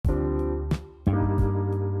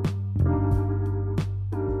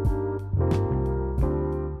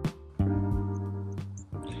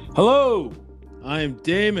Hello, I am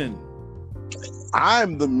Damon.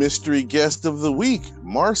 I'm the mystery guest of the week,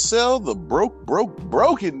 Marcel, the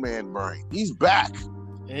broken man brain. He's back.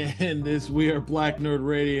 And this we are Black Nerd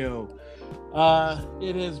Radio.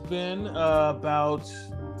 It has been about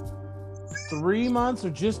 3 months or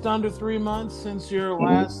just under 3 months since your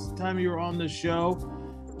last time you were on the show.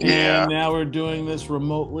 Yeah. And now we're doing this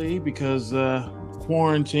remotely because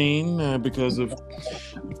quarantine, because of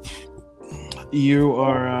you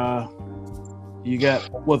got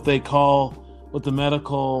what the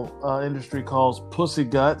medical industry calls pussy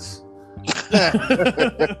guts.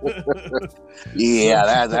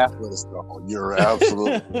 Yeah, that's what it's called. You're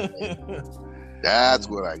absolutely right. That's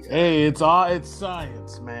what I get. Hey, it's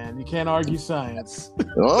science, man. You can't argue science.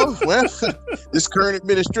 Oh, well, this current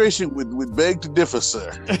administration would beg to differ, sir.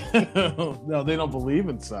 No, they don't believe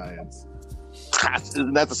in science.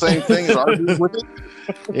 Isn't that the same thing as arguing with it?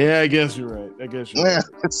 Yeah, I guess you're right. Yeah,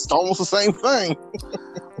 it's almost the same thing.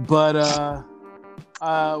 But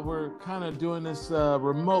we're kind of doing this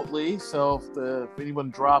remotely, so if anyone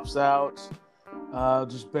drops out,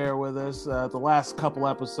 just bear with us. The last couple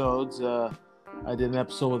episodes, I did an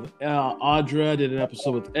episode with Audra, did an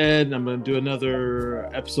episode with Ed, and I'm going to do another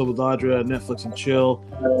episode with Audra, Netflix and Chill.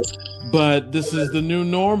 But this is the new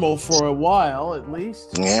normal for a while, at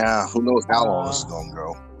least. Yeah, who knows how long this is going to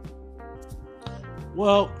go.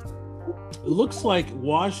 Well, it looks like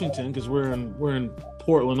Washington, because we're in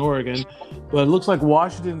Portland, Oregon, but it looks like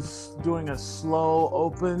Washington's doing a slow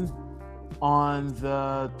open on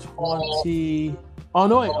the 20. Oh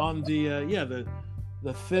no, wait, on the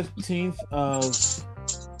 15th of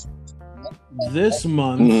this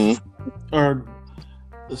month, or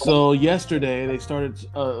so yesterday they started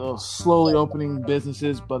slowly opening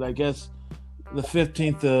businesses, but I guess the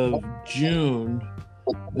 15th of June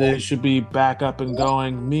they should be back up and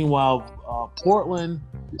going. Meanwhile, Portland,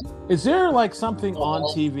 is there like something on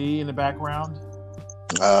TV in the background?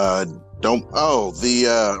 I didn't know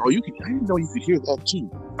you could hear that too.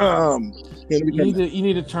 You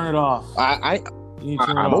need to turn it off.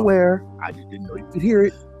 I'm aware. I just didn't know you could hear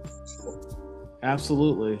it.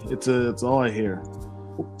 Absolutely. It's all I hear.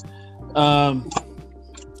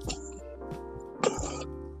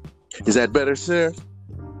 Is that better, sir?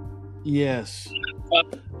 Yes.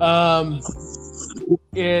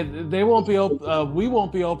 They won't be open. We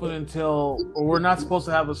won't be open until, or we're not supposed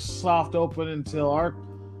to have a soft open until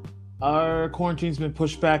our quarantine's been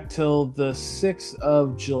pushed back till the 6th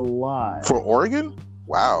of July. For Oregon?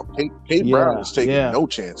 Wow. Kate Brown is taking no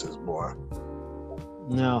chances, boy.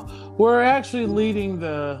 No. We're actually leading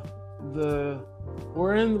we're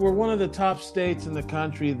one of the top states in the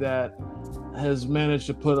country that has managed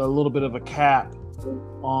to put a little bit of a cap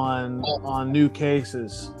on new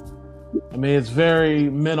cases. I mean, it's very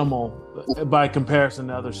minimal by comparison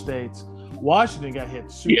to other states. Washington got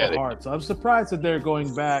hit super hard, so I'm surprised that they're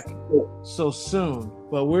going back so soon.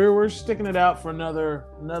 But we're sticking it out for another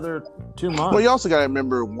 2 months. Well, you also got to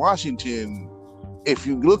remember Washington. If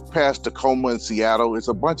you look past Tacoma and Seattle, it's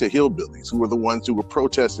a bunch of hillbillies who were the ones who were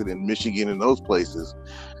protesting in Michigan and those places.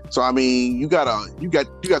 So I mean, you got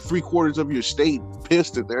 3/4 of your state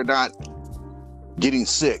pissed that they're not getting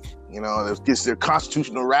sick. You know, they're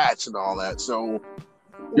constitutional rights and all that. So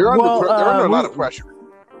they're under a lot of pressure.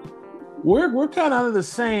 We're kind of in the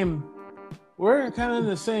same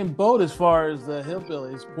boat as far as the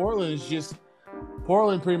hillbillies.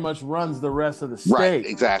 Portland pretty much runs the rest of the state. Right,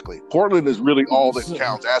 exactly. Portland is really all that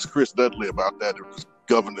counts. Ask Chris Dudley about that in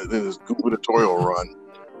his gubernatorial run.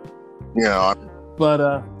 You know.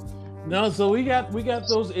 But no, so we got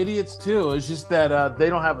those idiots too. It's just that they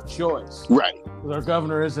don't have a choice. Right. Our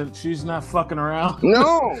governor she's not fucking around.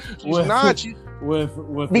 No, she's not.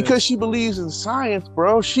 Because she believes in science,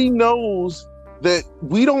 bro. She knows that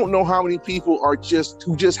we don't know how many people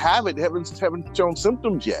who just haven't shown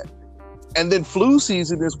symptoms yet. And then flu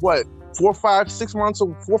season is what, 4 or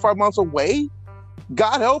 5 months away?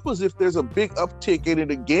 God help us if there's a big uptick in it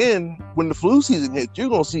again when the flu season hits. You're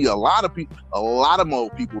gonna see a lot of more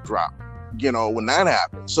people drop, when that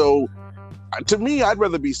happens. So to me, I'd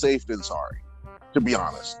rather be safe than sorry, to be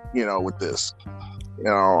honest, with this. I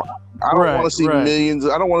don't want to see millions.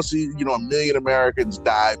 I don't want to see, a million Americans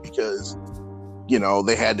die because,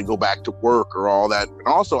 they had to go back to work or all that. And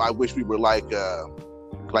also, I wish we were like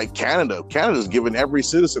Canada. Canada's giving every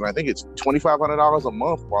citizen, I think it's $2,500 a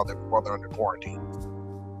month while they're under quarantine.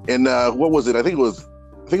 And what was it? I think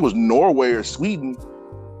it was Norway or Sweden.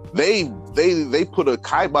 They put a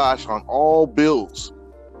kibosh on all bills,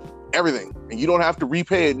 everything, and you don't have to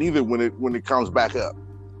repay it neither when it comes back up.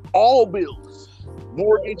 All bills,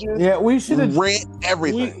 mortgages, we should have rent,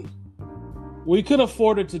 everything. We could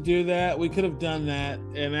afford to do that. We could have done that,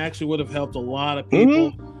 and actually would have helped a lot of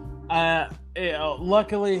people.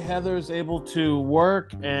 Luckily, Heather's able to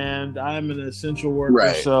work, and I'm an essential worker,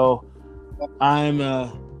 right. So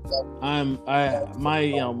my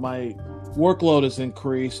workload has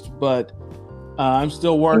increased, but I'm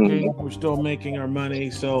still working. We're still making our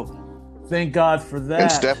money, so thank God for that.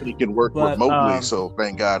 And Stephanie can work remotely, so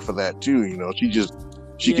thank God for that too. You know,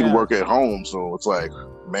 she can work at home, so it's like,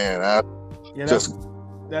 man, that's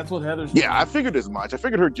what Heather's doing. I figured as much. I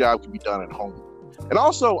figured her job could be done at home. And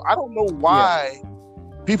also, I don't know why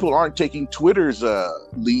people aren't taking Twitter's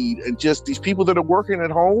lead, and just these people that are working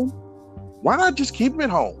at home, why not just keep them at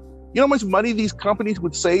home? You know how much money these companies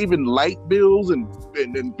would save in light bills and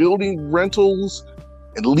building rentals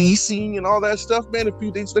and leasing and all that stuff, man, if they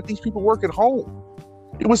let these people work at home.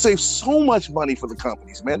 It would save so much money for the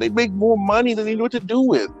companies, man. They make more money than they know what to do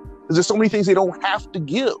with. Because there's so many things they don't have to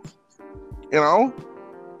give, you know?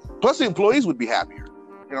 Plus, the employees would be happier.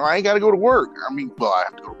 You know, I ain't got to go to work. I mean, well, I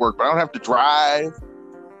have to go to work, but I don't have to drive.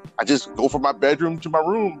 I just go from my bedroom to my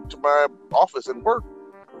room to my office and work.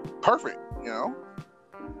 Perfect, you know?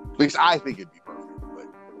 At least I think it'd be perfect, but,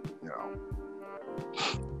 you know.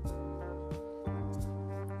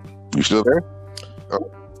 You still there?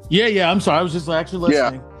 Oh. Yeah. I'm sorry. I was just actually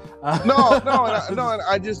listening. Yeah. No. And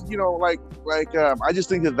I just, you know, I just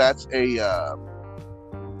think that's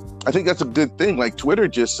I think that's a good thing. Like Twitter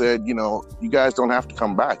just said, you know, you guys don't have to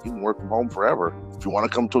come back. You can work from home forever. If you want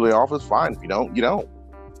to come to the office, fine. If you don't, you don't.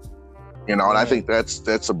 You know, and I think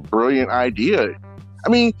that's a brilliant idea. I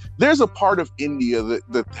mean, there's a part of India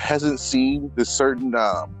that hasn't seen this certain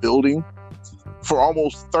building for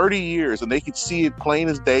almost 30 years, and they can see it plain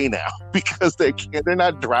as day now because they're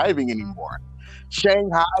not driving anymore.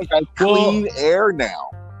 Shanghai has clean air now.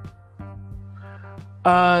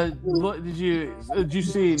 Did you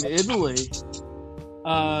see in Italy?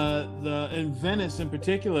 In Venice in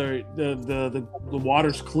particular, the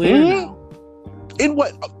water's clear now. In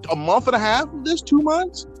what, a month and a half of this, 2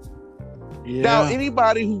 months? Yeah. Now,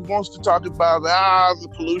 anybody who wants to talk about the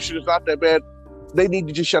pollution is not that bad, they need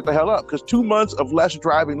to just shut the hell up, because 2 months of less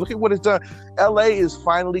driving, look at what it's done. LA is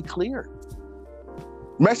finally clear.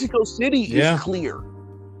 Mexico City is clear.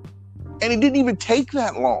 And it didn't even take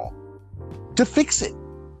that long to fix it.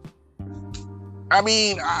 I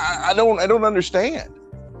mean, I don't understand.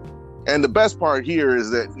 And the best part here is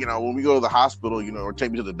that, you know, when we go to the hospital, you know, or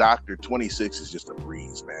take me to the doctor, 26 is just a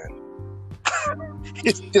breeze, man.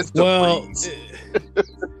 It's just a breeze.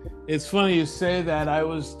 It's funny you say that. I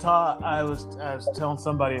was telling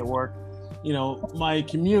somebody at work, you know, my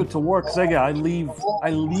commute to work, because I leave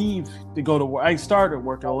to go to work. I start at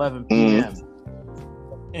work at 11 p.m.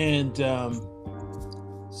 And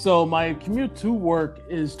so my commute to work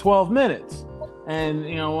is 12 minutes. And,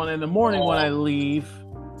 you know, in the morning when I leave,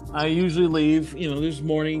 I usually leave, you know, there's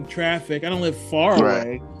morning traffic. I don't live far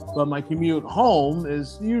away, but my commute home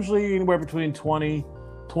is usually anywhere between 20,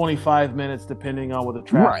 25 minutes, depending on what the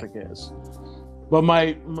traffic is. But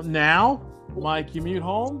my commute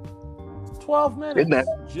home, 12 minutes.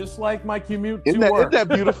 Just like my commute to work. Isn't that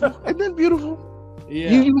beautiful? Isn't that beautiful?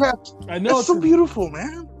 Yeah. You have, I know it's so beautiful,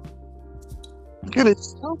 man.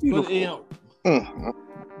 It's so beautiful. But, you know,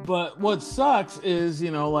 but what sucks is, you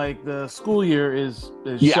know, like the school year is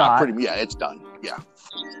shot. It's done. Yeah.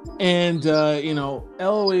 And, you know,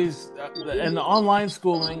 Eloise, and the online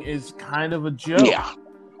schooling is kind of a joke. Yeah.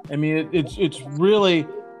 I mean, it's really,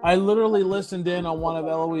 I literally listened in on one of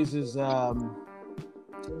Eloise's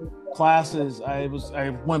classes. I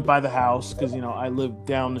went by the house because, you know, I live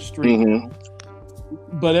down the street.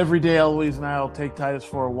 But every day Eloise and I will take Titus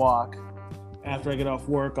for a walk. After I get off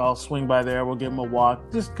work, I'll swing by there. We'll give him a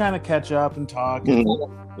walk, just kind of catch up and talk. And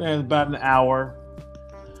about an hour.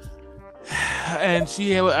 And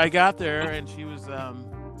I got there, and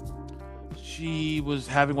she was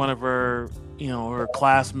having one of her, you know, her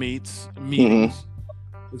class meetings,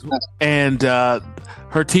 and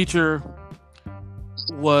her teacher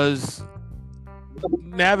was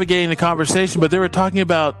navigating the conversation, but they were talking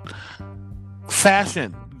about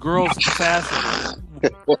fashion, girls' fashion.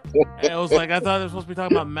 And I was like, I thought they were supposed to be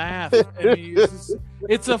talking about math. I mean,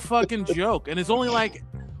 it's a fucking joke, and it's only like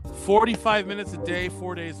 45 minutes a day,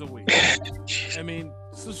 4 days a week. I mean,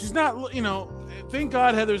 so she's not, you know. Thank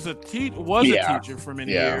God Heather's a teacher for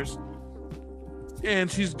many years, and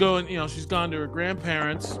she's gone to her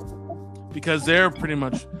grandparents because they're pretty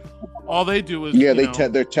much all they do is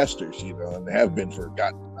they're testers, you know, and they have been for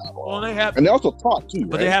God. Well, they have, and they also taught too,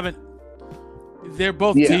 but right? they haven't. They're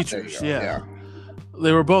both teachers, yeah.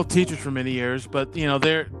 They were both teachers for many years, but you know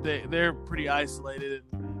they're pretty isolated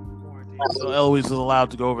in quarantine. So Eloise was allowed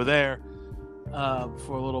to go over there,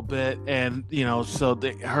 for a little bit, and so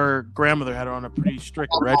her grandmother had her on a pretty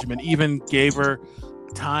strict regimen. Even gave her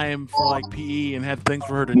time for like PE and had things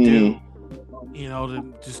for her to do,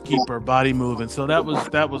 to just keep her body moving. So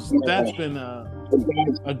that's been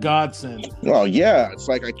a godsend. Oh yeah, it's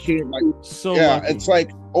like I can't so lucky. It's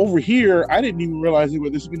like over here I didn't even realize there were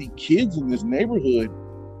this many kids in this neighborhood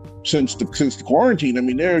since the quarantine. I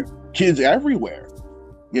mean, there are kids everywhere,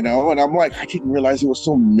 and I'm like, I didn't realize there were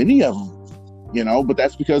so many of them, but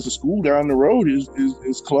that's because the school down the road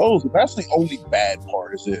is closed. But that's the only bad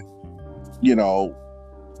part, is that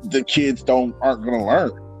the kids aren't going to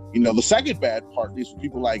learn. The second bad part is for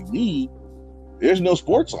people like me, there's no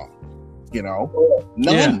sports on. None.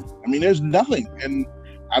 Yeah. I mean, there's nothing, and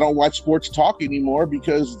I don't watch sports talk anymore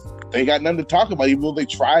because they got nothing to talk about. Even though they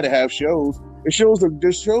try to have shows, their shows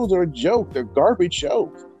are a joke. They're garbage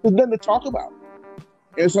shows. There's nothing to talk about.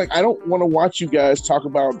 And it's like, I don't want to watch you guys talk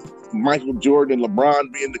about Michael Jordan and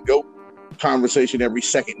LeBron being the GOAT conversation every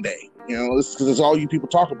second day. Because it's all you people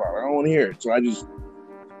talk about. I don't want to hear it. So I just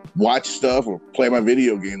watch stuff or play my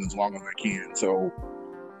video game as long as I can. So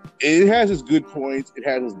it has its good points. It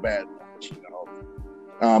has its bad points,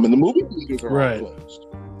 and the movie theaters are all closed.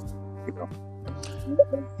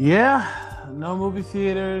 Yeah, no movie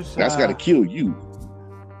theaters. That's got to kill you.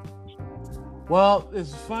 Well,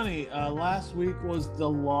 it's funny. Last week was the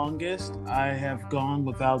longest I have gone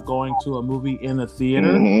without going to a movie in a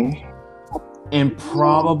theater in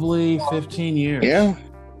probably 15 years. Yeah.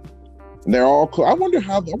 And they're all I wonder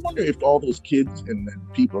if all those kids and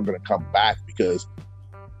people are going to come back, because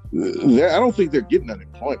I don't think they're getting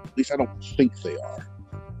unemployment. At least I don't think they are.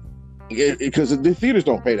 Because the theaters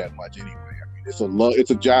don't pay that much anyway. I mean,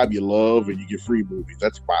 it's a job you love and you get free movies.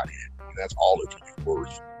 That's about it. I mean, that's all it's really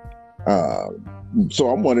worth. So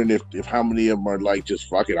I'm wondering if how many of them are like, just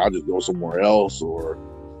fuck it, I'll just go somewhere else, or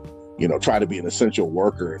try to be an essential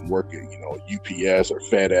worker and work at UPS or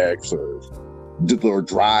FedEx or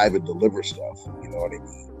drive and deliver stuff. You know what I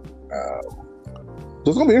mean? So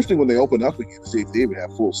it's gonna be interesting when they open up again to see if they even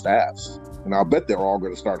have full staffs, and I'll bet they're all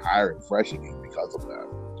going to start hiring fresh again because of that.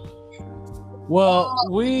 Well,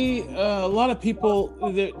 a lot of people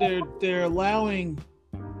they're allowing.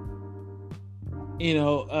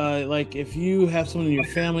 Like if you have someone in your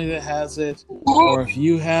family that has it, or if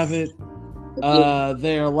you have it,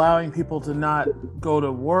 they're allowing people to not go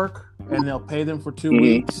to work, and they'll pay them for 2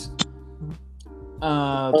 weeks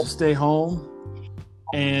to stay home.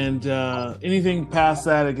 And anything past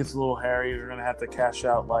that, it gets a little hairy. You're going to have to cash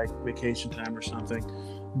out like vacation time or something.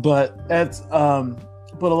 But that's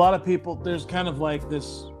but a lot of people, there's kind of like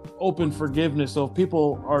this open forgiveness. So if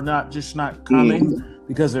people are not coming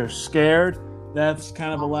because they're scared, that's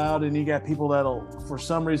kind of allowed. And you got people that'll, for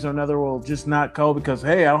some reason or another, will just not go because,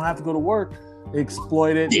 hey, I don't have to go to work.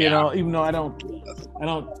 Exploit it, even though I don't,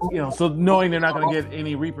 so knowing they're not going to get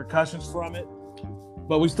any repercussions from it.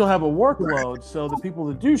 But we still have a workload. So the people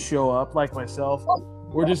that do show up, like myself,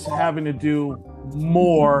 we're just having to do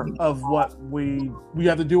more of what we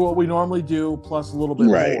have to do what we normally do, plus a little bit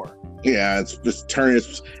more. Yeah,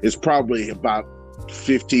 it's probably about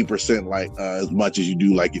 15% like as much as you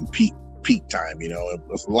do like in peak time.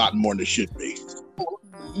 It's a lot more than it should be.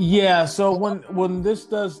 Yeah, so when this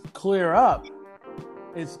does clear up,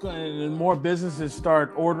 it's going, and more businesses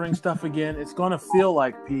start ordering stuff again, it's going to feel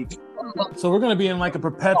like peak. So we're going to be in like a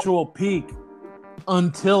perpetual peak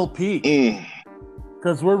until peak.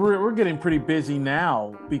 Because we're getting pretty busy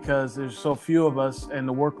now because there's so few of us, and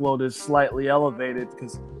the workload is slightly elevated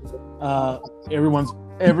because everyone,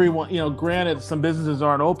 granted some businesses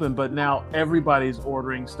aren't open, but now everybody's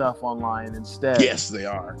ordering stuff online instead. Yes, they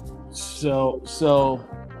are. So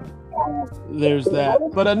there's that.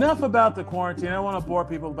 But enough about the quarantine. I don't want to bore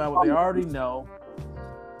people about what they already know.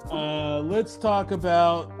 Let's talk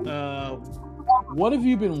about what have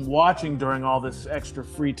you been watching during all this extra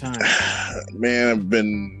free time? Man, I've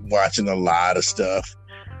been watching a lot of stuff.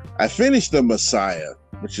 I finished The Messiah,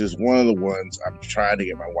 which is one of the ones I'm trying to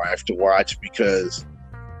get my wife to watch because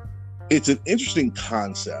it's an interesting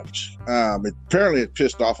concept. Apparently it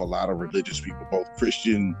pissed off a lot of religious people, both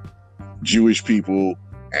Christian, Jewish people,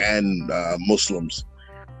 and Muslims.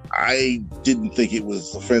 I didn't think it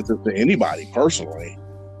was offensive to anybody personally.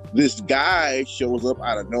 This guy shows up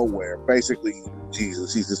out of nowhere, basically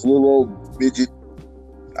Jesus. He's this little old midget,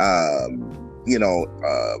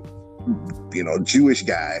 Jewish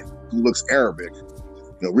guy who looks Arabic,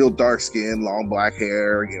 real dark skin, long black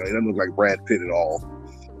hair. He doesn't look like Brad Pitt at all.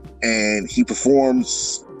 And he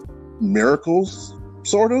performs miracles,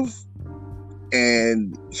 sort of.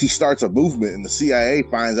 And he starts a movement, and the CIA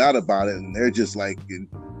finds out about it, and they're just like,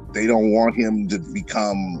 they don't want him to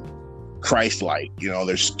become Christ-like.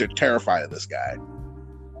 They're terrified of this guy,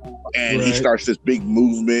 and he starts this big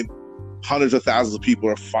movement. Hundreds of thousands of people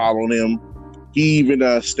are following him. He even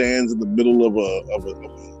stands in the middle of a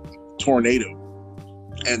tornado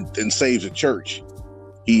and saves a church.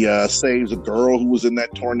 He saves a girl who was in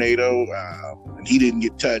that tornado, and he didn't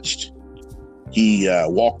get touched. He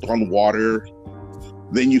walked on water.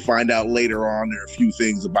 Then you find out later on there are a few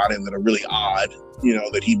things about him that are really odd,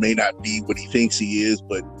 that he may not be what he thinks he is,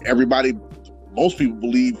 but most people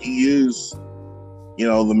believe he is,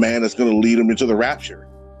 the man that's going to lead him into the rapture.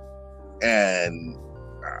 And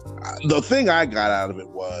the thing I got out of it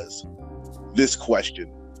was this question: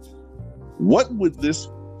 what would this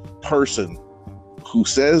person who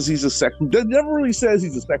says he's never really says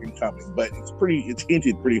he's a second coming, but it's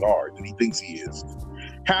hinted pretty hard that he thinks he is,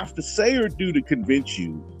 have to say or do to convince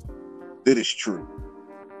you that it's true?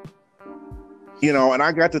 And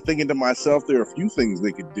I got to thinking to myself, there are a few things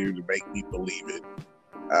they could do to make me believe it.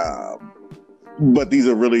 But these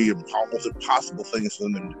are really almost impossible things for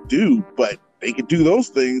them to do, but they could do those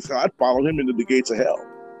things. So I'd follow him into the gates of hell.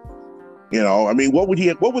 What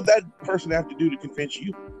would that person have to do to convince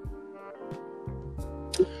you?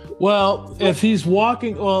 Well, if he's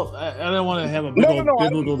walking, I don't want to have a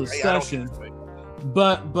biblical discussion,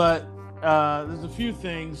 but there's a few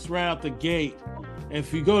things right out the gate.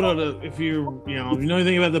 If you go if you know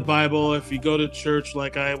anything about the Bible, if you go to church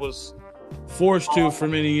like I was forced to for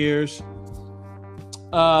many years,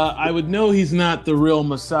 I would know he's not the real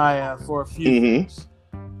Messiah for a few things.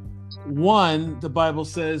 One, the Bible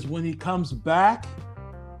says when he comes back,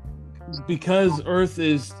 because earth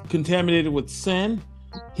is contaminated with sin,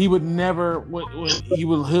 he would never.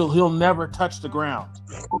 He'll never touch the ground.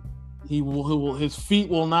 His feet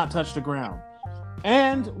will not touch the ground.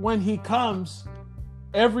 And when he comes,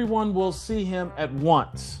 everyone will see him at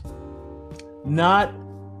once.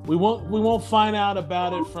 We won't find out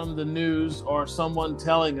about it from the news or someone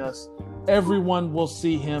telling us. Everyone will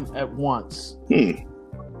see him at once.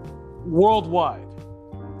 Worldwide.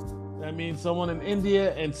 That means someone in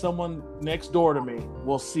India and someone next door to me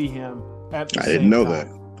will see him at the same time. I didn't know that.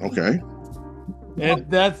 Okay. And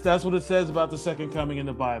that's what it says about the second coming in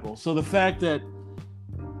the Bible. So the fact that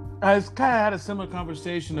I kind of had a similar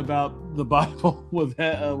conversation about the Bible with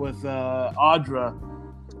Audra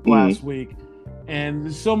last week, and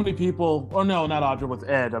there's so many people. Oh no, not Audra, with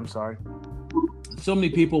Ed. I'm sorry. So many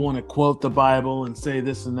people want to quote the Bible and say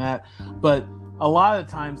this and that, but a lot of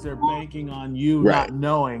times they're banking on you not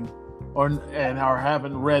knowing or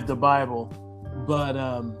haven't read the Bible. But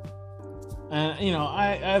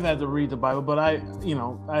I've had to read the Bible, but I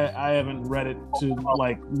haven't read it to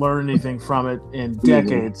learn anything from it in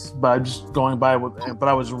decades. But I'm just going by but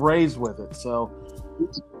I was raised with it, so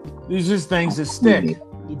these are just things that stick.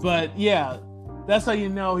 But yeah, that's how you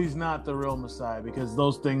know he's not the real Messiah, because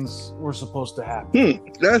those things were supposed to happen.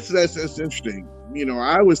 That's interesting.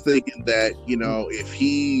 I was thinking that if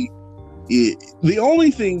the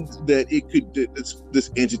only thing that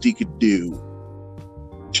this entity could do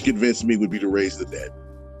to convince me would be to raise the dead.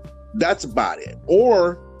 That's about it.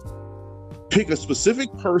 Or pick a specific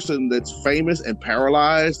person that's famous and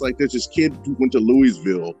paralyzed. Like there's this kid who went to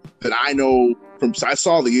Louisville that I know from. I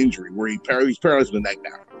saw the injury where he's paralyzed from the neck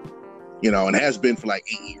down, and has been for 8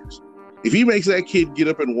 years. If he makes that kid get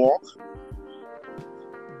up and walk,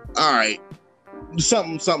 all right,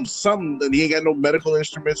 something that he ain't got no medical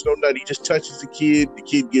instruments, no nothing. He just touches the kid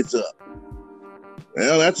gets up.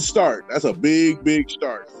 Well, that's a start. That's a big, big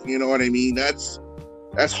start. You know what I mean? That's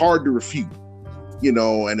hard to refute.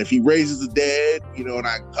 And if he raises the dead, and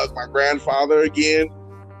I hug my grandfather again,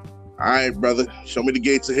 all right, brother, show me the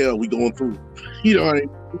gates of hell. We going through. You know what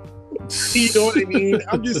I mean?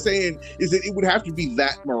 I'm just saying is that it would have to be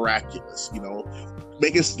that miraculous,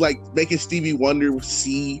 making Stevie Wonder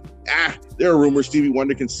see. There are rumors Stevie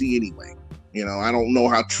Wonder can see anyway. I don't know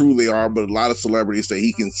how true they are, but a lot of celebrities say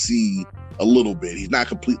he can see a little bit. He's not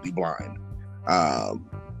completely blind.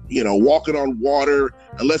 Walking on water,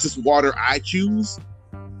 unless it's water I choose,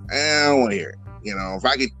 I don't want to hear it. If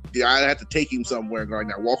I could, I'd have to take him somewhere and go,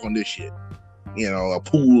 now walk on this shit. A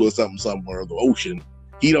pool or something somewhere, or the ocean.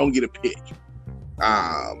 He don't get a pick.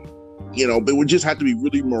 But it would just have to be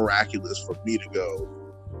really miraculous for me to go,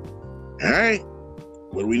 all right,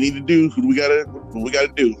 what do we need to do? What we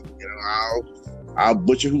gotta do? I'll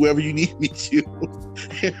butcher whoever you need me to.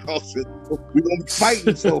 We're gonna be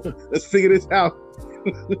fighting, so let's figure this out.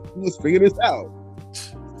 But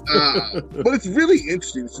it's really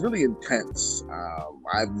interesting. It's really intense.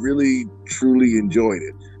 I really, truly enjoyed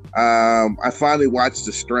it. I finally watched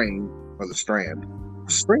The Strand.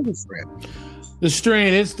 The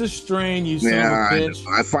Strain. It's The Strain, you son of a bitch.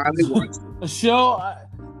 I finally watched a show.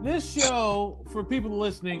 This show, for people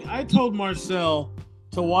listening, I told Marcel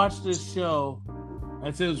to watch this show. I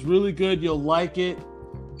said it was really good. You'll like it.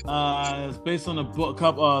 It's based on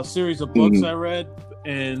a series of books I read,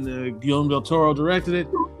 and Guillermo del Toro directed it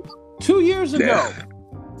 2 years ago. Yeah.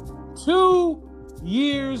 2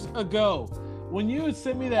 years ago. When you had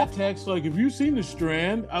sent me that text, like, have you seen The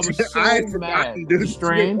Strand? I was so mad. The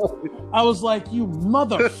Strand. I was like, you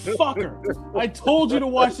motherfucker. I told you to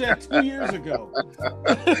watch that 2 years ago.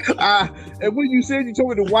 And when you said you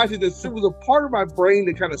told me to watch it, there was a part of my brain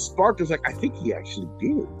that kind of sparked. It's like, I think he actually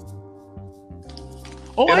did.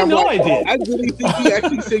 Oh, and I know I did. I really think he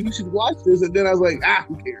actually said you should watch this. And then I was like,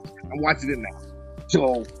 who cares? I'm watching it now.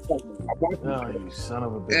 So, I watched it. You son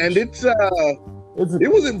of a bitch. And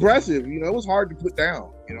it was impressive. You know, it was hard to put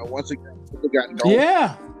down. You know, once it got going.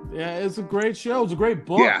 Yeah, it's a great show. It's a great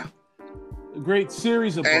book. Yeah, a great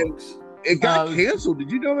series of books. It got canceled.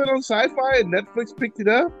 Did you know that on Sci-Fi and Netflix picked it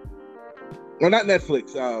up? Well, not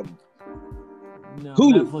Netflix. No,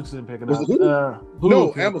 Hulu. Netflix didn't pick it up. Hulu?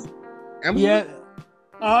 No, Amazon. Yeah,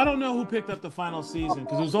 I don't know who picked up the final season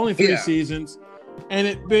because it was only 3 seasons. And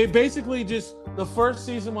it basically just, the first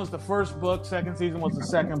season was the first book, second season was the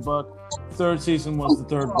second book, third season was the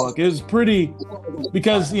third book. It was pretty,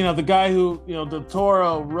 because, you know, the guy who, you know, Del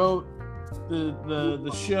Toro wrote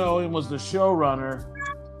the show and was the showrunner,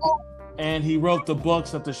 and he wrote the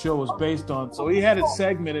books that the show was based on. So he had it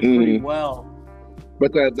segmented pretty well.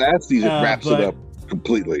 But that season wraps it up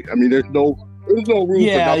completely. I mean, there's no room for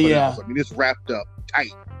nothing else. I mean, it's wrapped up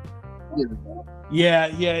tight. Yeah,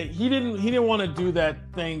 he didn't want to do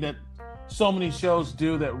that thing that so many shows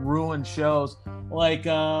do that ruin shows. Like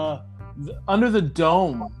Under the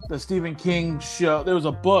Dome, the Stephen King show. There was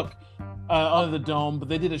a book Under the Dome, but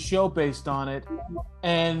they did a show based on it.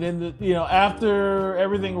 And then after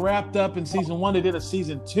everything wrapped up in season 1, they did a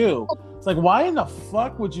season 2. It's like, why in the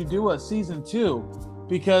fuck would you do a season 2?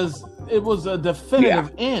 Because it was a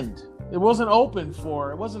definitive end. It wasn't open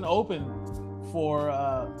for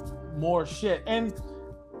more shit. And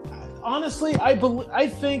honestly, I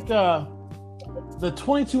think the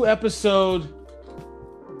 22 episode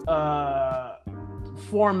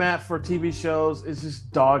format for TV shows is just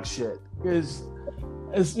dog shit. Is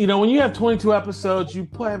when you have 22 episodes, you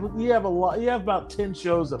have about 10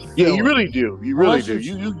 shows of filler. Yeah, you really do. You really do.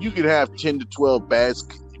 You could have 10 to 12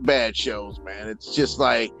 bad shows, man. It's just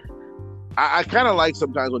like, I kind of like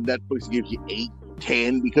sometimes when Netflix gives you 8,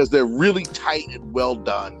 10, because they're really tight and well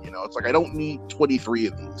done. It's like, I don't need 23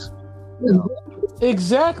 of these.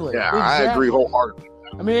 Exactly. Yeah, I agree wholeheartedly.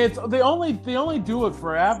 I mean, they only do it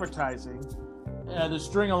for advertising, to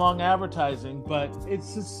string along advertising, but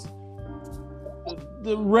it's just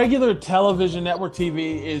the regular television network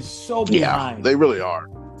TV is so behind. Yeah, they really are.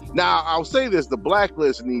 Now, I'll say this: The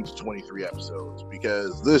Blacklist needs 23 episodes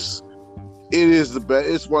because it is the best.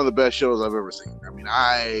 It's one of the best shows I've ever seen. I mean,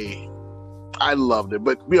 I loved it.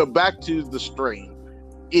 But back to The Strain.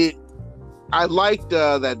 I liked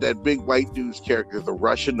that big white dude's character, the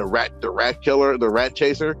Russian, the rat killer, the rat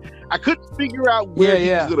chaser. I couldn't figure out where he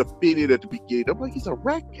was gonna fit in at the beginning. I'm like, he's a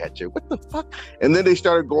rat catcher. What the fuck? And then they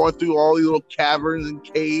started going through all these little caverns and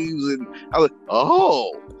caves, and I was like,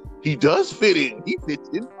 oh, he does fit in. He fits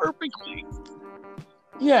in perfectly.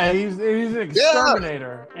 Yeah, he's an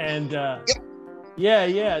exterminator, and and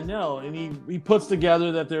he puts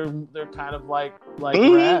together that they're kind of like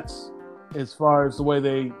rats as far as the way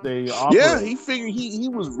they operate. Yeah, he figured he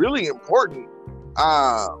was really important.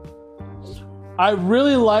 I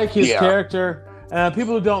really like his character.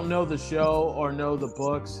 People who don't know the show or know the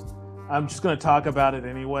books, I'm just going to talk about it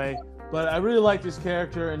anyway. But I really like his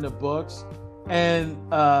character in the books, and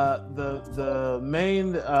the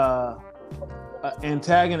main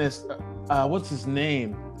antagonist. What's his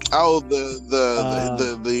name? Oh, the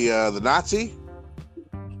Nazi.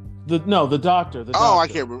 The doctor. I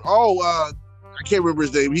can't remember. I can't remember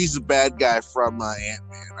his name. He's the bad guy from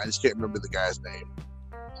Ant-Man. I just can't remember the guy's name.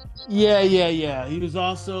 Yeah. He was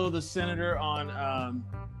also the senator on.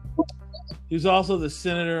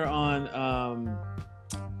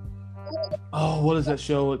 What is that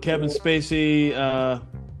show with Kevin Spacey? It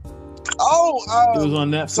was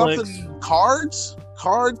on Netflix. Something Cards.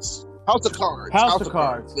 House of Cards. House of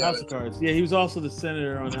Cards. Yeah, he was also the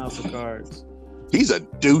senator on House of Cards. He's a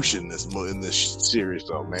douche in this series,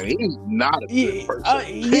 though, man. He's not a good person.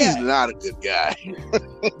 He's not a good guy.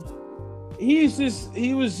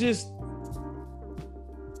 He was just.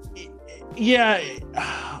 Yeah,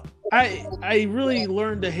 I really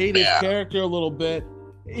learned to hate his character a little bit.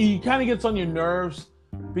 He kind of gets on your nerves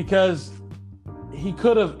because he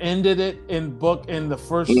could have ended it in the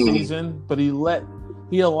first season, but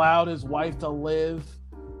he allowed his wife to live,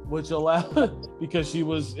 which allowed because she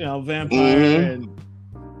was vampire and.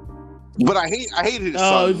 But I hated his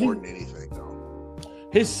son more than anything, though.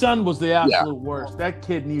 His son was the absolute worst. That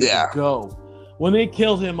kid needed to go. When they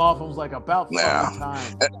killed him off, it was like about fucking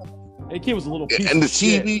time. That kid was a little piece of shit. And the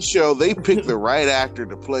TV show, they picked the right actor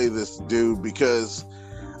to play this dude because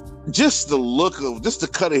just the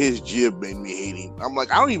cut of his jib made me hate him. I'm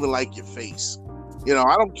like, I don't even like your face. I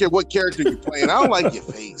don't care what character you're playing. I don't like your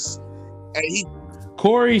face. And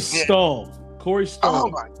Corey Stoll. Oh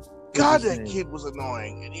my God, that kid was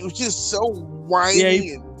annoying, and he was just so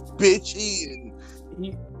whiny and bitchy. And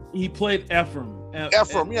he played Ephraim.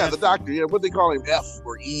 Ephraim, the doctor. Yeah, what they call him, F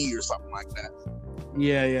or E or something like that.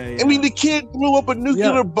 Yeah. I mean, the kid blew up a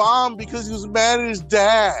nuclear bomb because he was mad at his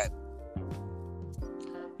dad.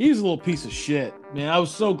 He's a little piece of shit, man. I was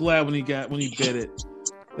so glad when he did it.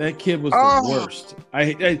 That kid was the worst.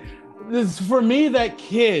 For me, that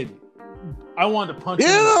kid, I wanted to punch him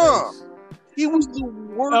in the face. He was the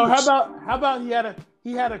worst. Oh, how about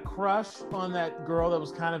he had a crush on that girl that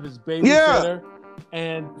was kind of his babysitter,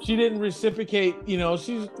 and she didn't reciprocate.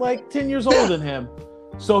 She's like 10 years older than him,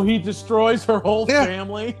 so he destroys her whole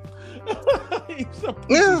family. He's a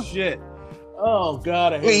piece of shit. Oh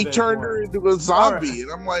God, I hate that. He turned her into a zombie,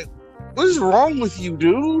 and I'm like, what is wrong with you,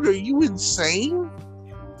 dude? Are you insane?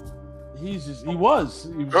 He was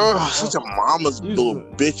such a mama's little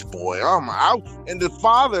bitch boy. And the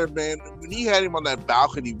father, man, when he had him on that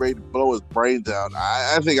balcony ready to blow his brains out,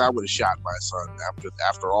 I think I would have shot my son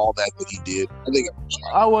after all that he did.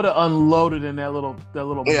 I would have unloaded in that little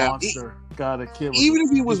monster. God, a kid. Even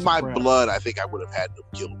if he was my blood, I think I would have had to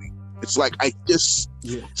kill him. It's like it's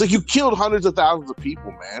like you killed hundreds of thousands of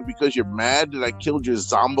people, man, because you're mad that I killed your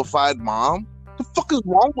zombified mom. What the fuck is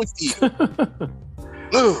wrong with you?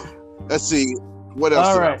 Let's see. What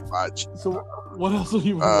else did I watch? So, what else are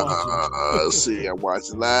you watching? Let's see. I watched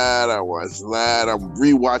that. I'm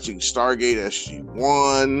rewatching Stargate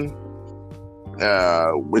SG-1,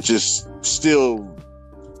 which is still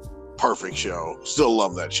perfect show. Still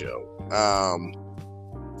love that show.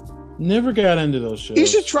 Never got into those shows. You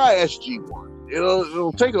should try SG-1.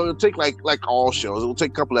 It'll take like all shows. It'll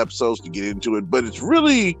take a couple episodes to get into it, but it's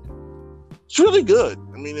really good.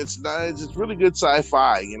 I mean, it's really good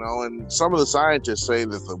sci-fi, and some of the scientists say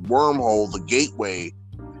that the wormhole, the gateway,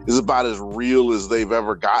 is about as real as they've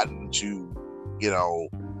ever gotten to,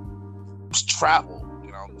 travel.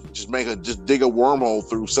 Just dig a wormhole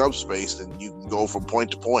through subspace and you can go from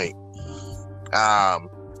point to point. The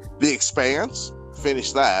Expanse,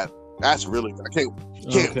 finish that. That's really good. I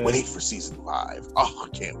can't wait for season 5. Oh, I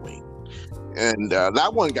can't wait. And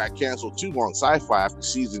that one got canceled too on Sci-Fi after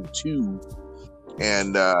season 2.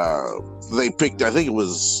 And I think it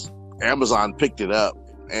was Amazon picked it up,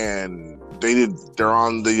 and they're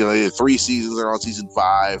on they did 3 seasons. They're on season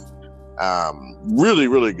 5. Really,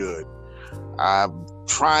 really good. I'm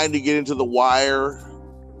trying to get into The Wire.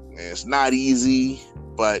 It's not easy,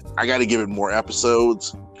 but I got to give it more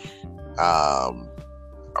episodes.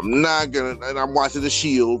 I'm not gonna, and I'm watching The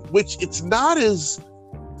Shield, which it's not as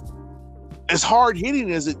hard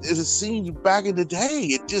hitting as it seemed back in the day.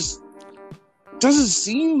 It just doesn't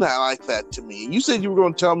seem like that to me. You said you were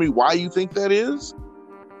going to tell me why you think that is?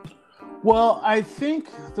 Well, I think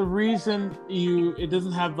the reason it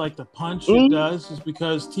doesn't have like the punch it does is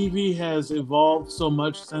because TV has evolved so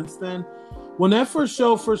much since then. When that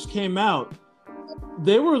show first came out,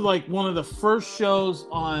 they were like one of the first shows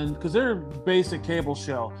on, because they're a basic cable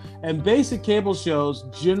show, and basic cable shows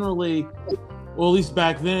generally, well, at least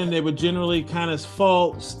back then, they would generally kind of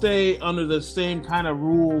stay under the same kind of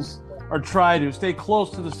rules, or try to stay close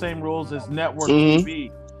to the same rules as network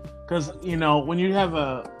TV. Because, when you have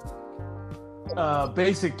a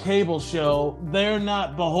basic cable show, they're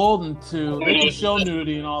not beholden to, they can show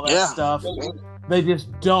nudity and all that stuff. They just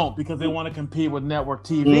don't, because they want to compete with network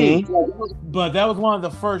TV. But that was one of the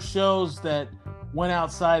first shows that went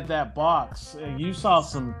outside that box. You saw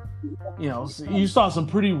some,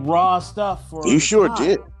 pretty raw stuff for you sure time.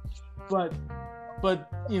 Did. But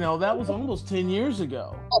that was almost 10 years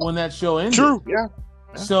ago when that show ended. True, yeah.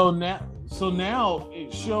 So now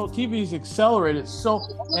TV's accelerated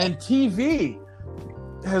and TV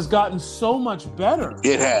has gotten so much better.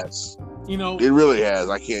 It has. It really has.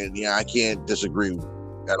 I can't disagree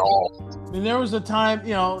at all. I mean, there was a time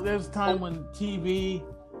when TV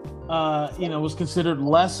was considered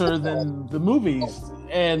lesser than the movies,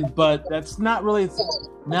 but that's not really.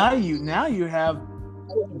 Now you have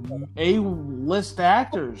A-list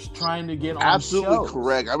actors trying to get on Absolutely shows.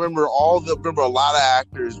 Correct. I remember a lot of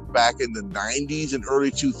actors back in the 90s and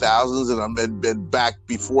early 2000s, and back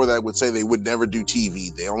before that would say they would never do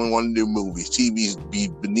TV. They only want to do movies. TV's be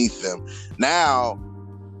beneath them. Now,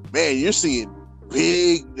 man, you're seeing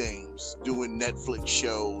big names doing Netflix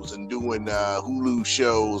shows and doing Hulu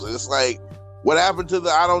shows. And it's like, what happened to the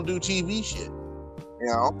I don't do TV shit? You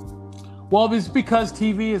know? Well, it's because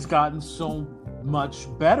TV has gotten so much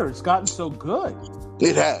better. It's gotten so good.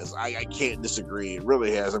 It has. I can't disagree. It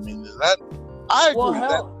really has. I mean, I agree.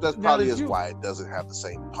 Well, that's probably is why it doesn't have the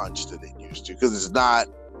same punch that it used to, because it's not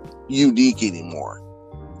unique anymore.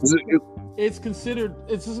 It's considered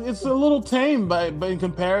it's a little tame by in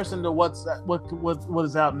comparison to what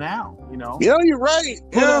is out now. You know. Yeah, you're right.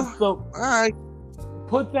 All right.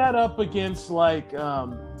 Put that up against like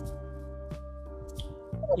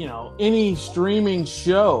any streaming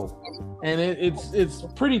show, and it's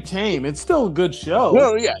pretty tame. It's still a good show.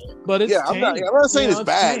 No, yeah, but it's tame. I'm not saying it's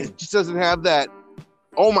bad. Tame. It just doesn't have that.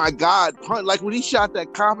 Oh my God! Like when he shot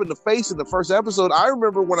that cop in the face in the first episode, I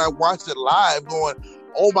remember when I watched it live, going,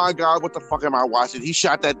 "Oh my God, what the fuck am I watching?" He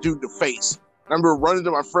shot that dude in the face. I remember running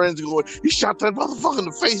to my friends and going, "He shot that motherfucker in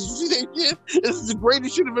the face. You see that shit? This is the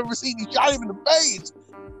greatest shit I've ever seen. He shot him in the face."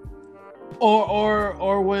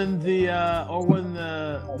 Or when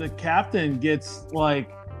the captain gets like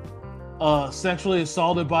sexually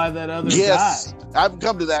assaulted by that other guy. I haven't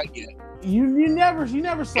come to that yet. You never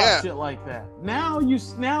saw shit like that. Now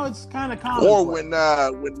it's kind of common. Or when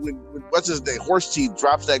what's his name, Horse Teeth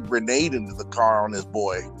drops that grenade into the car on his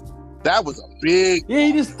boy. That was a big. Yeah,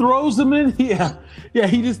 he just throws them in. Yeah,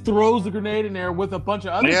 he just throws the grenade in there with a bunch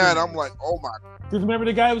of other. Yeah, grenades. And I'm like, oh my. Because remember,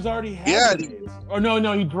 the guy was already had grenades. Or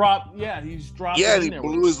no, he dropped. Yeah, he just dropped. Yeah, he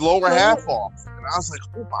blew his lower half off, and I was like,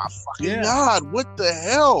 oh my fucking God, what the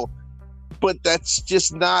hell? But that's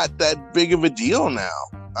just not that big of a deal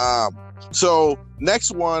now. So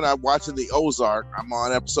next one, I'm watching the Ozark. I'm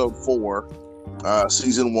on episode 4,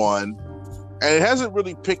 season 1, and it hasn't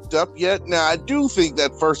really picked up yet. Now I do think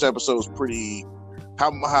that first episode is pretty.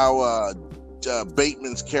 How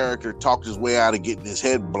Bateman's character talked his way out of getting his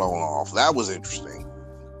head blown off. That was interesting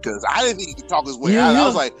because I didn't think he could talk his way out. I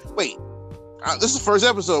was like, wait, this is the first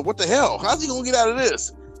episode. What the hell? How's he gonna get out of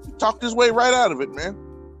this? He talked his way right out of it, man.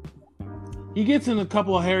 He gets in a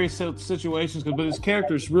couple of hairy situations, but his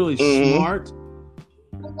character is really smart,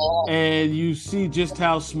 and you see just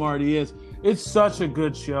how smart he is. It's such a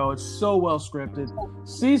good show. It's so well scripted.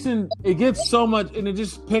 It gets so much, and it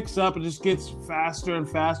just picks up. It just gets faster and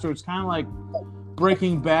faster. It's kind of like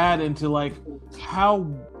Breaking Bad into like, how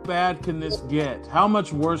bad can this get? How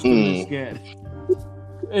much worse can this get?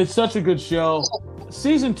 It's such a good show.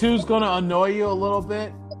 Season 2 is going to annoy you a little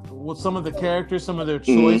bit with some of the characters, some of their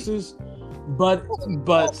choices. But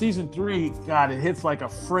season 3, God, it hits like a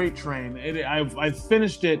freight train. I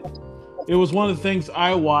finished it. It was one of the things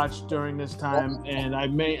I watched during this time, and I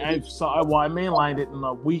mainlined it in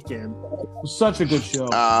a weekend. It was such a good show.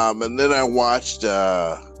 And then I watched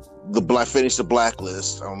finished the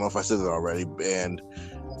Blacklist. I don't know if I said that already. And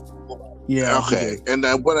okay. And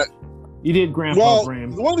then you did, Grandpa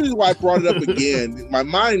Bram. One reason why I brought it up again, my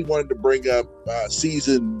mind wanted to bring up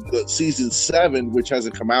season 7, which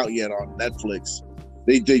hasn't come out yet on Netflix.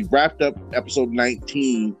 They wrapped up episode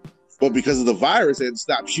 19, but because of the virus, they had to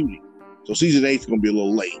stop shooting. So season 8 is going to be a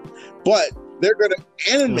little late, but they're going to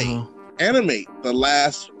animate the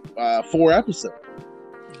last 4 episodes.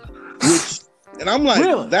 And I'm like,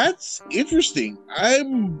 really? That's interesting.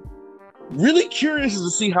 I'm really curious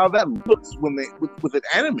to see how that looks when with it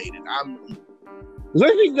animated. I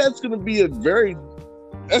think that's going to be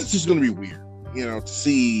that's just going to be weird, to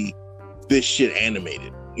see this shit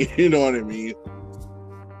animated. You know what I mean?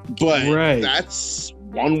 But that's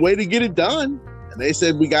one way to get it done. And they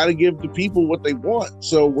said, we got to give the people what they want.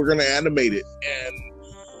 So we're going to animate it and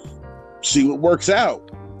see what works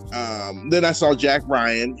out. Then I saw Jack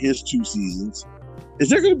Ryan, his 2 seasons. Is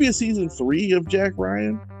there going to be a season 3 of Jack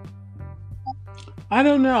Ryan? I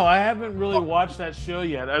don't know. I haven't really watched that show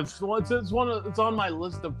yet. It's on my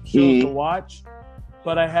list of shows to watch,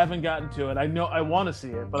 but I haven't gotten to it. I know I want to see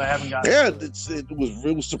it, but I haven't gotten to it.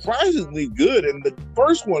 It was surprisingly good. And the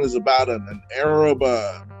first one is about an Arab...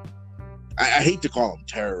 I hate to call him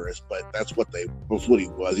terrorist, but that's what he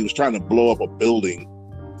was. He was trying to blow up a building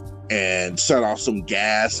and set off some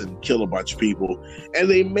gas and kill a bunch of people. And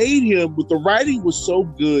they made him, but the writing was so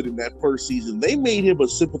good in that first season, they made him a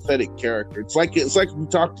sympathetic character. It's like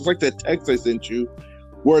that text I sent you,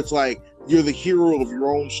 where it's like you're the hero of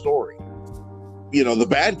your own story. The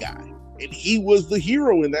bad guy. And he was the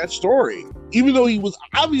hero in that story, even though he was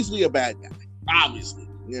obviously a bad guy. Obviously.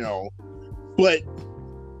 But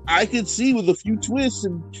I could see with a few twists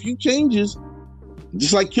and a few changes,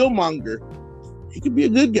 just like Killmonger, he could be a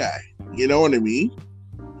good guy. You know what I mean?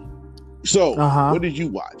 So, What did you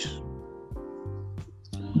watch?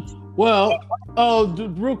 Well,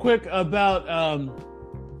 real quick about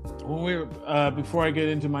when we were before I get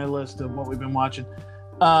into my list of what we've been watching.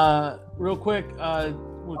 Real quick,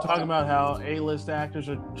 we're talking about how A-list actors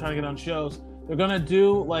are trying to get on shows. They're gonna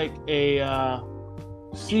do like a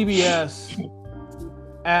CBS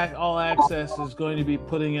All Access is going to be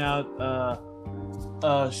putting out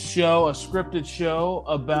a scripted show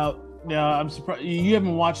about. Now, I'm surprised you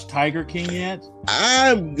haven't watched Tiger King yet.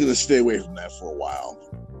 I'm gonna stay away from that for a while.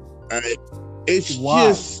 It's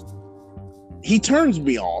just he turns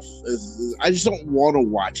me off. I just don't want to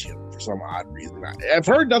watch him for some odd reason. I've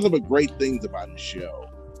heard nothing but great things about his show.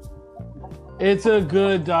 It's a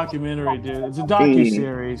good documentary, dude. It's a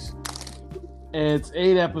docuseries. It's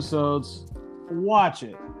 8 episodes. Watch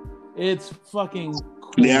it. It's fucking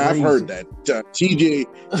crazy. Yeah, I've heard that.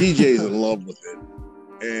 TJ's in love with it.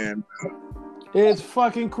 And it's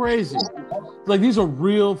fucking crazy. Like, these are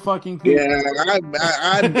real fucking people. Yeah,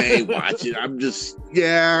 I may watch it. I'm just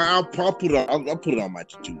I'll put it on my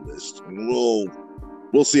to-do list, and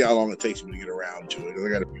we'll see how long it takes me to get around to it. I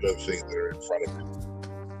got a few other things that are in front of me.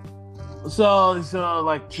 So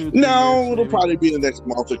like 2 No, years, it'll probably be the next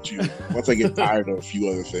month or two. Once I get tired of a few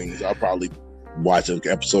other things, I'll probably watch an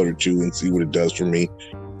episode or two and see what it does for me.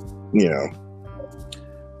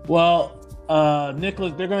 Well,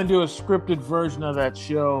 Nicholas, they're going to do a scripted version of that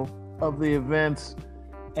show, of the events,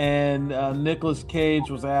 and Nicolas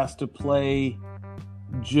Cage was asked to play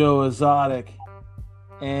Joe Exotic,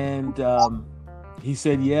 and he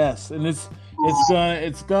said yes. And it's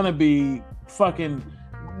gonna be fucking.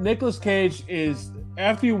 Nicolas Cage is,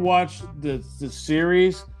 after you watch the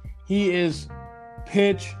series, he is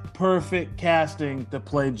pitch perfect casting to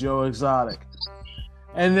play Joe Exotic.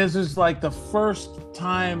 And this is like the first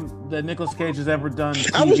time that Nicolas Cage has ever done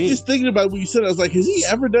TV. I was just thinking about it when you said it. I was like, has he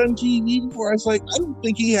ever done TV before? I was like, I don't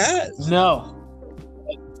think he has. No.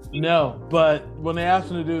 But when they asked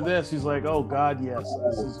him to do this, he's like, oh, God, yes.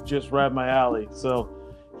 This is just right up my alley. So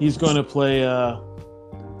he's going to play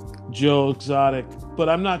Joe Exotic. But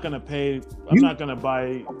I'm not going to pay. I'm not going to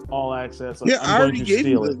buy All Access. I already gave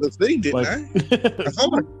you the thing, didn't I? I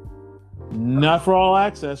thought not for All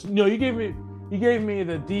Access. No, you gave me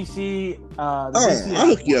the DC. DC I'll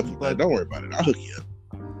hook you up. But don't worry about it. I'll hook you up.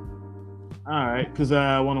 All right, because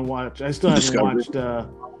I want to watch. I still haven't watched the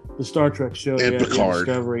Star Trek show and yet. Picard.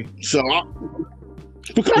 Discovery. So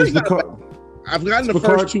Picard's I've gotten the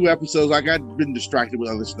first 2 episodes. I got been distracted with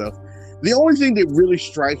other stuff. The only thing that really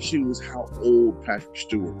strikes you is how old Patrick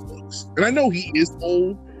Stewart looks. And I know he is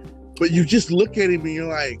old, but you just look at him and you're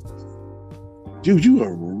like, dude, you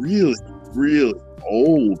are really, really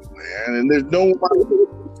old, man. And there's no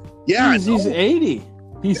he's 80.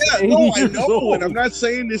 He's 80 I know. Old. And I'm not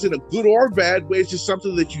saying this in a good or bad way. It's just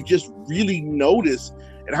something that you just really notice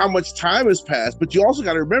and how much time has passed. But you also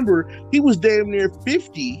got to remember, he was damn near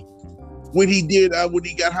 50 when he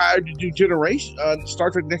got hired to do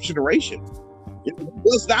Star Trek Next Generation. It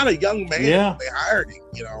was not a young man when they hired him,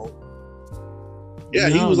 Yeah,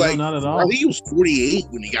 he was not at all. I think he was 48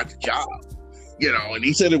 when he got the job. And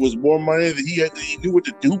he said it was more money than he knew what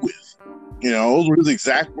to do with. Those were his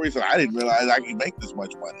exact words. I didn't realize I could make this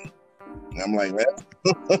much money. And I'm like, man,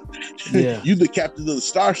 you the captain of the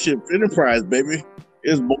Starship Enterprise, baby.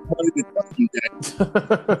 There's more money than you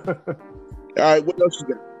that. All right, what else you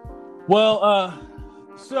got? Well,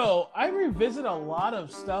 so I revisit a lot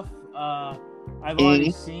of stuff I've already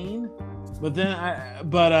seen, but then I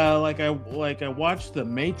watched The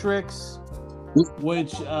Matrix.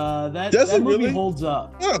 Which that movie holds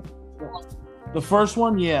up. Yeah. The first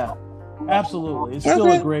one, absolutely. It's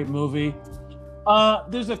still a great movie.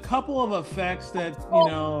 There's a couple of effects that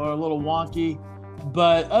are a little wonky,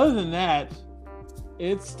 but other than that,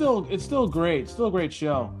 it's still great. It's still a great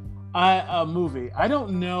show. Movie. I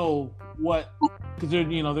don't know what, because they're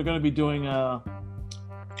going to be doing a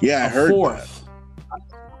fourth.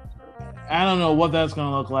 I don't know what that's going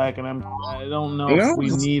to look like, and I don't know if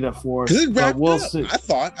we need a fourth. But we'll see. I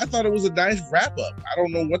thought it was a nice wrap up. I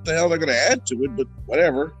don't know what the hell they're going to add to it, but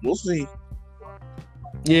whatever, we'll see.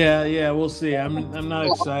 Yeah, we'll see. I'm not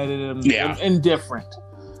excited. I'm indifferent.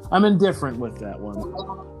 I'm indifferent with that one.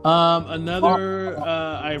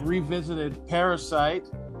 I revisited Parasite.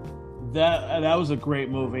 That was a great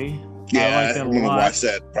movie. Yeah, I like that I'm going to watch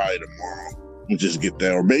that probably tomorrow. We'll just get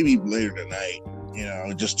that, or maybe later tonight.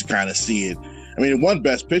 Just to kind of see it. I mean, it won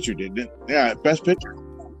Best Picture, didn't it? Yeah, Best Picture.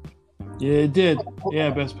 Yeah, it did.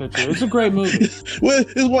 Yeah, Best Picture. It's a great movie. Well,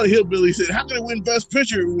 this one hillbilly said, "How can it win Best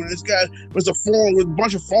Picture when it's got with a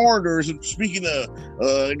bunch of foreigners and speaking of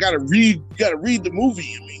gotta read the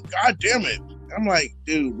movie? I mean, god damn it!" I'm like,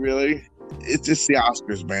 dude, really? It's just the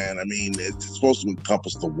Oscars, man. I mean, it's supposed to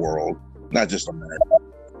encompass the world, not just America.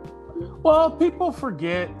 Well, people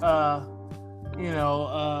forget,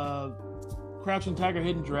 Crouching Tiger,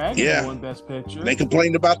 Hidden Dragon won Best Picture. They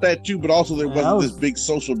complained about that too, but also there wasn't this big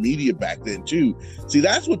social media back then too. See,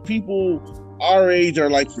 that's what people our age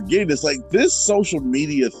are like forgetting. It's like this social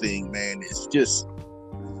media thing, man, it's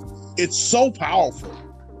so powerful.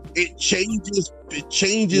 It changes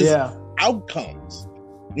outcomes.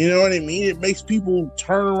 You know what I mean? It makes people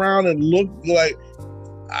turn around and look like,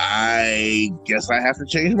 I guess I have to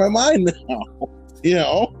change my mind now. You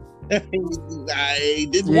know? I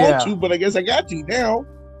didn't want to, but I guess I got to now.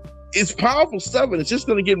 It's powerful stuff, and it's just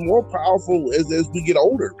going to get more powerful as we get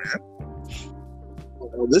older, man.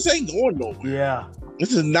 This ain't going nowhere. Yeah.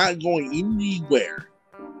 This is not going anywhere.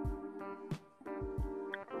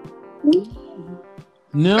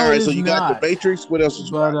 No, all right, so you got The Matrix. What else did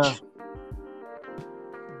you watch?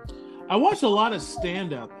 I watched a lot of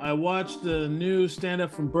stand-up. I watched the new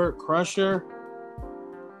stand-up from Burt Kreischer.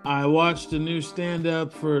 I watched a new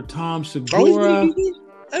stand-up for Tom Segura.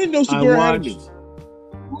 I didn't know Segura had me.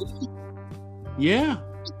 Yeah.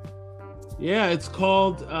 Yeah, it's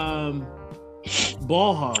called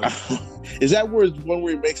Ball Hog. Is that one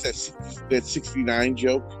where he makes that 69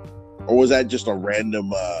 joke? Or was that just a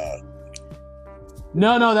random...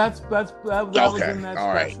 No, that was in that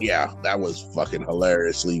all right, special. yeah. That was fucking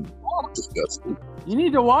hilariously disgusting. You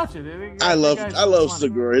need to watch it. I love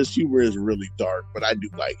Segura. His humor is really dark, but I do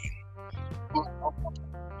like him.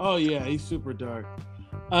 Oh yeah, he's super dark.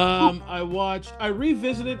 I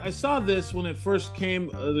revisited. I saw this when it first came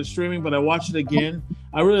the streaming, but I watched it again.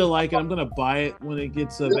 I really like it. I'm gonna buy it when it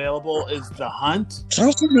gets available. Is The Hunt?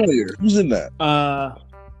 Sounds familiar. Who's in that?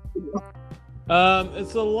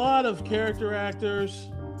 It's a lot of character actors.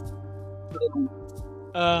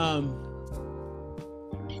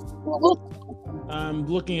 I'm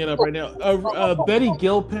looking it up right now. Betty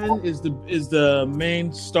Gilpin is the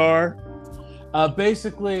main star.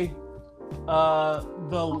 Basically,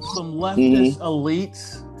 some leftist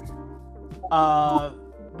elites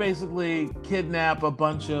basically kidnap a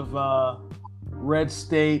bunch of red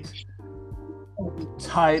state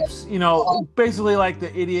types. You know, basically like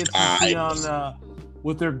the idiots you see on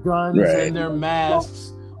with their guns and their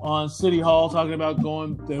masks on City Hall talking about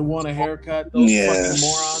they want a haircut. Those fucking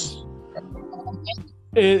morons.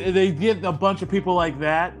 They get a bunch of people like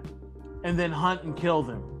that and then hunt and kill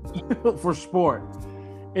them for sport.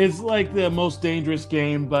 It's like the most dangerous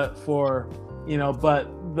game, but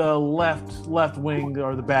the left wing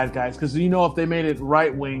are the bad guys. Because if they made it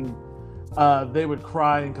right wing, they would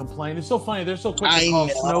cry and complain. It's so funny. They're so quick to call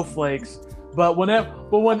snowflakes, but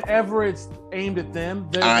whenever it's aimed at them,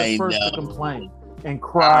 they're the first to complain and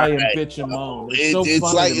cry and bitch and moan.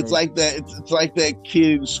 It's like that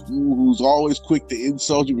kid in school who's always quick to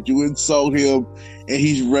insult you, but you insult him and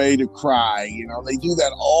he's ready to cry. You know, they do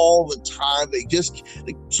that all the time.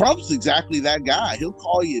 Trump's exactly that guy. He'll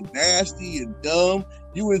call you nasty and dumb.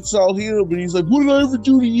 You insult him, but he's like, "What did I ever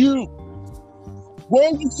do to you? Why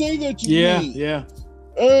would you say that to me?" Yeah.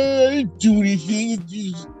 I didn't do anything.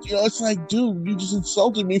 It's like, dude, you just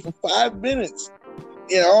insulted me for 5 minutes.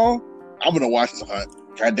 You know, I'm gonna watch The Hunt.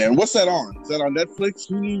 Goddamn, what's that on? Is that on Netflix?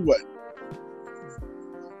 What?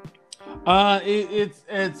 It's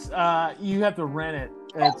you have to rent it.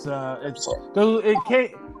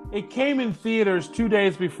 It came in theaters 2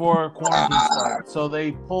 days before quarantine started, so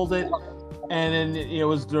they pulled it, and then it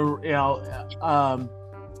was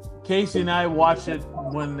Casey and I watched it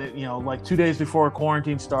when like 2 days before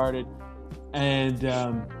quarantine started, and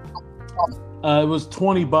it was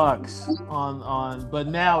 $20 on, but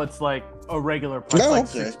now it's like a regular price, like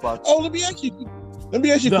 $6. Oh, let me ask you a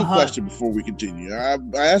quick question before we continue. I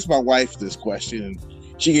asked my wife this question, and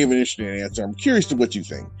she gave an interesting answer. I'm curious to what you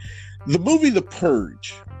think. The movie The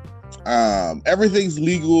Purge. Everything's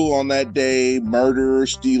legal on that day, murder,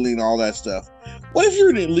 stealing, all that stuff. What if you're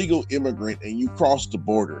an illegal immigrant and you cross the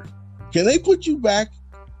border? Can they put you back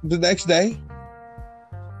the next day?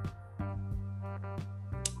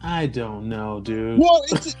 I don't know, dude. Well,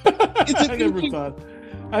 it's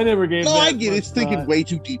I never gave. No, I get it. It's thinking way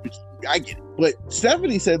too deep. I get it. But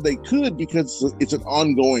Stephanie said they could because it's an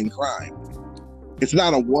ongoing crime. It's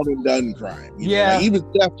not a one and done crime. You know, like even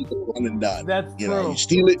theft is a one and done. That's true. You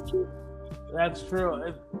steal it. That's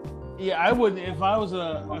true. Yeah, I wouldn't. If I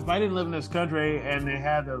didn't live in this country and they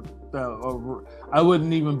had I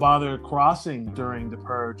wouldn't even bother crossing during the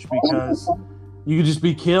purge because you could just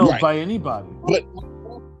be killed by anybody, but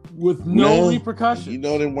with no repercussions. You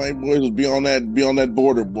know, them white boys will be on that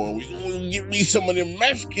border, boy. We gonna get me some of them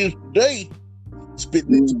Mexicans today,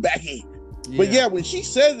 spitting its back end. Yeah. But yeah, when she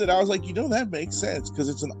said that, I was like, that makes sense because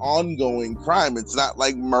it's an ongoing crime. It's not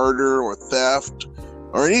like murder or theft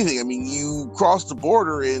or anything. I mean, you cross the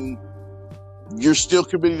border and you're still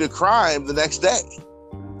committing a crime the next day.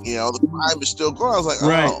 The crime is still going. I was like,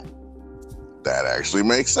 oh, that actually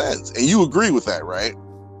makes sense. And you agree with that, right?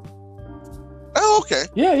 Oh, okay.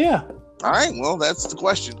 Yeah. All right. Well, that's the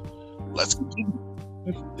question. Let's continue.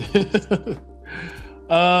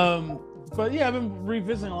 But yeah, I've been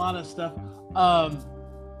revisiting a lot of stuff.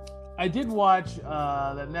 I did watch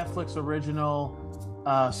the Netflix original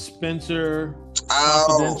Spencer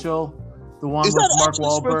Confidential, the one with Mark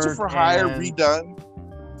Wahlberg. Spencer for Hire redone?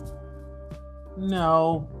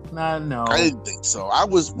 No. I didn't think so. I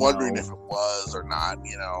was wondering if it was or not.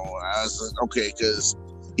 I was like, okay, because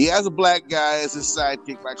he has a black guy as his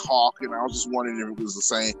sidekick, like Hawk, and I was just wondering if it was the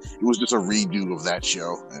same. It was just a redo of that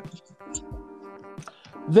show.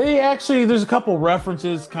 There's a couple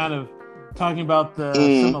references kind of talking about the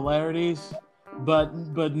similarities, but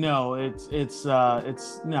no, it's not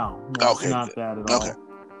that at all.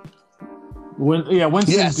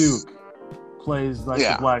 Winston Duke plays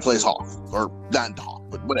the black plays Hawk, or not Hawk,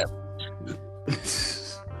 but whatever.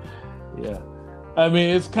 Yeah, I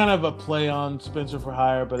mean it's kind of a play on Spencer for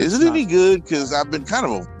Hire, but is it any good? Because I've been kind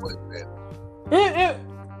of avoiding it.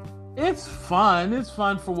 It's fun. It's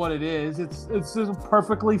fun for what it is. It's a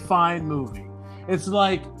perfectly fine movie. It's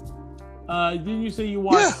like, didn't you say you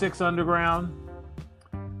watched Six Underground?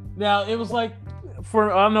 Now it was like, I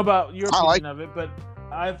don't know about your opinion of it, but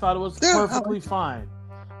I thought it was perfectly fine.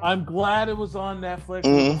 I'm glad it was on Netflix.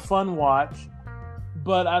 It was a fun watch,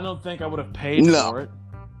 but I don't think I would have paid for it.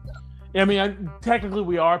 I mean, technically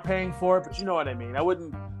we are paying for it, but you know what I mean. I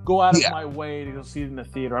wouldn't go out of my way to go see it in the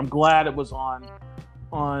theater. I'm glad it was on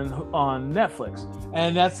Netflix,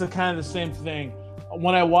 and that's the kind of the same thing.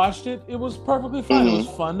 When I watched it, it was perfectly fine. It was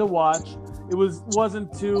fun to watch. It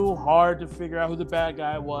wasn't too hard to figure out who the bad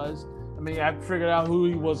guy was. I mean, I figured out who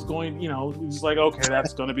he was going. He was like, okay,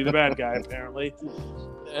 that's going to be the bad guy apparently,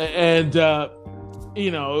 and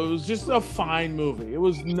it was just a fine movie. It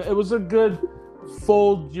was a good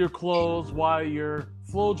fold your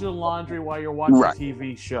laundry while you're watching a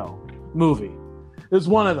TV movie. It's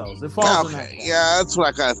one of those. It falls in that. Yeah, that's what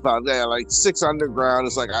I kind of thought. Yeah, like Six Underground.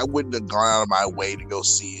 It's like I wouldn't have gone out of my way to go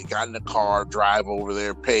see it. Got in the car, drive over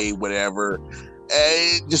there, pay whatever.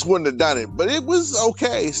 And just wouldn't have done it. But it was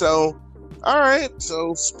okay. So, all right.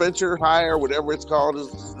 So Spencer Hire, whatever it's called, is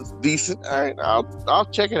decent. All right, I'll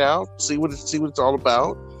check it out. See what it's all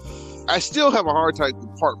about. I still have a hard time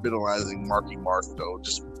compartmentalizing Marky Mark though.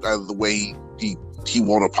 Just the way he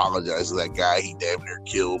won't apologize to that guy he damn near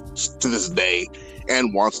killed to this day,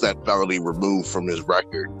 and wants that felony removed from his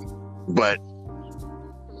record. But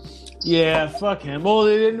yeah, fuck him. Well,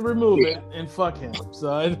 they didn't remove it, and fuck him.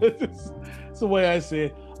 So it's the way I see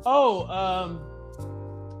it.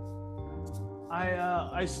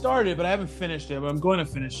 I started, but I haven't finished it. But I'm going to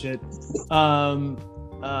finish it.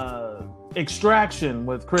 Extraction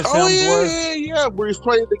with Chris Hemsworth. Yeah, where he's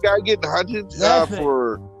playing the guy getting hunted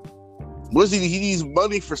for. He needs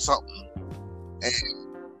money for something.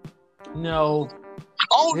 No.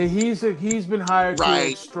 Oh, he's been hired to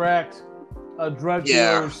extract a drug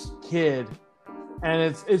dealer's kid, and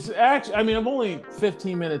it's actually. I mean, I'm only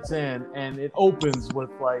 15 minutes in, and it opens with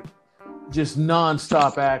like just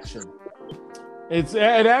nonstop action. It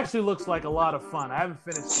actually looks like a lot of fun. I haven't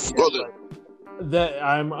finished it yet.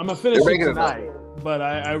 I'm gonna finish it tonight, but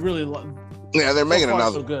I really love. Yeah, they're making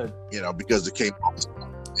another. So good. Because it came off.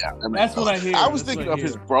 Yeah, that's what I hear. I was thinking of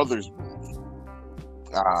his brother's movie.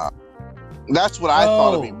 That's what I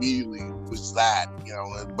thought of immediately was that,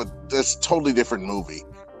 but that's a totally different movie.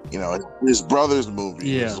 His brother's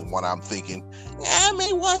movie is the one I'm thinking. Yeah, I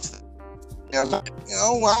may watch that.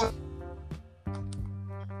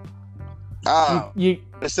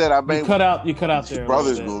 I said I may. You cut out his there.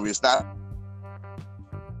 Brother's movie. It's not.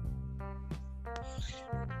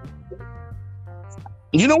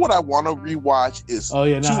 You know what I want to rewatch is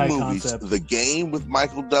two movies: Concept. The Game with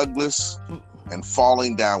Michael Douglas and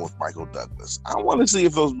Falling Down with Michael Douglas. I want to see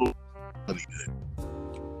if those movies are really good.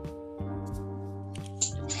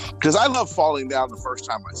 Because I love Falling Down the first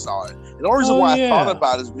time I saw it. And the only reason why I thought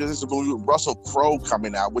about it is because it's a movie with Russell Crowe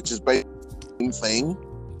coming out, which is basically the same thing,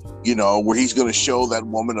 where he's going to show that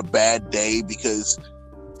woman a bad day because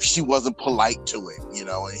she wasn't polite to him, and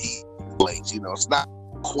You know, it's not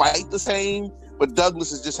quite the same, but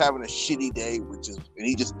Douglas is just having a shitty day, and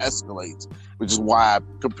he just escalates, which is why I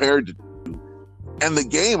compared to. And The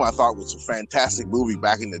Game, I thought, was a fantastic movie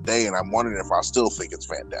back in the day, and I'm wondering if I still think it's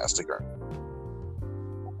fantastic.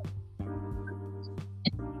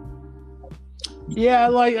 Yeah,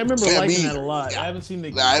 I remember liking that a lot. Yeah. I haven't seen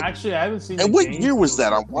I haven't seen. And what year was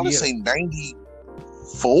that? I want to say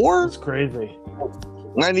 94. It's crazy.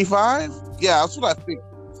 95? Yeah, that's what I think.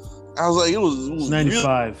 I was like, it was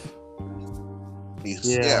 95. Really...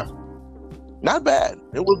 Yeah. Not bad.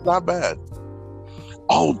 It was not bad.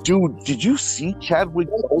 Oh, dude, did you see Chadwick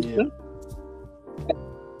Boseman? Yeah.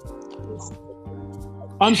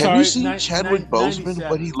 I'm sorry. Have you seen Chadwick Boseman?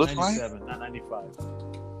 What he looked like? Not 95.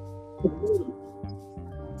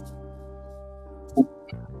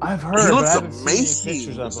 I've heard. He looks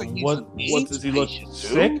amazing. What does he look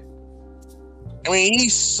sick? I mean,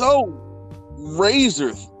 he's so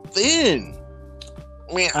razor thin.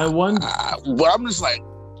 I mean, I'm just like,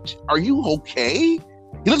 are you okay? He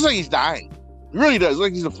looks like he's dying. He really does.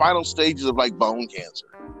 Like he's in the final stages of like bone cancer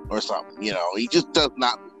or something. You know, he just does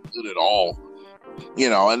not look good at all. You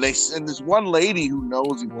know, and this one lady who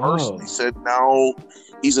knows him personally said, no,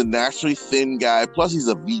 he's a naturally thin guy. Plus, he's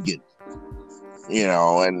a vegan. You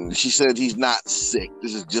know, and she said he's not sick.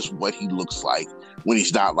 This is just what he looks like when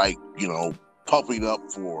he's not like, you know, pumping up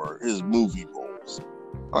for his movie roles.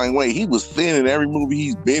 I mean, wait, he was thin in every movie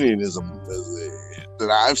he's been in that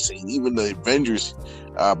I've seen. Even the Avengers,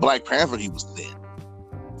 Black Panther, he was thin.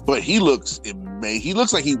 But he looks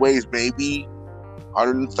like he weighs maybe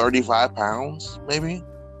 135 pounds, maybe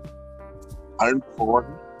 140.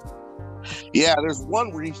 Yeah, there's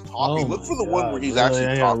one where he's talking. Look for the one where he's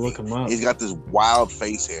actually talking. Look him up. He's got this wild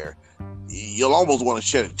face hair. You'll almost want to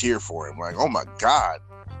shed a tear for him. Like, oh my God,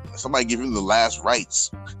 somebody give him the last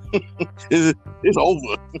rites. It's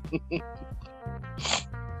over.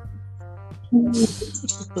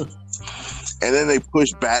 And then they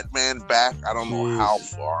push Batman back. I don't know how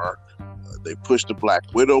far. They pushed the Black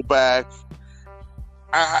Widow back.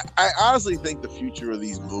 I honestly think the future of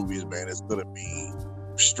these movies, man, is going to be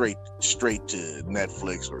straight to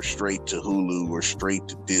Netflix or straight to Hulu or straight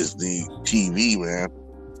to Disney TV, man.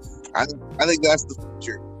 I think that's the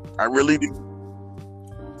future. I really do.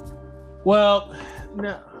 Well,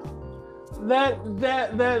 no,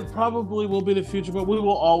 that probably will be the future, but we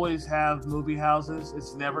will always have movie houses.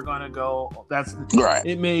 It's never going to go. That's right.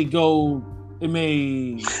 It may go. It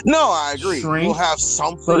may. No, I agree. Shrink, we'll have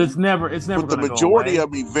something, but it's never. But the majority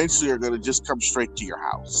of them eventually are going to just come straight to your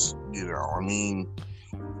house. You know, I mean,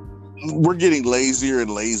 we're getting lazier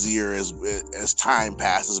and lazier as time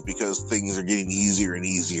passes because things are getting easier and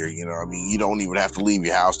easier. You know, I mean, you don't even have to leave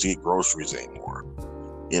your house to get groceries anymore.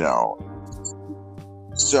 You know,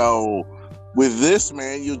 so with this,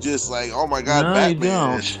 man, you'll just like, oh my God,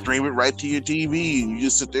 Batman, stream it right to your TV, and you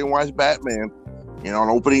just sit there and watch Batman. You know, on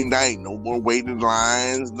opening night, no more waiting in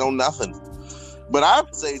lines, no nothing. But I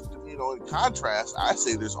would say, you know, in contrast, I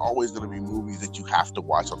say there's always going to be movies that you have to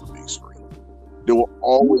watch on the big screen. There will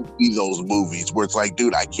always be those movies where it's like,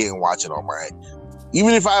 dude, I can't watch it on my,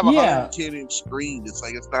 even if I have a 110-inch screen, it's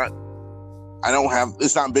like, it's not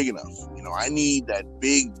big enough. You know, I need that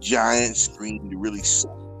big, giant screen to really see.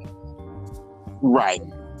 Right.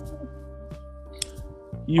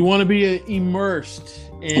 You want to be immersed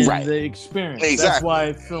in the experience. Exactly. That's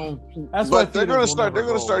why film. But they're going to start. They're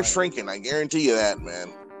going to start shrinking. I guarantee you that,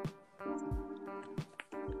 man.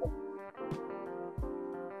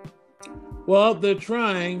 Well, they're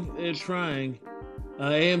trying. They're trying.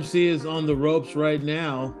 AMC is on the ropes right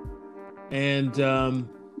now, and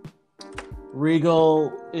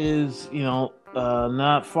Regal is, you know,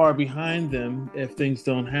 not far behind them if things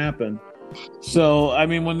don't happen. So, I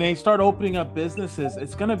mean, when they start opening up businesses,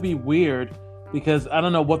 it's going to be weird because I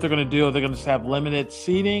don't know what they're going to do. They're going to just have limited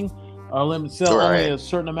seating or sell only a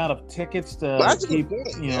certain amount of tickets to keep,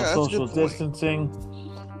 social distancing.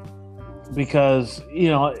 Because, we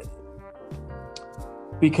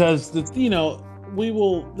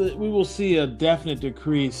will see a definite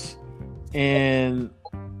decrease in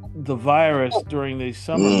the virus during these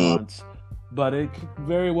summer months. But it could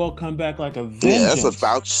very well come back like a vengeance. Yeah, that's what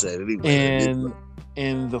Fauci said. Anyway.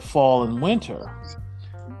 In the fall and winter.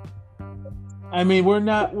 I mean, we're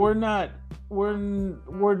not as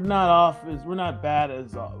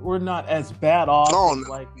bad off as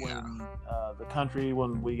like when the country,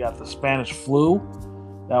 when we got the Spanish flu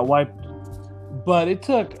that wiped. But it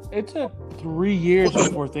took 3 years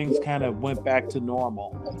before things kind of went back to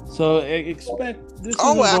normal. So expect this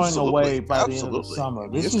isn't going away by the end of the summer.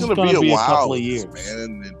 This is going to be a couple of years, man.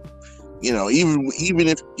 And, you know,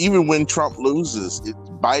 even when Trump loses,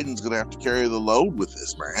 Biden's gonna have to carry the load with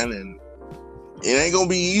this, man, and it ain't gonna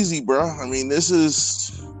be easy, bro. I mean, this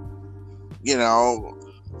is, you know,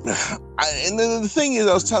 and then the thing is,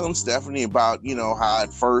 I was telling Stephanie about, you know, how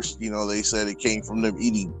at first, you know, they said it came from them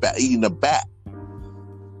eating a bat,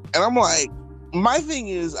 and I'm like, my thing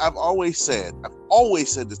is, I've always said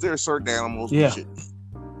this: there are certain animals we shouldn't eat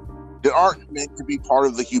that aren't meant to be part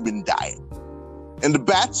of the human diet, and the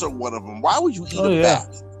bats are one of them. Why would you eat a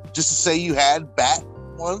bat just to say you had bat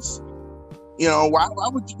once? You know, why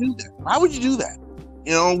would you do that? Why would you do that?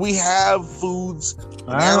 You know, we have foods and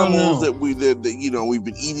animals that you know, we've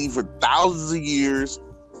been eating for thousands of years.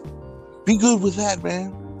 Be good with that,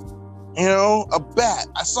 man. You know, a bat.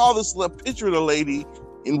 I saw this little picture of the lady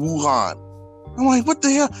in Wuhan. I'm like, what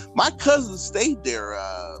the hell? My cousin stayed there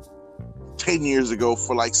 10 years ago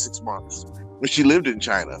for like 6 months when she lived in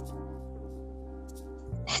China.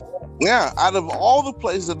 Yeah, out of all the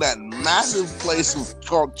places in that massive place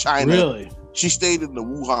called China, really? She stayed in the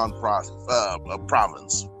Wuhan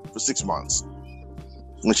province for 6 months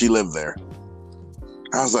when she lived there.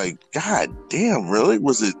 I was like, God damn, really?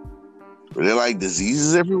 Were there like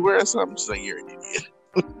diseases everywhere or something? She's like, you're an idiot.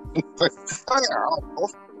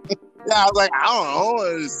 Yeah, I was like, I don't know.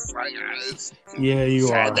 It's like, you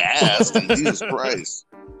sad are. to ask. Jesus Christ.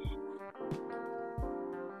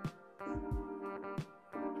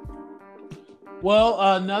 Well,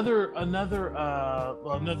 another thing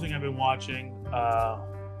I've been watching. The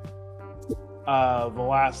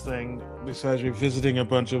last thing, besides revisiting a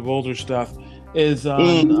bunch of older stuff, is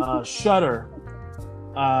on Shudder.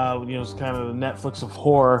 You know, it's kind of the Netflix of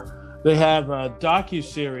horror. They have a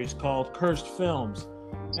docu-series called Cursed Films,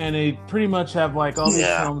 and they pretty much have like all these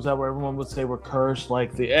films that everyone would say were cursed,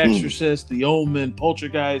 like The Exorcist, The Omen,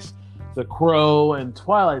 Poltergeist, The Crow, and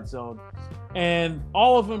Twilight Zone. And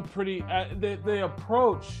all of them the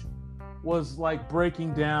approach was like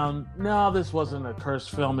breaking down, no, this wasn't a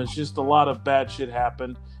cursed film. It's just a lot of bad shit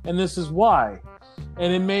happened. And this is why.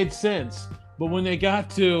 And it made sense. But when they got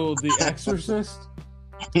to The Exorcist,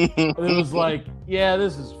 it was like, yeah,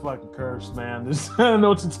 this is fucking cursed, man. I don't know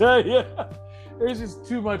what to tell you. There's just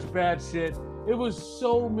too much bad shit. It was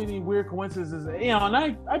so many weird coincidences, you know, and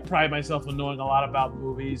I pride myself on knowing a lot about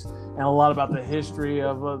movies and a lot about the history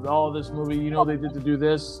of all of this movie. You know, they did to do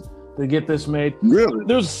this, to get this made. Really?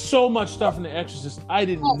 There's so much stuff in The Exorcist I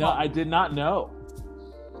did not know.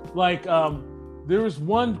 Like, there was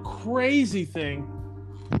one crazy thing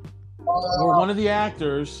where one of the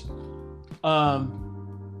actors, I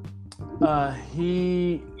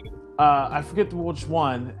forget which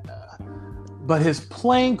one, but his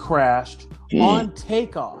plane crashed on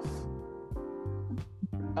takeoff,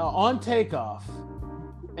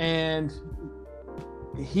 and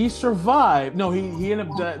he survived. No, he ended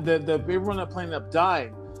up everyone on that plane ended up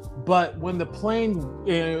dying. But when the plane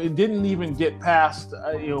it didn't even get past,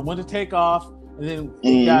 went to take off, and then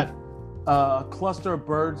it got a cluster of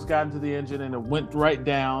birds got into the engine, and it went right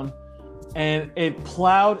down, and it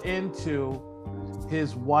plowed into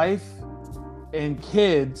his wife and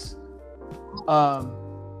kids.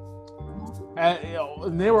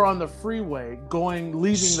 And they were on the freeway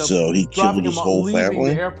leaving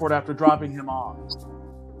the airport after dropping him off.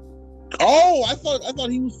 Oh, I thought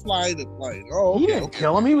he was flying the plane. Oh, okay, he didn't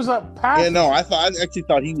kill him. He was a passenger. Yeah, no, I actually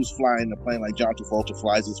thought he was flying the plane like John Travolta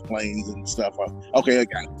flies his planes and stuff. Okay, I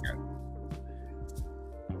got it.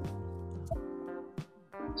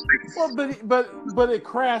 Well, but it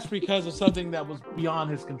crashed because of something that was beyond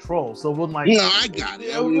his control. So it wasn't like, no, I got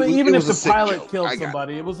it. Even if the pilot killed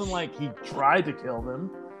somebody, it wasn't like he tried to kill them.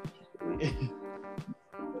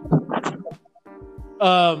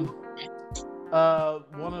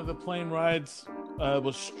 One of the plane rides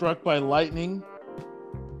was struck by lightning.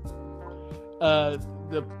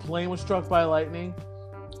 The plane was struck by lightning,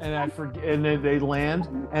 and I forget. And then they land,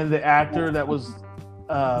 and the actor that was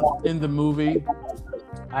in the movie.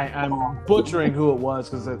 I'm butchering who it was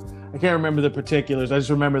because I can't remember the particulars. I just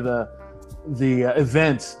remember the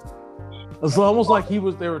events. It was almost like they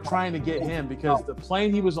were trying to get him because the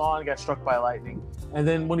plane he was on got struck by lightning, and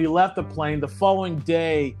then when he left the plane the following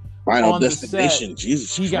day on the set,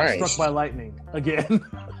 he got struck by lightning again.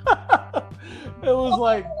 It was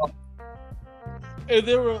like. It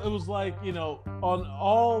was like, on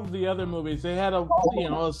all the other movies, they had a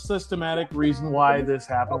systematic reason why this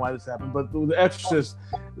happened. But The Exorcist,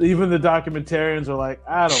 even the documentarians are like,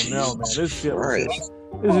 I don't know, man. This shit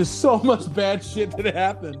there's just so much bad shit that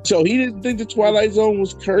happened. So he didn't think the Twilight Zone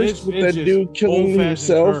was cursed with that dude killing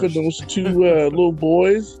himself cursed. And those two little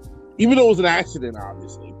boys? Even though it was an accident,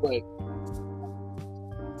 obviously. But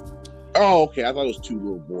oh, okay. I thought it was two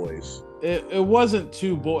little boys. it wasn't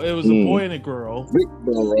two boys. It was a boy and a girl. Rick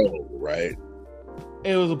Moreau, right?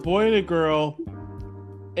 It was a boy and a girl,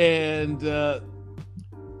 and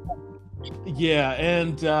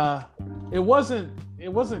it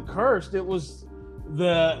wasn't cursed. It was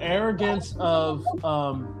the arrogance of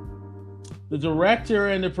the director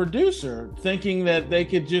and the producer thinking that they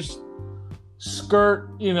could just skirt,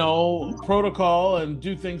 protocol and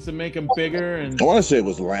do things to make them bigger. And I want to say it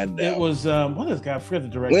was Landau. It was what is guy? I forget the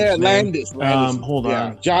director's name. Landis. Hold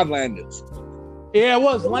on, John Landis. Yeah, it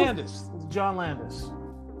was Landis. It was John Landis.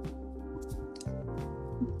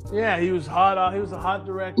 Yeah, he was hot. He was a hot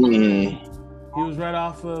director. He was right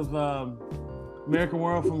off of American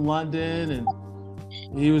World from London,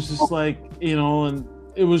 and he was just like, and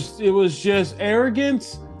it was just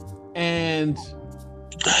arrogance and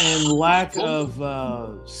lack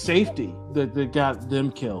of safety that got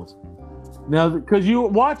them killed. Now, because you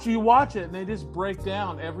watch it, and they just break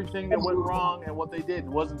down everything that went wrong and what they did.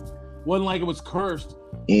 It wasn't like it was cursed.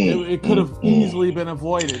 It could have easily been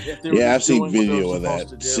avoided if they were. Yeah, I've seen video of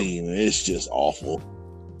that scene, and it's just awful.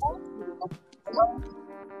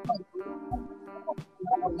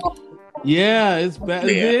 Yeah, it's bad.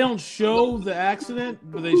 Yeah. They don't show the accident,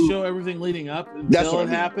 but they show everything leading up until it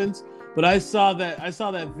happens. But I saw that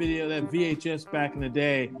video, that VHS back in the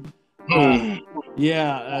day. The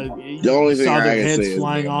only thing saw their heads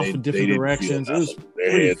flying off in different directions. It was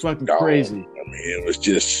pretty fucking crazy. I mean, it was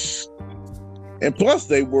just. And plus,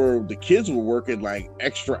 the kids were working like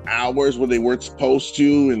extra hours when they weren't supposed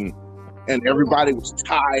to, and everybody was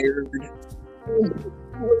tired.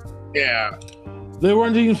 Yeah. They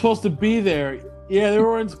weren't even supposed to be there. Yeah, they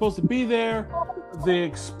weren't supposed to be there. The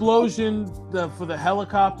explosion for the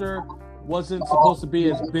helicopter wasn't supposed to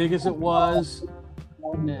be as big as it was.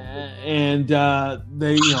 And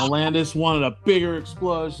they, Landis wanted a bigger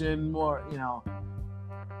explosion, more,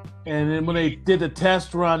 And then when they did the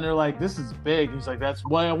test run, they're like, "This is big." He's like, "That's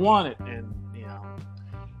why I want it." And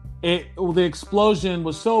the explosion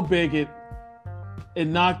was so big it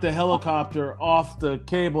knocked the helicopter off the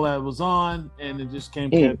cable that it was on, and it just came,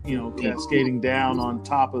 cascading down on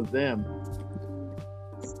top of them.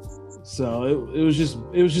 So it was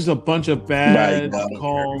just a bunch of bad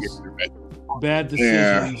calls, bad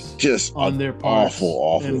decisions, just on their part,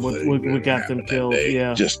 awful, and what got them killed.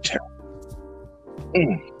 Yeah, just terrible.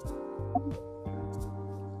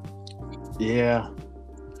 Yeah.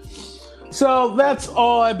 So that's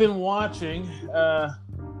all I've been watching.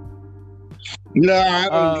 No, I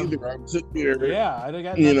don't either. I'm sitting here. Yeah, I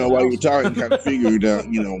got while you're talking, kind of figured out,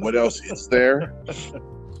 what else is there,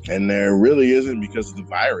 and there really isn't because of the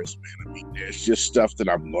virus, man. I mean, there's just stuff that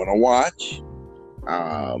I'm gonna watch,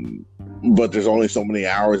 but there's only so many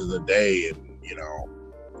hours in the day, and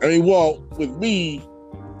with me,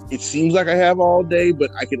 it seems like I have all day,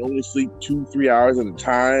 but I can only sleep 2-3 hours at a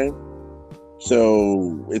time.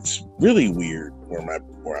 So it's really weird where I'm at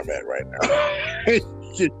right now.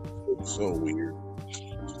 It's so weird.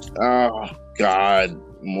 Oh God,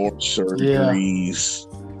 more surgeries.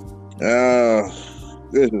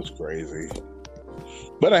 This is crazy.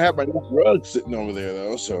 But I have my new drug sitting over there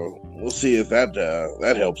though, so we'll see if that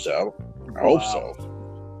helps out. I hope so.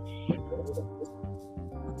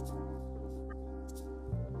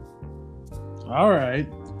 All right.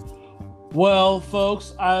 Well,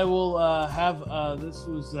 folks, I will have this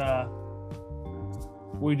was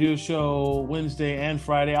we do a show Wednesday and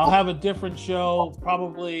Friday. I'll have a different show,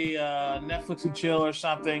 probably Netflix and chill or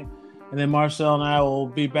something, and then Marcel and I will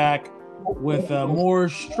be back with a more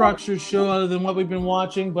structured show other than what we've been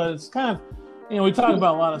watching. But it's kind of, we talk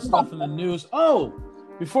about a lot of stuff in the news. Oh,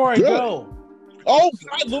 before I go, God,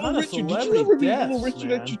 Little Richard! Did you ever meet Little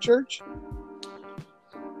Richard at your church?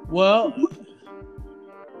 Well.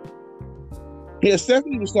 Yeah,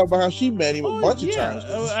 Stephanie was talking about how she met him a bunch of times.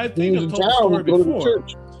 I think I've told the story before. To the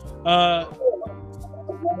church.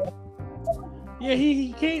 Yeah,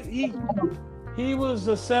 he came. He was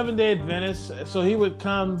a 7-day Adventist, so he would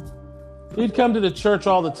come. He'd come to the church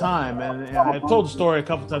all the time, and I told the story a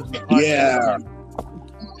couple times. Yeah.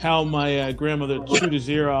 How my grandmother chewed his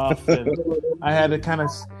ear off, and I had to kind of.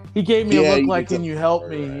 He gave me a look like, "Can you help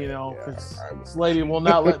me?" Because this lady will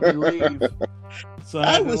not let me leave. So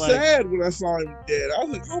I was sad when I saw him dead. I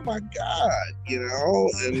was like, "Oh my God,"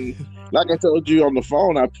 And like I told you on the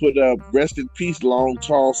phone, I put up "Rest in Peace, Long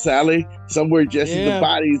Tall Sally" somewhere. Jesse the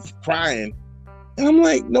body's crying, and I'm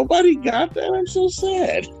like, nobody got that. I'm so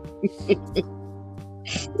sad.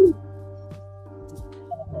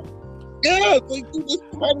 Yeah, it's like this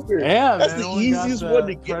Predator. Yeah, that's the easiest one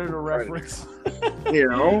to get. Predator reference. I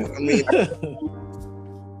mean.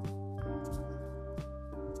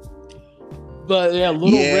 But yeah,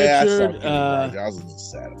 Little Richard. I was a little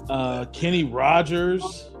sad. Kenny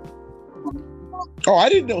Rogers. Oh, I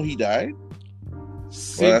didn't know he died.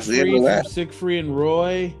 Siegfried from Siegfried and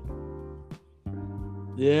Roy.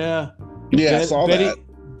 Yeah. Yeah, I saw that.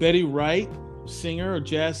 Betty Wright, singer or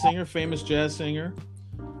jazz singer, famous jazz singer.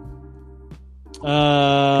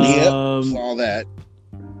 Saw that.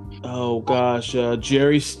 Oh gosh,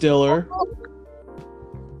 Jerry Stiller.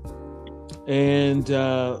 And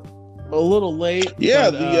a little late.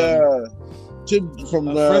 Yeah, but, Tim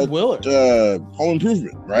from Fred Willard. Home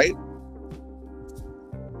Improvement, right?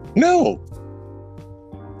 No.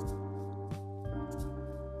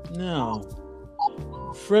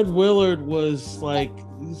 Fred Willard was like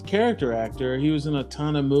he's a character actor. He was in a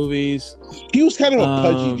ton of movies. He was kind of a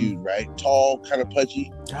pudgy dude, right? Tall, kind of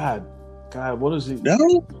pudgy. God, what is he?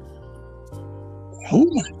 No.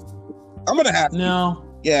 Oh, I'm gonna have no.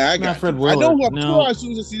 Yeah, I got Fred Willard. I know what. No. As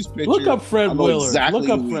soon as I see his picture, look up Fred Willard. Exactly look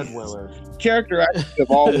up Fred Willard. Character actors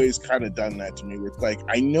have always kind of done that to me. It's like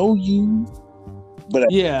I know you, but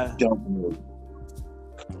I don't know.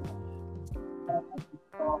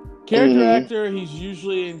 Character actor, he's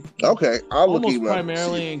usually in. Okay, I'll look him up.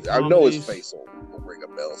 Primarily in I know his face will ring a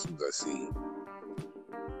bell as soon as I see him.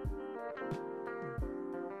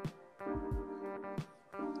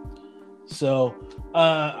 So,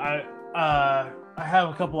 I have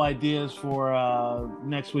a couple ideas for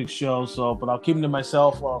next week's show. But I'll keep them to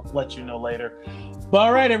myself. I'll let you know later. But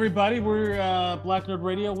all right, everybody, we're Black Nerd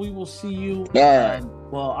Radio. We will see you. All right.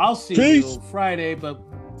 Well, I'll see you Friday, but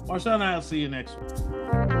Marcel and I'll see you next week.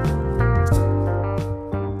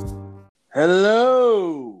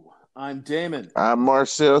 Hello, I'm Damon. I'm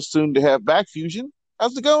Marcel, soon to have back fusion.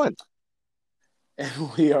 How's it going?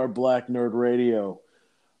 And we are Black Nerd Radio.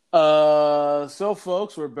 So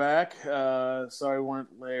folks, we're back. Sorry we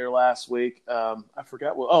weren't there last week. I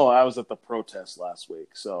forgot I was at the protest last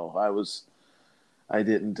week, so I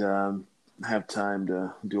didn't have time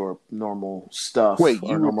to do our normal stuff. Wait,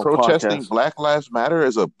 you were protesting podcast. Black Lives Matter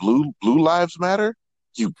as a blue Lives Matter?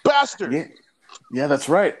 You bastard! Yeah, that's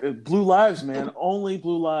right. Blue lives, man. Only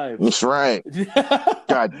blue lives. That's right.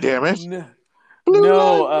 God damn it. Blue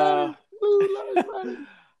lives matter.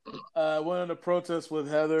 Went on a protest with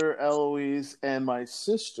Heather, Eloise, and my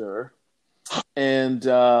sister. And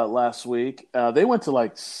last week, they went to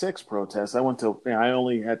like 6 protests. I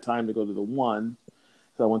only had time to go to the one.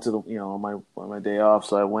 So I went to on my day off.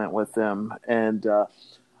 So I went with them. And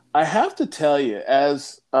I have to tell you,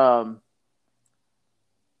 as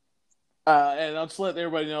and I'll just let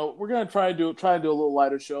everybody know we're gonna try and do a little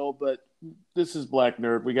lighter show, but this is Black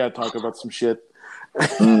Nerd. We gotta talk about some shit.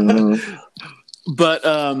 Mm-hmm. But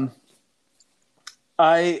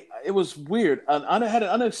it was weird. I had an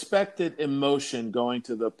unexpected emotion going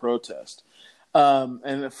to the protest,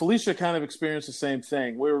 and Felicia kind of experienced the same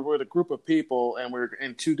thing. We were with a group of people, and we were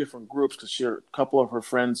in 2 different groups because a couple of her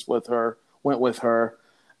friends went with her,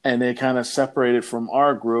 and they kind of separated from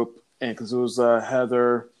our group, and because it was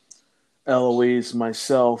Heather, Eloise,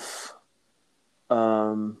 myself,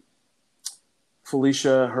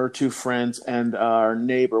 Felicia, her 2 friends, and our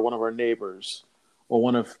neighbor, one of our neighbors, or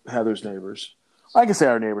one of Heather's neighbors. I can say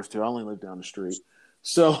our neighbors too. I only live down the street.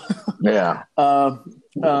 So yeah.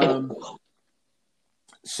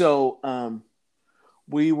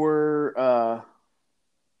 We were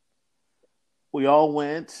we all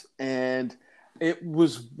went, and it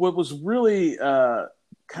was what was really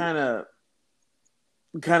kind of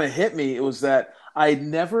hit me. It was that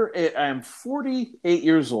I'm 48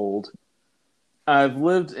 years old. I've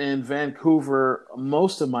lived in Vancouver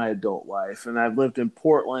most of my adult life, and I've lived in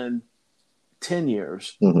Portland 10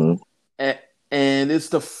 years. Mm-hmm. And it's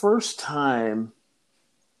the first time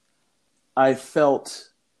I felt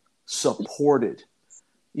supported.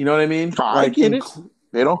 You know what I mean? I get it.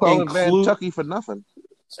 They don't call it Vantucky for nothing.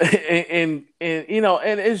 And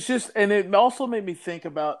it's just, and it also made me think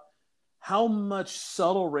about how much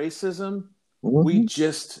subtle racism we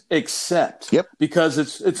just accept. Yep. Because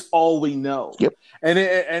it's all we know. Yep. And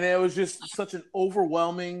it was just such an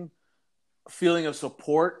overwhelming feeling of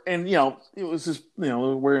support. And it was just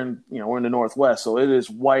we're in the Northwest, so it is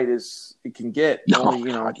white as it can get.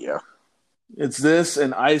 Only, God, yeah. It's this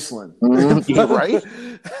and Iceland. Yeah, right.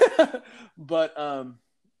 But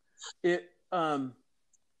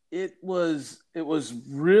it was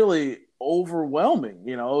really overwhelming.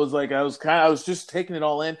 It was like I was just taking it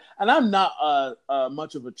all in, and I'm not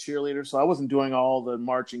much of a cheerleader, so I wasn't doing all the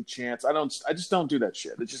marching chants. I just don't do that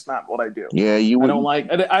shit. It's just not what I do. Yeah, I don't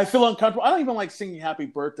like. I feel uncomfortable. I don't even like singing "Happy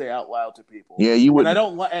Birthday" out loud to people. Yeah, you would. I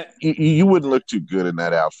don't like. You wouldn't look too good in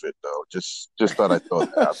that outfit, though. Just thought I'd throw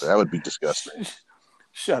that out there. That would be disgusting.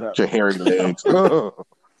 Shut up. Your hairy legs.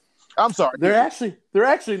 I'm sorry. They're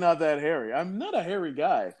actually not that hairy. I'm not a hairy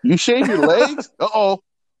guy. You shave your legs? Uh-oh.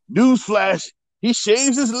 Newsflash. He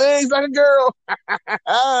shaves his legs like a girl.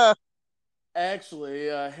 Actually,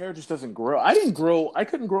 hair just doesn't grow. I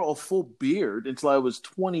couldn't grow a full beard until I was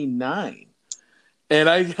 29. And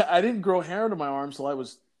I didn't grow hair into my arms until I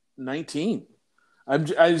was 19.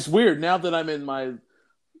 It's weird. Now that I'm in my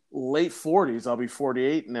late 40s, I'll be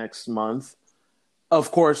 48 next month.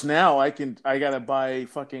 Of course, now I gotta buy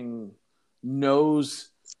fucking nose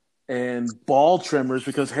and ball trimmers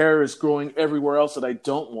because hair is growing everywhere else that I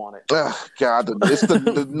don't want it. God, it's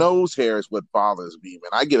the nose hair is what bothers me,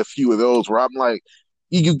 man. I get a few of those where I'm like,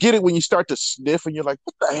 you get it when you start to sniff and you're like,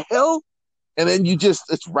 what the hell? And then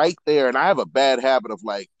it's right there. And I have a bad habit of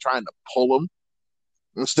like trying to pull them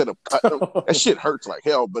instead of cutting them. That shit hurts like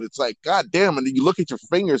hell, but it's like, God damn. And then you look at your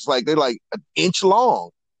fingers, like they're like an inch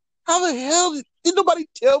long. How the hell did nobody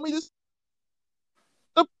tell me this?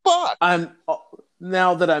 The fuck?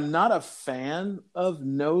 Now that I'm not a fan of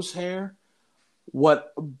nose hair,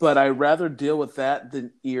 but I rather deal with that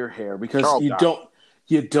than ear hair because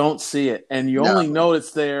you don't see it, and you only know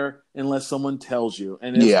it's there unless someone tells you.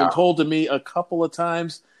 And it's been told to me a couple of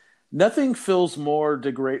times. Nothing feels more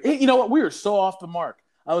degrading. Hey, you know what? We are so off the mark.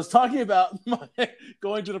 I was talking about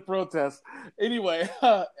going to the protest. Anyway,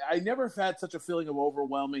 I never had such a feeling of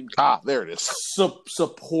overwhelming there it is.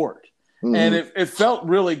 Support. Mm-hmm. And it felt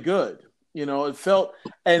really good. You know, it felt,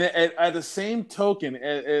 and at the same token,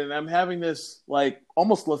 and I'm having this like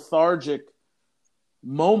almost lethargic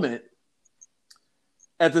moment.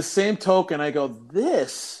 At the same token, I go,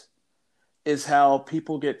 this is how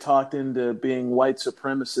people get talked into being white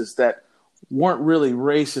supremacists that weren't really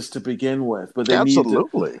racist to begin with, but they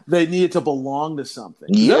needed to belong to something.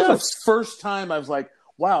 Yes. That was the first time I was like,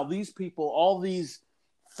 wow, these people, all these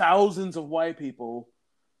thousands of white people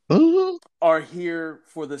are here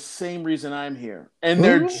for the same reason I'm here. And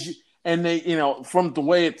they, you know, from the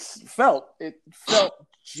way it felt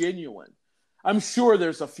genuine. I'm sure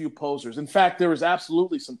there's a few posers. In fact, there was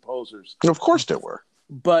absolutely some posers. Of course there were.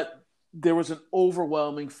 But there was an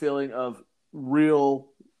overwhelming feeling of real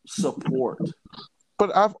support.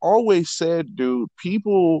 But I've always said, dude, I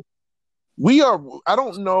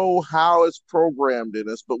don't know how it's programmed in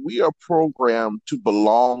us, but we are programmed to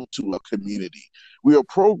belong to a community. We are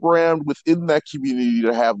programmed within that community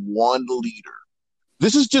to have one leader.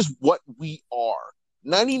 This is just what we are.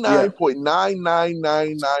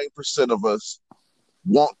 99.9999% of us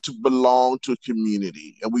want to belong to a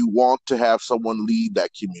community, and we want to have someone lead that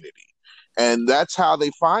community. And that's how they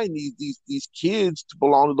find these kids to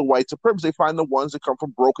belong to the white supremacists. They find the ones that come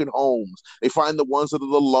from broken homes. They find the ones that are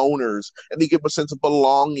the loners, and they give them a sense of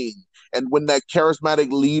belonging. And when that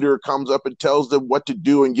charismatic leader comes up and tells them what to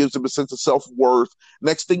do and gives them a sense of self-worth,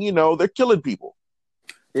 next thing you know, they're killing people.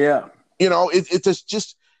 Yeah. You know, it's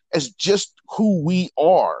just who we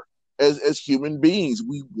are as human beings.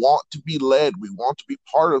 We want to be led. We want to be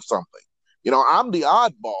part of something. You know, I'm the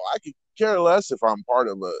oddball. I could care less if I'm part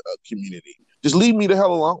of a community. Just leave me the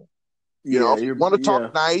hell alone. You know, if you want to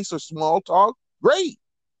talk nice or small talk, great.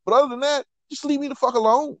 But other than that, just leave me the fuck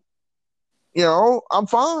alone. You know, I'm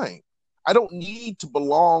fine. I don't need to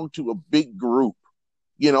belong to a big group.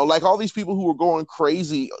 You know, like all these people who were going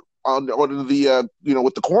crazy on the with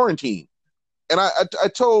the quarantine. And I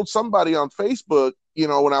told somebody on Facebook, you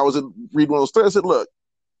know, when I was reading one of those threads, I said, look,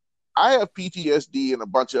 I have PTSD and a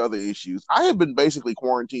bunch of other issues. I have been basically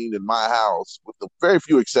quarantined in my house, with the very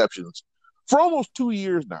few exceptions, for almost 2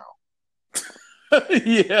 years now.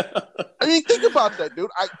 Yeah. I mean, think about that, dude.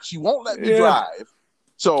 She won't let me drive.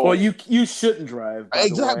 So, well, you shouldn't drive.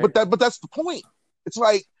 Exactly, but that's the point. It's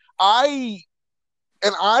like I'm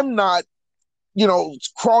not, you know,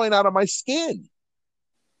 crawling out of my skin.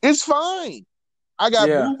 It's fine. I got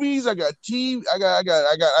movies. I got TV. I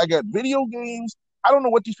got video games. I don't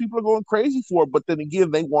know what these people are going crazy for, but then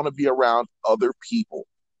again, they want to be around other people.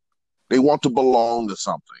 They want to belong to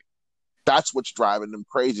something. That's what's driving them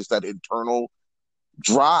crazy. It's that internal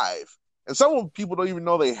drive. And some people don't even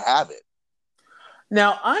know they have it.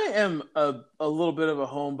 Now, I am a little bit of a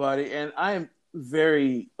homebody, and I am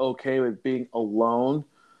very okay with being alone,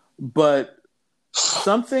 but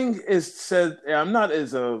something is said, I'm not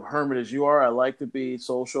as a hermit as you are. I like to be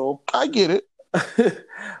social. I get it.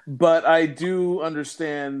 But I do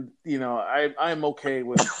understand, you know, I'm okay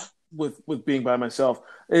with being by myself.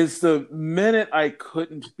 It's the minute I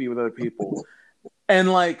couldn't be with other people.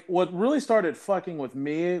 And like what really started fucking with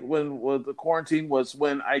me with the quarantine was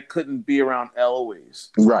when I couldn't be around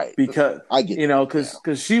Eloise. Right. Because I get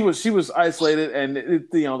because she was isolated, and the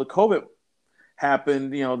COVID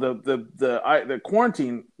happened. The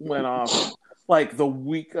quarantine went off like the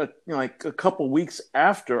week, like a couple weeks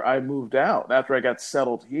after I moved out, after I got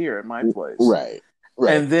settled here at my place. Right.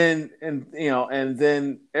 And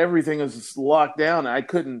then everything was just locked down. I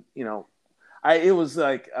couldn't, it was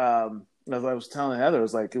like, as I was telling Heather, it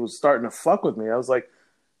was like, it was starting to fuck with me. I was like,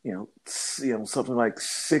 something like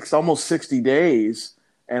almost 60 days,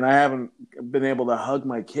 and I haven't been able to hug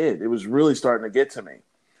my kid. It was really starting to get to me.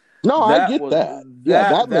 No, I get that.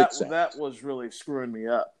 That makes sense. That was really screwing me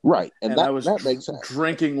up. Right. And I was that makes sense.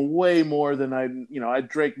 Drinking way more than I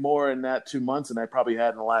drank more in that 2 months than I probably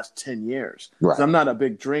had in the last 10 years. Right. I'm not a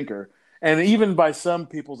big drinker. And even by some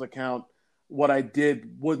people's account, what I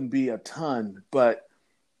did wouldn't be a ton, but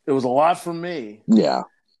it was a lot for me. Yeah.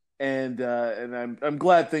 And I'm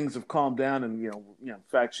glad things have calmed down. And, in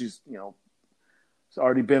fact, she's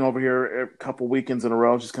already been over here a couple weekends in a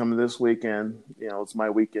row. She's coming this weekend. It's my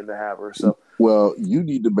weekend to have her. So, well, you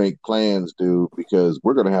need to make plans, dude, because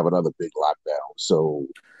we're going to have another big lockdown. So,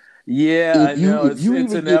 yeah, I know it's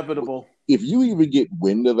inevitable. If you even get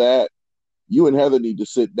wind of that, you and Heather need to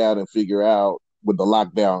sit down and figure out when the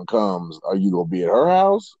lockdown comes, are you going to be at her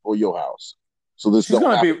house or your house? So this she's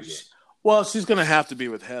going to be. Well, she's going to have to be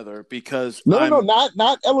with Heather because no,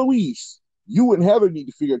 not Eloise. You and Heather need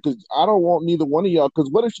to figure it, because I don't want neither one of y'all.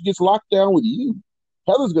 Because what if she gets locked down with you?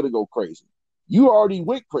 Heather's going to go crazy. You already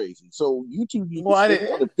went crazy, so you two need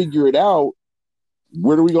to figure it out.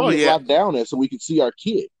 Where are we going to get locked down at so we can see our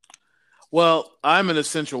kid? Well, I'm an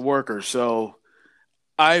essential worker, so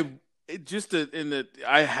I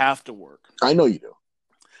have to work. I know you do.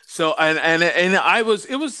 So and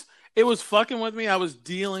it was fucking with me. I was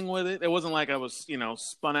dealing with it. It wasn't like I was,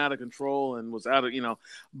 spun out of control and was out of,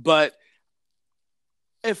 but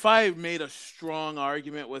if I made a strong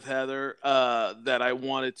argument with Heather that I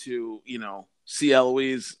wanted to, see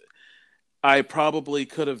Eloise, I probably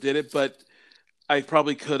could have did it, but I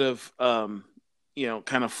probably could have, kind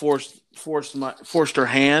of forced her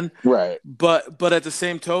hand. Right. But at the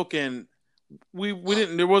same token, we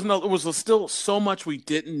didn't. There was still so much we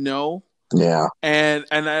didn't know. Yeah. And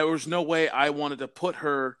there was no way I wanted to put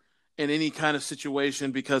her in any kind of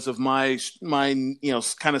situation because of my kind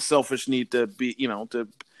of selfish need to be, to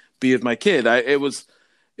be with my kid. It was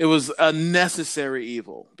a necessary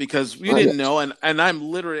evil because we didn't know. And I'm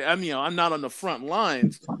not on the front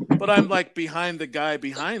lines, but I'm like behind the guy.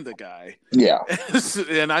 Yeah.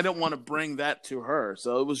 And I don't want to bring that to her.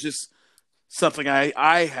 So it was just something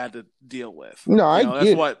I had to deal with. No, I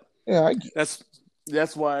get it.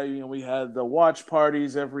 That's why we had the watch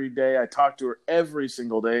parties every day. I talked to her every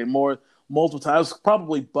single day, multiple times. I was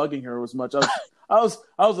probably bugging her as much. I was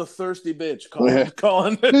a thirsty bitch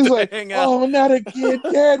calling to hang out. Oh, not again,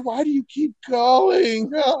 Dad! Why do you keep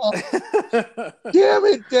calling? Oh. Damn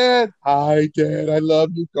it, Dad! Hi, Dad. I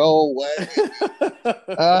love you. Go away.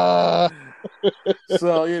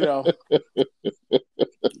 So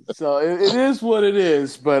so it is what it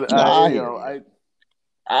is. But I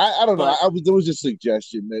don't know. There was a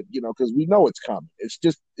suggestion that because we know it's coming. It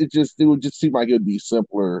would just seem like it would be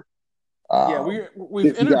simpler. We've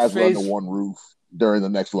if you guys were under one roof during the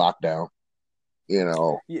next lockdown.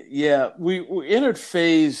 Yeah, we entered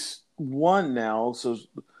phase 1 now. So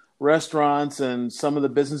restaurants and some of the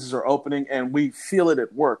businesses are opening, and we feel it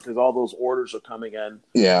at work because all those orders are coming in.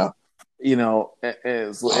 Yeah,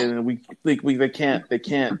 and we think they can't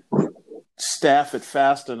staff it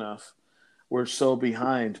fast enough. We're so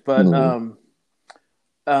behind, but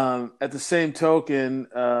at the same token,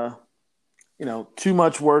 too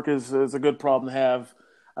much work is a good problem to have.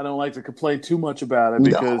 I don't like to complain too much about it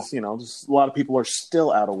because just a lot of people are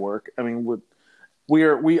still out of work. I mean, we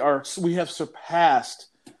have surpassed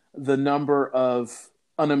the number of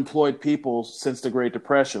unemployed people since the Great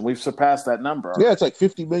Depression. We've surpassed that number. Yeah, it's like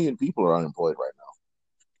 50 million people are unemployed right now.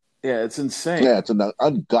 Yeah, it's insane. Yeah, it's an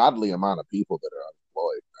ungodly amount of people that are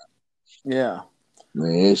unemployed. Yeah,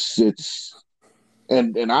 it's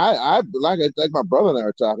and I like my brother and I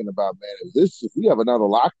were talking about, man. If we have another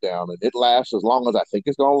lockdown and it lasts as long as I think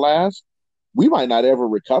it's going to last, we might not ever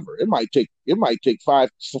recover. It might take 5-6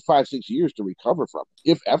 years to recover from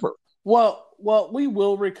it, if ever. Well, we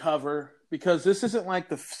will recover because this isn't like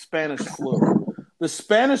the Spanish flu. The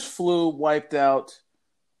Spanish flu wiped out,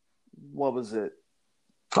 what was it?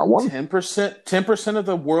 10% of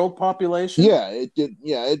the world population. Yeah, it did.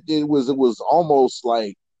 Yeah, it was almost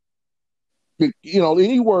like,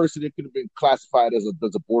 any worse, and it could have been classified as a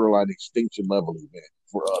borderline extinction level event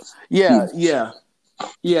for us. Yeah.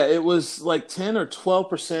 It was like 10 or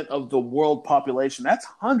 12% of the world population. That's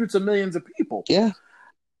hundreds of millions of people. Yeah.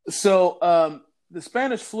 So the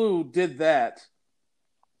Spanish flu did that,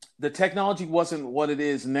 the technology wasn't what it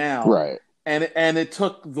is now, right? And it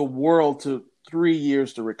took the world to 3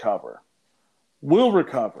 years to recover. We'll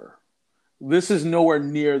recover. This is nowhere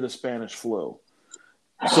near the Spanish flu,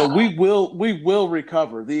 so we will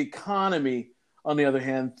recover. The economy, on the other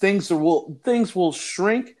hand, things will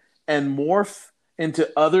shrink and morph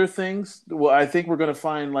into other things. Well, I think we're going to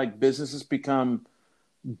find like businesses become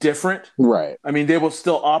different. Right. I mean, they will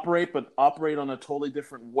still operate, but operate on a totally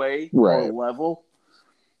different way right. or level.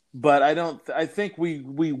 But I think we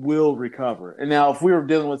will recover. And now, if we were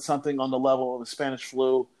dealing with something on the level of the Spanish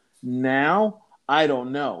flu now, I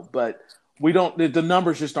don't know. But we don't. The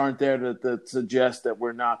numbers just aren't there to suggest that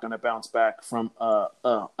we're not going to bounce back from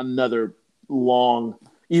another long,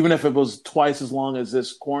 even if it was twice as long as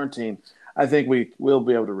this quarantine. I think we will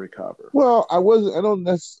be able to recover. Well,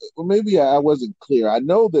 maybe I wasn't clear. I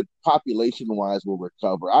know that population-wise we'll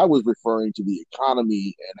recover. I was referring to the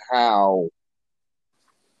economy and how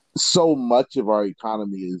so much of our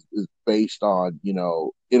economy is based on,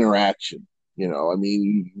 interaction. I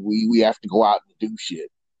mean, we have to go out and do shit,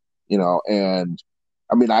 and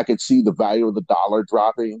I mean, I could see the value of the dollar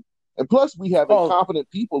dropping. And plus we have incompetent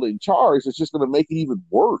people in charge. It's just going to make it even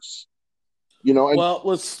worse. And, well,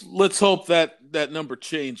 let's hope that number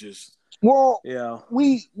changes. Well, yeah,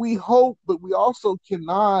 we hope, but we also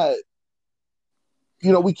cannot.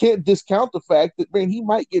 We can't discount the fact that he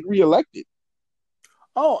might get reelected.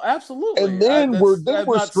 Oh, absolutely. And then we're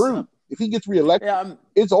screwed. If he gets reelected,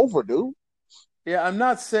 it's over, dude. Yeah, I'm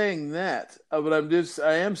not saying that, but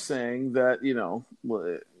I am saying that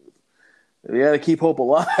we got to keep hope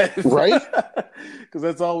alive, right? Because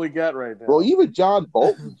that's all we got right now. Well, even John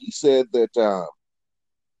Bolton, he said that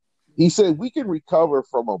we can recover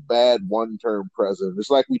from a bad one-term president, just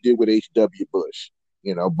like we did with H.W. Bush,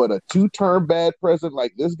 but a 2-term bad president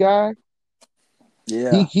like this guy,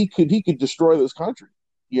 yeah, he could destroy this country,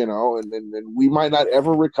 and we might not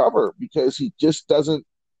ever recover because he just doesn't.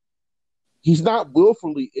 He's not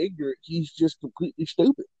willfully ignorant. He's just completely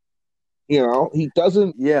stupid. He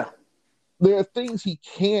doesn't. Yeah. There are things he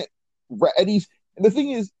can't, and the thing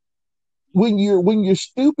is, when you're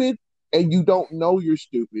stupid and you don't know you're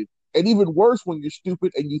stupid, and even worse, when you're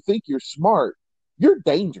stupid and you think you're smart, you're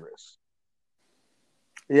dangerous.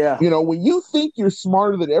 Yeah. When you think you're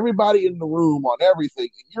smarter than everybody in the room on everything,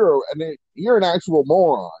 and you're an actual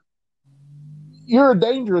moron, you're a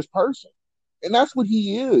dangerous person, and that's what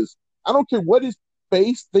he is. I don't care what his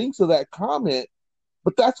base thinks of that comment.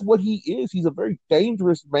 But that's what he is. He's a very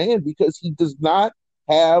dangerous man because he does not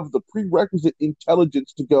have the prerequisite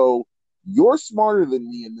intelligence to go, you're smarter than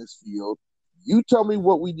me in this field. You tell me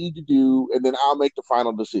what we need to do, and then I'll make the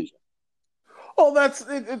final decision. Oh, that's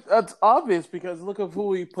obvious because look at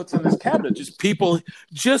who he puts in his cabinet. Just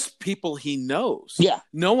people he knows. Yeah.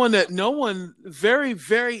 No one, very,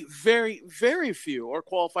 very, very, very few are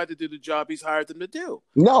qualified to do the job he's hired them to do.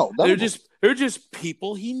 No. They're just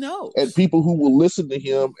people he knows. And people who will listen to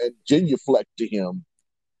him and genuflect to him.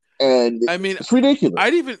 And I mean, it's ridiculous.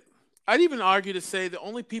 I'd even argue to say the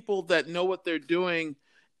only people that know what they're doing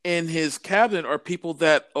in his cabinet are people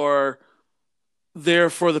that are there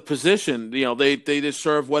for the position. They just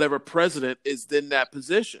serve whatever president is in that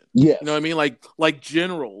position. Yeah. You know what I mean? Like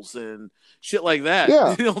generals and shit like that.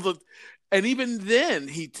 Yeah. And even then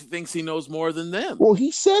he thinks he knows more than them. Well,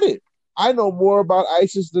 he said it. I know more about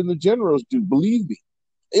ISIS than the generals do, believe me.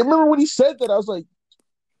 I remember when he said that, I was like,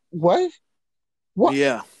 what?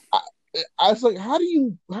 Yeah. I was like, how do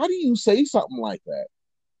you say something like that?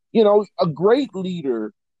 A great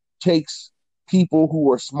leader takes people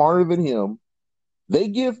who are smarter than him. They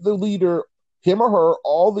give the leader, him or her,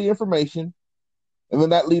 all the information, and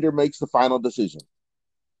then that leader makes the final decision.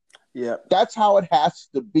 Yeah. That's how it has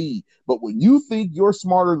to be. But when you think you're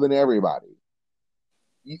smarter than everybody,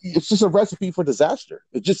 it's just a recipe for disaster.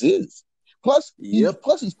 It just is. Plus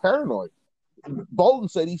he's paranoid. Bolton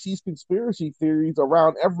said he sees conspiracy theories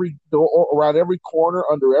around every door, around every corner,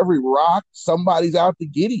 under every rock. Somebody's out to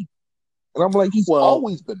get him. And I'm like, he's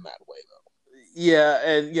always been that way, though. Yeah,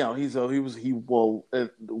 and he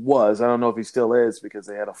was. I don't know if he still is because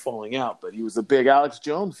they had a falling out, but he was a big Alex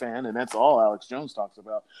Jones fan, and that's all Alex Jones talks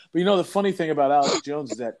about. But the funny thing about Alex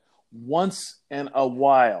Jones is that once in a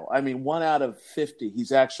while, I mean, 1 out of 50,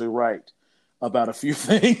 he's actually right about a few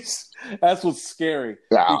things. That's what's scary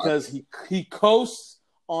because he coasts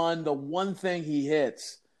on the one thing he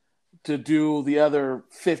hits to do the other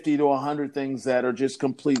 50 to 100 things that are just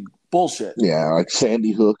complete bullshit. Yeah, like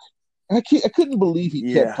Sandy Hook. I couldn't believe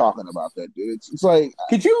he kept talking about that, dude. It's like,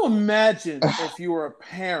 could you imagine if you were a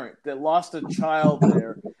parent that lost a child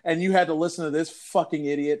there and you had to listen to this fucking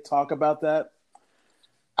idiot talk about that?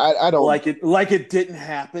 I don't like it didn't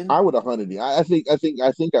happen. I would have hunted him. I think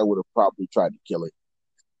I would have probably tried to kill him.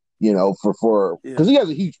 For because he has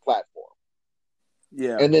a huge platform.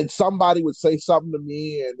 Yeah. And then somebody would say something to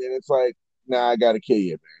me, and then it's like, nah, I got to kill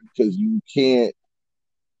you, man, because you can't.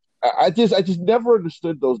 I just never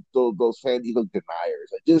understood those Sandy Hook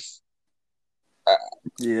deniers.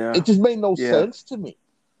 It just made no sense to me.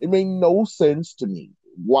 It made no sense to me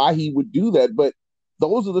why he would do that. But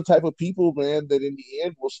those are the type of people, man, that in the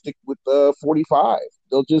end will stick with 45.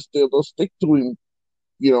 They'll stick to him,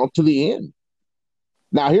 to the end.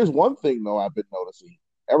 Now, here's one thing though I've been noticing.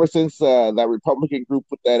 Ever since that Republican group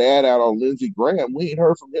put that ad out on Lindsey Graham, we ain't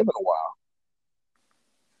heard from him in a while.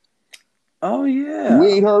 Oh yeah, we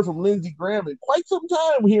ain't heard from Lindsey Graham in quite some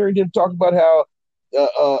time. Hearing him talk about how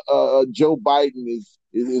Joe Biden is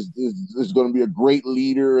going to be a great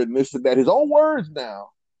leader and this and that. His own words now,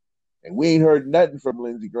 and we ain't heard nothing from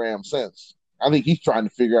Lindsey Graham since. I think he's trying to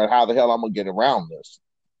figure out how the hell I'm gonna get around this,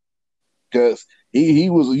 because he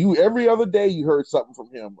was every other day you heard something from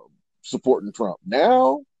him supporting Trump.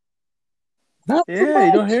 Now, you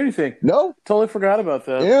don't hear anything. No, totally forgot about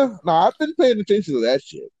that. Yeah, no, I've been paying attention to that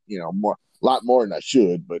shit. A lot more than I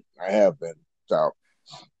should, but I have been. So,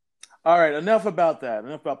 all right, enough about that.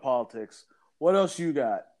 Enough about politics. What else you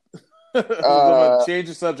got? Change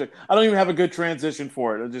the subject. I don't even have a good transition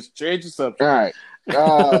for it. I'll just change the subject. All right.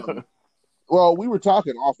 Well, we were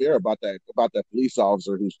talking off air about that police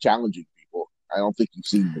officer who's challenging people. I don't think you've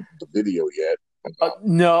seen the video yet.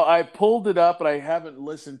 No, I pulled it up, but I haven't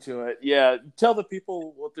listened to it. Yeah, tell the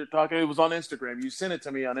people what they're talking. It was on Instagram. You sent it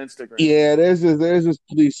to me on Instagram. Yeah, there's this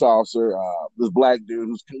police officer, this black dude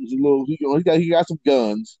who's a little. He got some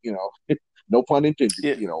guns. No pun intended.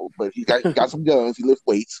 Yeah. But he got some guns. He lifts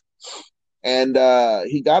weights, and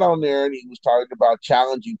he got on there and he was talking about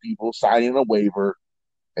challenging people, signing a waiver,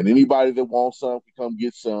 and anybody that wants some can come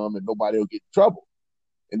get some, and nobody will get in trouble.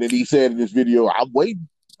 And then he said in this video, I'm waiting.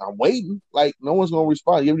 Like, no one's gonna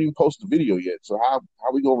respond. You haven't even posted the video yet. So how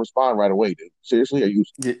are we gonna respond right away, dude? Seriously? Are you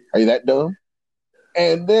that dumb?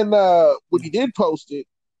 And then when he did post it,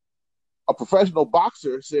 a professional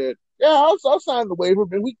boxer said, yeah, I'll sign the waiver,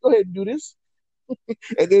 man. We can go ahead and do this.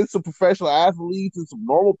 And then some professional athletes and some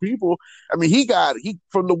normal people. I mean, he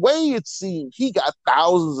from the way it seemed, he got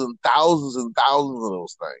thousands and thousands and thousands of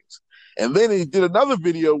those things. And then he did another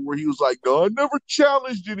video where he was like, no, I never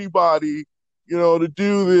challenged anybody, to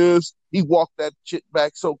do this. He walked that shit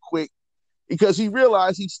back so quick because he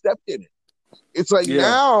realized he stepped in it. It's like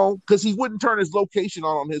now, because he wouldn't turn his location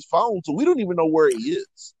on his phone, so we don't even know where he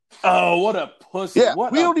is. Oh, what a pussy. Yeah,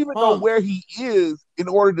 we don't even know where he is in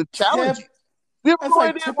order to challenge him. That's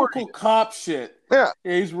like typical cop shit. Yeah.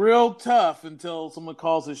 He's real tough until someone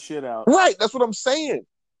calls his shit out. Right, that's what I'm saying.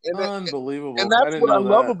 Unbelievable. And that's what I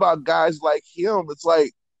love about guys like him. It's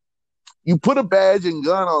like, you put a badge and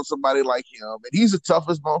gun on somebody like him, and he's the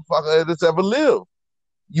toughest motherfucker that's ever lived.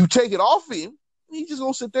 You take it off him, he's just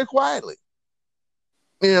gonna sit there quietly.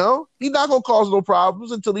 He's not gonna cause no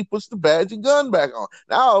problems until he puts the badge and gun back on.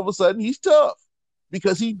 Now all of a sudden he's tough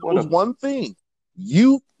because he knows one thing: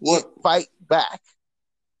 you fight back.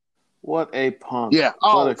 What a punk! Yeah,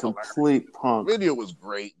 what a complete punk. The video was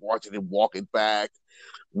great. Watching him walking back.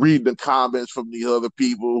 Reading the comments from the other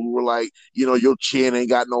people who were like, your chin ain't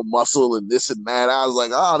got no muscle and this and that. I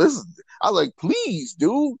was like, please,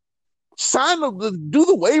 dude, do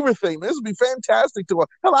the waiver thing. This would be fantastic to watch.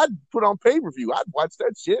 Hell, I'd put on pay-per-view. I'd watch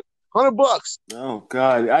that shit. $100. Oh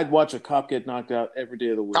God, I'd watch a cop get knocked out every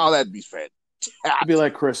day of the week. Oh, that'd be fantastic. It'd be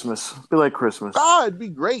like Christmas. Oh, it'd be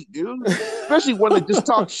great, dude. Especially when they just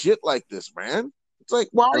talk shit like this, man. It's like,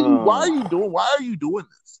 why are you doing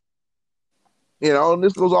this? And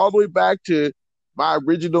this goes all the way back to my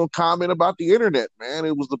original comment about the internet, man.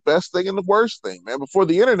 It was the best thing and the worst thing, man. Before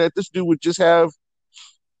the internet, this dude would just have,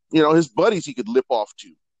 his buddies he could lip off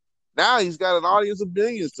to. Now he's got an audience of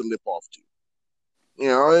millions to lip off to.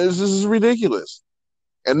 This is ridiculous.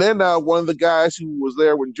 And then one of the guys who was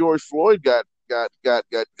there when George Floyd got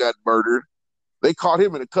murdered, they caught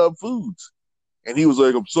him in a Cub Foods. And he was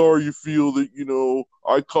like, I'm sorry you feel that,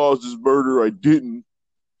 I caused this murder. I didn't.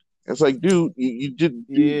 It's like, dude, you didn't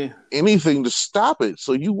do anything to stop it,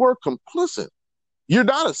 so you were complicit. You're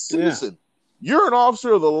not a citizen. Yeah. You're an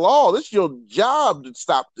officer of the law. This is your job to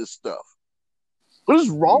stop this stuff. What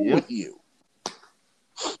is wrong with you?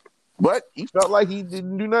 But he felt like he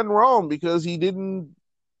didn't do nothing wrong because he didn't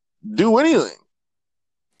do anything.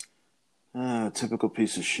 Typical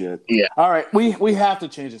piece of shit. Yeah. All right, we have to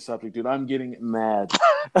change the subject, dude. I'm getting mad.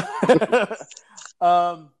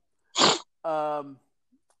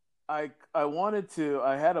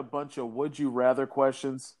 I had a bunch of would you rather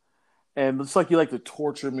questions, and it's like you like to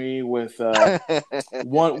torture me with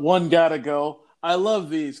one gotta go. I love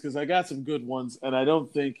these because I got some good ones, and I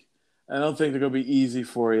don't think they're gonna be easy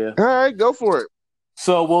for you. All right, go for it.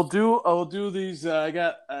 So I'll do these. I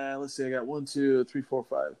got let's see, I got 1, 2, 3, 4,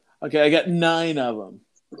 5. Okay, I got 9 of them.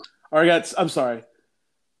 I'm sorry.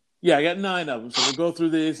 Yeah, I got 9 of them. So we'll go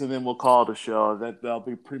through these and then we'll call it a show. That'll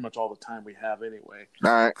be pretty much all the time we have anyway.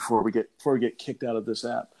 All right. Before we get kicked out of this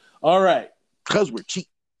app. All right. Because we're cheap.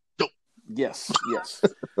 Yes.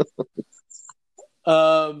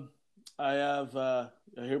 I have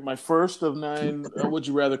here my first of 9 would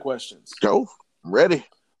you rather questions. Go. I'm ready.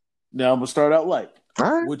 Now I'm gonna start out light.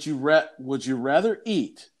 All right. Would you rather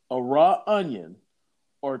eat a raw onion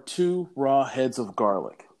or 2 raw heads of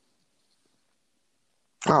garlic?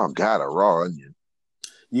 Oh God, a raw onion.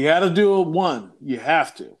 You got to do one. You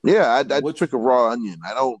have to. Yeah, I'd pick a raw onion.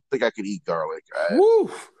 I don't think I could eat garlic.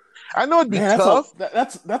 Woo. I know it'd be tough.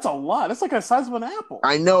 That's a lot. That's like the size of an apple.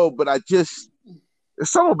 I know, but there's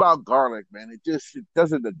something about garlic, man. It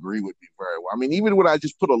doesn't agree with me very well. I mean, even when I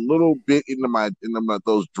just put a little bit into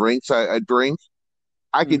those drinks I drink,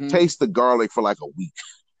 I can taste the garlic for like a week.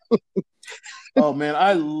 Oh man,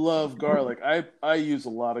 I love garlic. I use a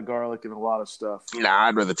lot of garlic in a lot of stuff. Nah,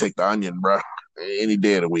 I'd rather take the onion, bro. Any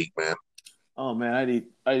day of the week, man. Oh man,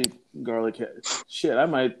 I eat garlic. Shit, I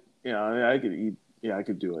might. I could eat. Yeah, I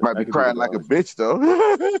could do it. Might be crying like a bitch though.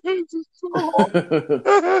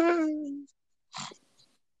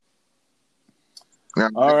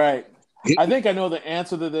 All right. I think I know the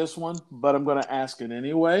answer to this one, but I'm going to ask it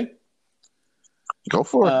anyway. Go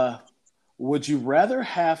for it. Would you rather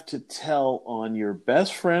have to tell on your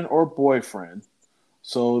best friend or boyfriend,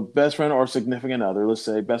 so best friend or significant other, let's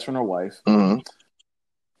say best friend or wife,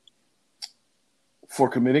 for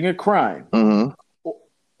committing a crime,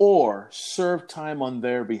 or serve time on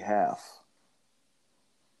their behalf?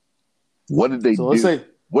 What did they do? Let's say,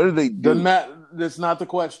 what did they do? That's not the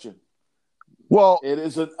question. Well,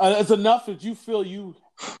 it's enough that you feel you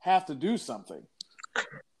have to do something.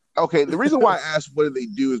 Okay, the reason why I asked what do they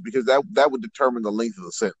do is because that would determine the length of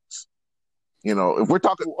the sentence. If we're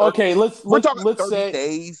talking 30, let's say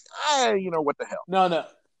days. What the hell? No.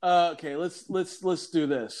 Okay, let's do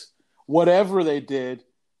this. Whatever they did,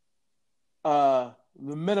 the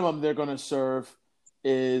minimum they're going to serve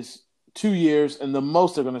is 2 years, and the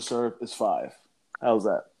most they're going to serve is 5. How's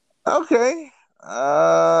that? Okay.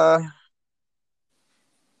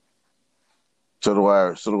 So do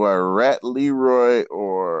I rat Leroy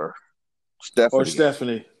or Stephanie? Or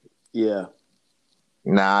Stephanie, yeah.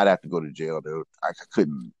 Nah, I'd have to go to jail, dude. I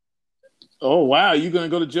couldn't. Oh wow, you're gonna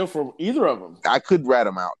go to jail for either of them? I could rat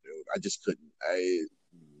them out, dude. I just couldn't.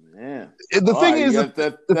 Man, the thing is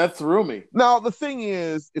that threw me. No, the thing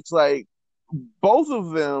is, it's like both of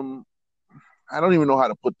them. I don't even know how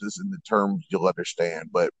to put this in the terms you'll understand,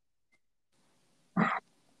 but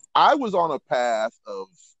I was on a path of.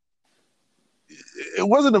 It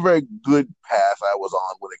wasn't a very good path I was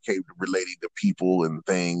on when it came to relating to people and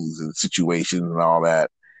things and situations and all that.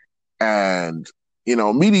 And,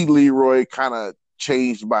 meeting Leroy kind of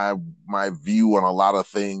changed my view on a lot of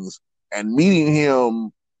things. And meeting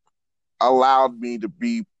him allowed me to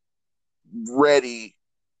be ready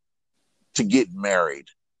to get married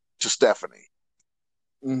to Stephanie.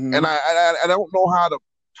 Mm-hmm. And I don't know how to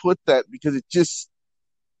put that because it just,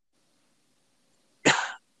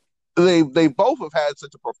 they both have had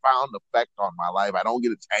such a profound effect on my life. I don't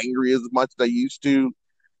get as angry as much as I used to.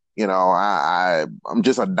 I'm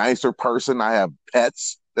just a nicer person. I have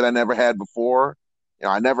pets that I never had before.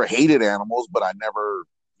 I never hated animals, but I never,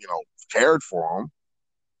 cared for them.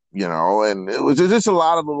 And it was just a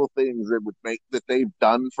lot of little things that they've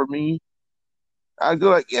done for me. I'd go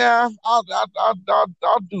like, yeah, I'll do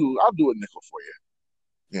a nickel for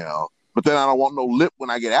you. But then I don't want no lip when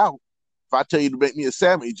I get out. If I tell you to make me a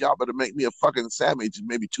sandwich, y'all better make me a fucking sandwich and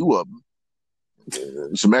maybe 2 of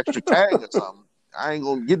them. Some extra tang or something. I ain't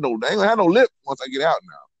gonna have no lip once I get out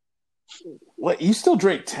now. What, you still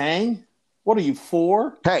drink Tang? What are you,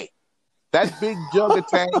 4? Hey, that big jug of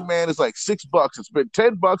Tang, man, is like $6. It's been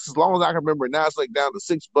 $10 as long as I can remember. Now it's like down to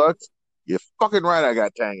 $6. You're fucking right, I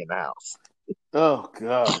got Tang in the house. Oh,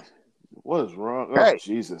 God. What is wrong? Hey, oh,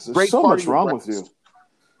 Jesus. There's so much wrong with you.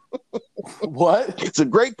 What? It's a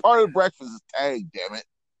great part of breakfast is Tang, damn it.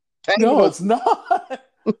 Tang no, it's not.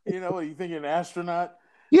 You think you're an astronaut?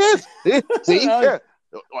 Yes. See? I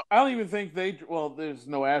don't even think there's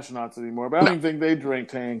no astronauts anymore, but I don't even think they drink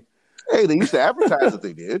Tang. Hey, they used to advertise that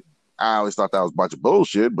they did. I always thought that was a bunch of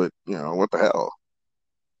bullshit, but, what the hell?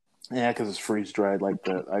 Yeah, because it's freeze-dried like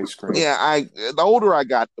the ice cream. Yeah, the older I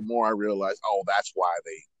got, the more I realized, that's why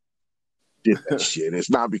did that shit. It's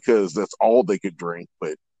not because that's all they could drink,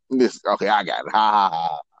 but this. Okay, I got it. Ha ha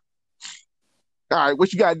ha. All right,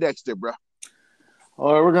 what you got next, there, bro?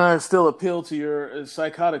 All right, we're gonna still appeal to your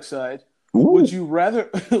psychotic side. Ooh. Would you rather?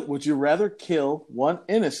 Would you rather kill one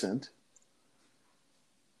innocent,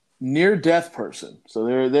 near-death person?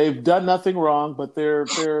 So they've done nothing wrong, but they're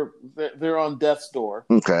on death's door.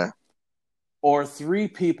 Okay. Or 3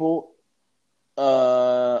 people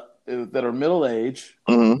that are middle-aged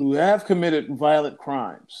who have committed violent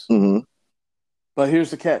crimes. But here's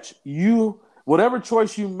the catch: whatever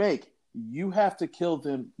choice you make, you have to kill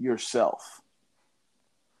them yourself.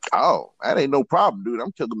 Oh, that ain't no problem, dude.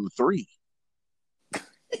 I'm killing the 3.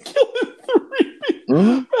 Killing 3 people.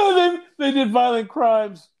 And then they did violent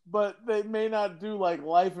crimes, but they may not do like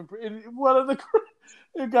life in one of the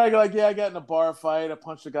guy like, yeah, I got in a bar fight, I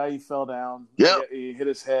punched a guy, he fell down, he hit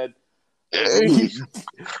his head. Hey.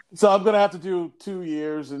 So I'm gonna have to do 2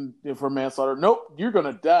 years and for manslaughter. Nope, you're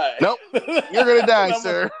gonna die. Nope, you're gonna die,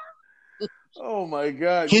 sir. Oh my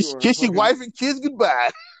God! Kiss your wife and kids goodbye.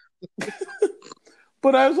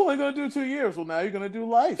 But I was only going to do 2 years. Well, now you're going to do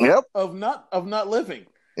life. Yep. Of not living.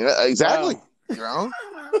 Yeah, exactly. Wow.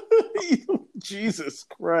 Jesus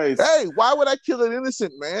Christ. Hey, why would I kill an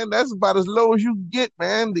innocent, man? That's about as low as you can get,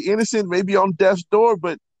 man. The innocent may be on death's door,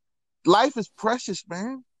 but life is precious,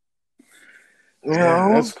 man. You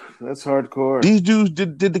know? That's hardcore. These dudes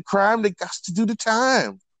did the crime, they got to do the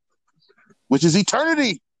time, which is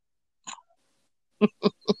eternity.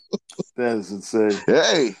 That is insane.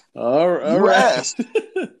 Hey, all right. Asked.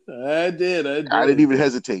 I did. I didn't even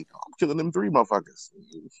hesitate. I'm killing them 3 motherfuckers.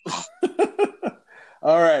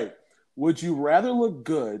 All right. Would you rather look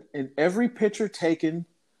good in every picture taken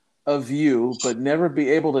of you, but never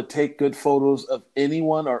be able to take good photos of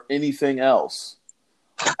anyone or anything else,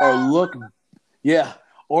 or look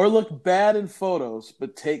bad in photos,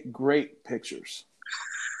 but take great pictures?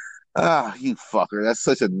 You fucker. That's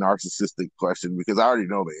such a narcissistic question because I already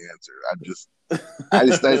know the answer. I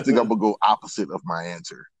just think I'm gonna go opposite of my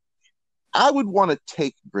answer. I would want to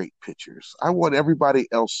take great pictures. I want everybody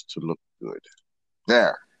else to look good.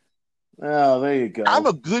 There. Oh, there you go. I'm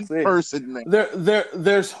a good person.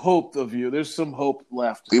 There's hope of you. There's some hope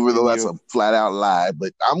left. Even though that's a flat out lie,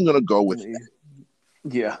 but I'm gonna go with that.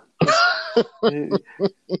 Yeah.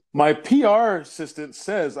 My PR assistant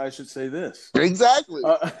says I should say this. Exactly.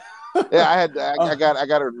 Yeah, I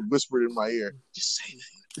got her whispered in my ear. Just say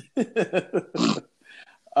that.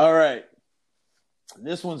 All right.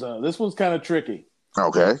 This one's kind of tricky.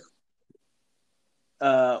 Okay.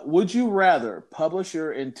 Would you rather publish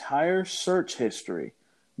your entire search history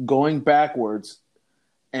going backwards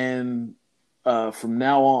and from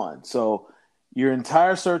now on? So your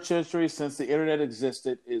entire search history since the internet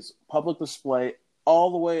existed is public display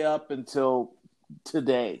all the way up until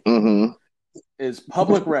today. Is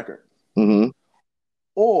public record.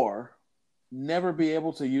 Or never be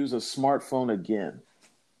able to use a smartphone again.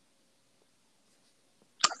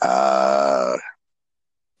 I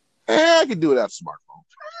can do it without a smartphone.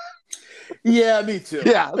 Yeah, me too.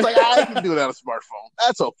 Yeah, it's like I can do it without a smartphone.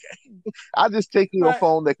 That's okay. I just take a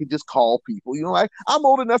phone that can just call people. You know, like I'm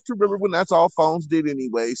old enough to remember when that's all phones did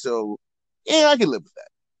anyway. So yeah, I can live with that.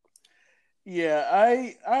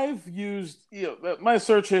 Yeah, I've used my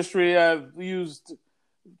search history. I've used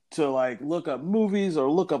to like look up movies or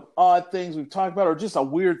look up odd things we've talked about or just a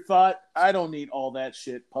weird thought. I don't need all that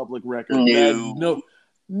shit public record.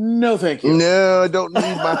 No, thank you. No, I don't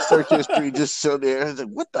need my search history just so there. It's like,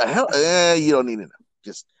 what the hell? You don't need to know.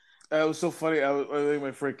 Just. It was so funny. I think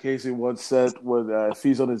my friend Casey once said when if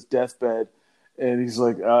he's on his deathbed and he's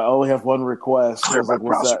like, I only have one request. I was like,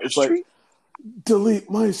 what's that? It's like, delete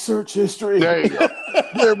my search history. There you go.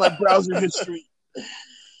 Clear my browser history.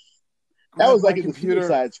 That was like in the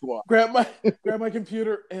Suicide Squad. Grab my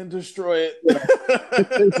computer and destroy it.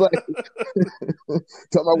 It's like,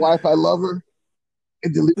 tell my wife I love her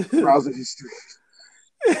and delete the browser history.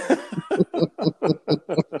 Shit.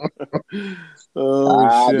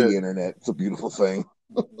 The internet. It's a beautiful thing.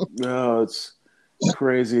 No, it's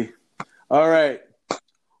crazy. All right.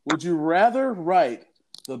 Would you rather write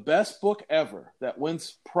the best book ever that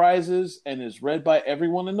wins prizes and is read by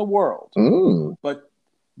everyone in the world,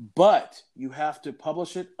 but you have to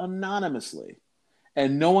publish it anonymously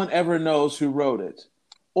and no one ever knows who wrote it,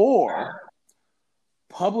 or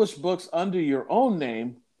publish books under your own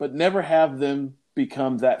name but never have them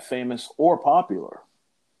become that famous or popular?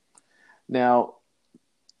 Now,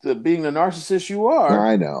 being the narcissist you are,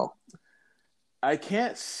 I know. I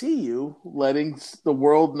can't see you letting the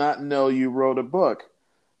world not know you wrote a book.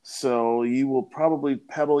 So you will probably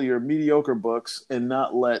peddle your mediocre books and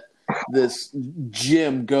not let this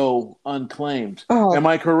gym go unclaimed. Oh, am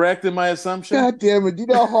I correct in my assumption? God damn it! Do you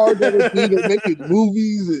know how hard that would be? They're making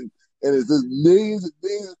movies and it's just millions and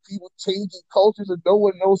millions of people changing cultures and no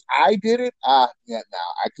one knows I did it. Yeah, no,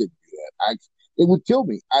 I couldn't do that. It would kill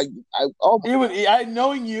me. It would.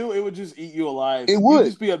 Knowing you, it would just eat you alive. It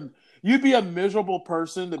would. You'd be a miserable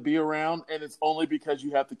person to be around, and it's only because you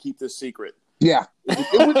have to keep this secret. Yeah,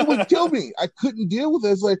 it would kill me. I couldn't deal with it.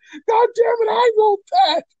 It's like, God damn it, I wrote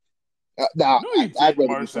that. No, I'd rather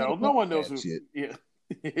Marcel. No one knows who. Shit. Yeah.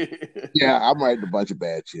 Yeah, I'm writing a bunch of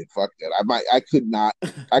bad shit. Fuck that. I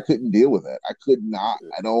couldn't deal with that. I could not.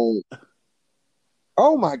 I don't.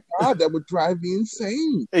 Oh my God, that would drive me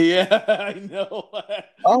insane. Yeah, I know.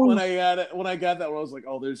 When I got that, I was like,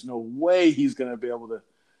 oh, there's no way he's gonna be able to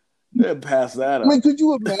pass that up. I mean, could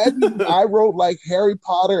you imagine? I wrote like Harry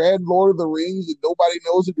Potter and Lord of the Rings, and nobody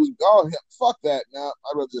knows it was. Oh, fuck that. No,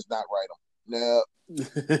 I'd rather just not write them. No.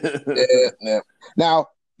 No. Now,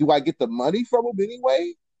 do I get the money from them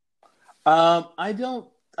anyway? I don't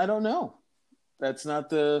know. That's not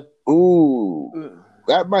the. Ooh,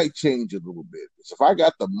 that might change a little bit. So if I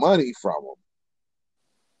got the money from them,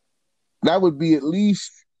 that would be at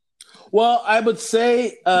least. Well, I would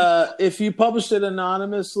say if you published it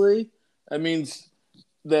anonymously, that means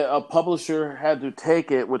that a publisher had to take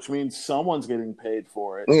it, which means someone's getting paid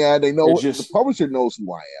for it. Yeah, they know. The publisher knows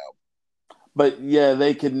who I am. But yeah,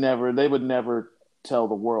 they would never tell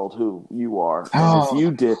the world who you are.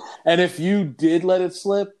 And if you did let it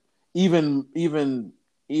slip, even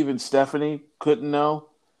Stephanie couldn't know.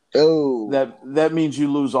 Oh, that means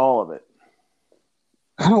you lose all of it.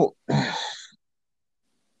 I don't.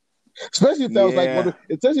 Especially if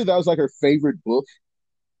that was like her favorite book.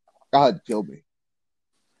 God, kill me.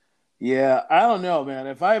 Yeah, I don't know, man.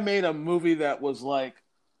 If I made a movie that was like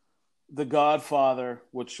The Godfather,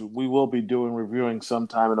 which we will be reviewing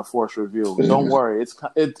sometime in a Force review, don't worry,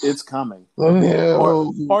 it's coming.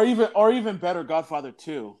 No. Or even better, Godfather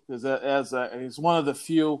 2, because it's one of the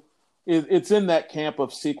few. It's in that camp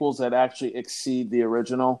of sequels that actually exceed the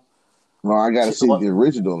original. Well, I got to see the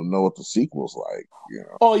original to know what the sequel's like. You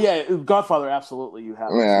know. Oh yeah, Godfather, absolutely, you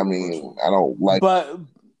have. Yeah, I mean, I don't like. But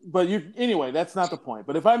anyway, that's not the point.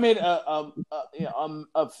 But if I made a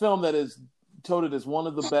film that is touted as one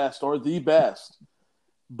of the best or the best,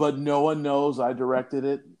 but no one knows I directed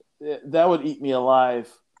it, that would eat me alive.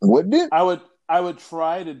 Wouldn't it? I would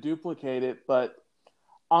try to duplicate it, but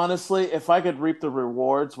honestly, if I could reap the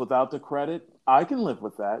rewards without the credit, I can live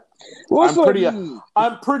with that. Well,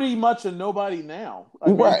 I'm pretty much a nobody now.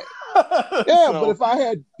 Right. Yeah, but if I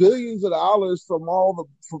had billions of dollars from all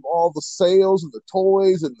the sales and the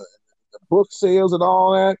toys and the book sales and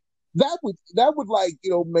all that, that would like,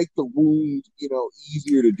 make the wound,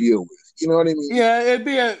 easier to deal with. You know what I mean? Yeah, it'd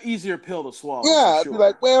be an easier pill to swallow. Yeah, I'd be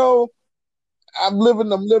like, well, I'm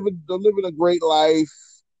living a great life,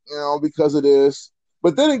 because of this.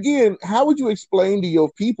 But then again, how would you explain to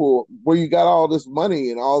your people where you got all this money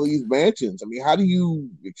and all these mansions? I mean, how do you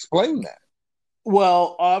explain that?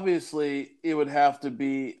 Well, obviously, it would have to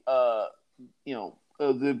be, there'd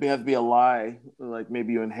have to be a lie, like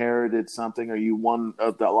maybe you inherited something or you won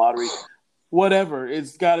the lottery, whatever.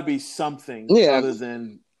 It's got to be something other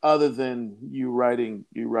than you writing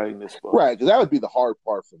this book, right? Because that would be the hard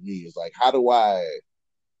part for me. Is like, how do I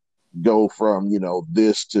go from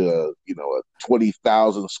this to a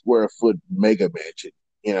 20,000 square foot mega mansion?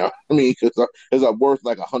 I mean, because I'm worth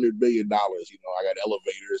like $100 million. I got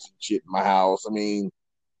elevators and shit in my house. I mean,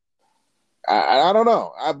 I don't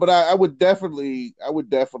know. But I would definitely,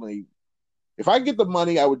 if I get the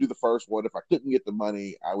money, I would do the first one. If I couldn't get the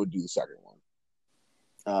money, I would do the second one.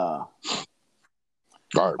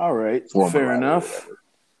 All right. Fair enough.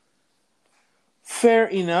 Fair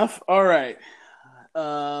enough. All right.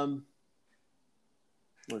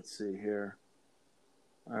 Let's see here.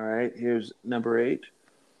 All right. Here's number 8.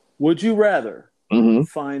 Would you rather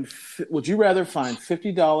find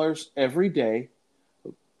 $50 every day,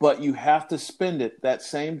 but you have to spend it that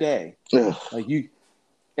same day? Ugh. Like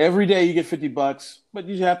every day you get $50, but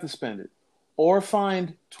you have to spend it, or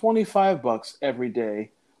find $25 every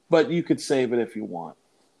day, but you could save it if you want.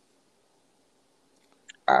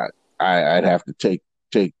 I'd have to take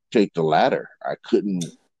the latter. I couldn't.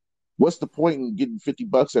 What's the point in getting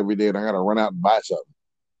 $50 every day and I got to run out and buy something?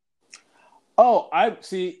 Oh, I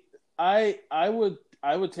see. I would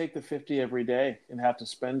take the 50 every day and have to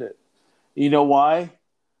spend it. You know why?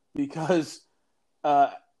 Because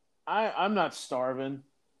I'm not starving,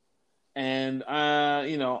 and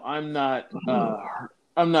I'm not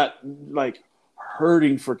like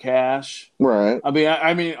hurting for cash. Right.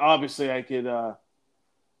 I mean, obviously I could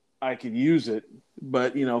use it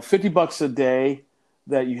but $50 a day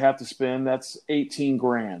that you have to spend, that's 18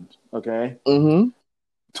 grand. Okay. Mm-hmm.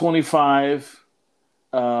 25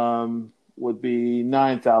 would be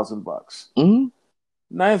 $9,000. Mm-hmm.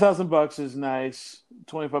 $9,000 is nice.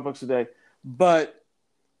 $25 a day, but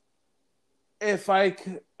if I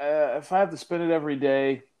have to spend it every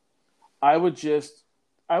day, I would just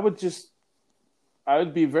I would just I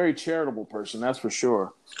would be a very charitable person. That's for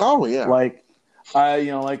sure. Oh yeah. Like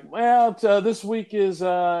this week is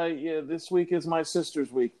this week is my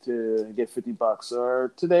sister's week to get $50,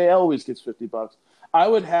 or today Eloise gets $50. I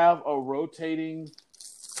would have a rotating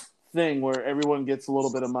thing where everyone gets a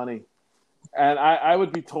little bit of money, and I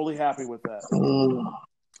would be totally happy with that.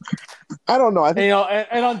 I don't know. I think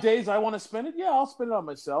and on days I want to spend it, I'll spend it on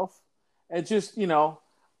myself. And just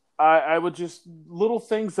I would just little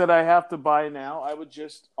things that I have to buy now. I would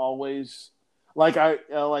just always like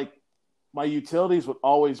my utilities would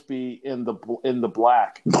always be in the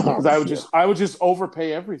black because I would just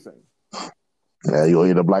overpay everything. Yeah, you'll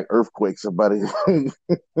get a black earthquake, somebody.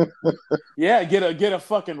 Yeah, get a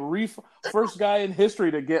fucking first guy in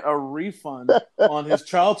history to get a refund on his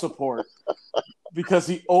child support because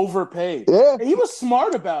he overpaid. Yeah, he was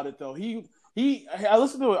smart about it though. I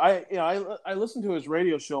listened to it. I listened to his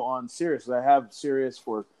radio show on Sirius. I have Sirius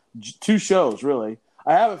for 2 shows really.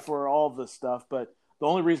 I have it for all of this stuff, but the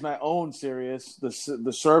only reason I own Sirius, the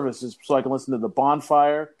service, is so I can listen to the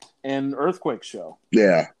Bonfire and Earthquake show.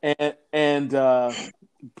 Yeah, and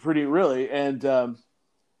pretty really, and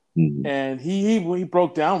he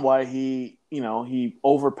broke down why he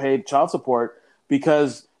overpaid child support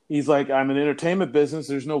because he's like, I'm an entertainment business.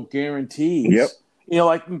 There's no guarantees. Yep.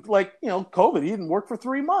 Like COVID. He didn't work for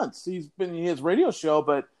 3 months. He has radio show,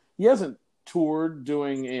 but he hasn't toured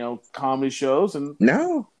doing comedy shows and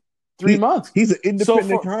no. 3 months. He's an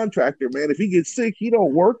independent contractor, man. If he gets sick, he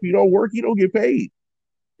don't work. He don't get paid.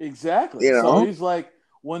 Exactly. So he's like,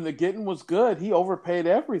 when the getting was good, he overpaid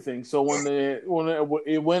everything. So when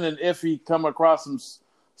and if he come across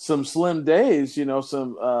some slim days, he was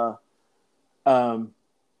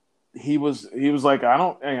like, I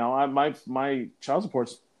don't, my child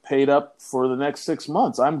support's paid up for the next 6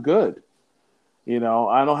 months. I'm good. I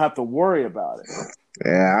don't have to worry about it.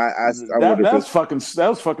 Yeah, that was fucking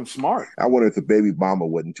smart. I wonder if the baby mama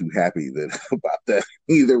wasn't too happy about that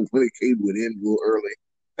either when it came to an end real early.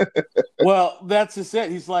 Well, that's just it.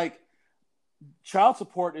 He's like, child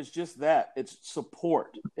support is just that. It's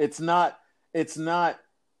support. It's not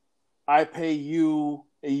I pay you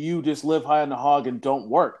and you just live high on the hog and don't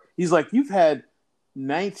work. He's like, you've had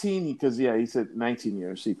 19 because he said 19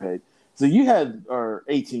 years he paid. So you had or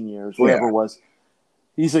 18 years, whatever it was.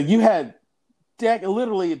 He said you had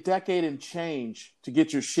literally a decade and change to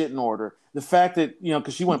get your shit in order. The fact that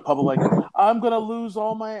because she went public like, I'm gonna lose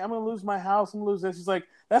my house, I'm gonna lose this. He's like,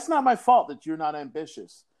 that's not my fault that you're not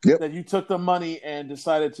ambitious. Yep. That you took the money and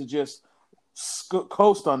decided to just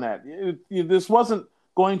coast on that. This wasn't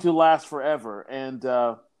going to last forever, and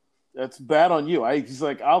that's bad on you. He's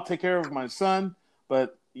like, I'll take care of my son,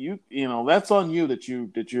 but that's on you that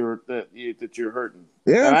you're hurting.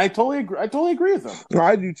 Yeah, and I totally agree with him. No,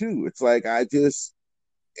 I do too. It's like it's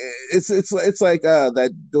like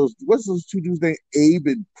what's those 2 dudes named Abe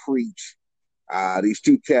and Preach? These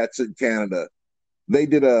 2 cats in Canada. They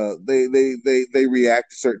did they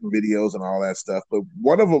react to certain videos and all that stuff, but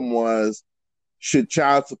one of them was, should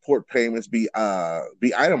child support payments be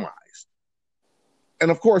itemized? And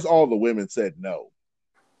of course, all the women said no,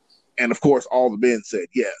 and of course, all the men said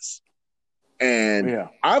yes. And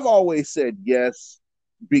I've always said yes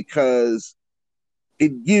because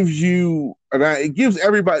it gives the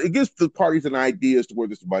parties an idea as to where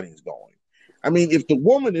this money is going. I mean, if the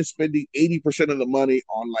woman is spending 80% of the money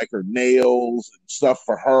on like her nails and stuff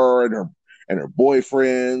for her and her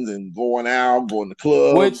boyfriends and going out, going to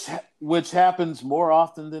clubs, which happens more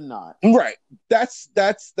often than not. Right. That's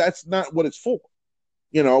not what it's for.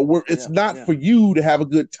 It's not for you to have a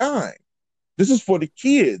good time. This is for the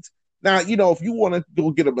kids. Now, if you want to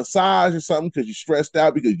go get a massage or something because you're stressed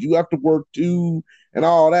out because you have to work too and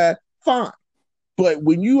all that, fine. But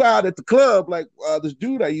when you out at the club, like this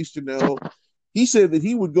dude I used to know, he said that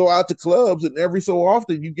he would go out to clubs and every so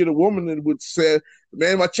often you get a woman that would say,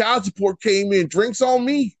 man, my child support came in, drinks on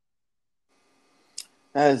me.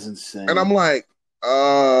 That is insane. And I'm like,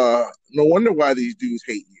 no wonder why these dudes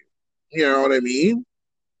hate you. You know what I mean?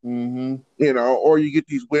 Mm-hmm. Or you get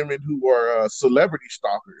these women who are celebrity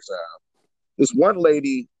stalkers. This one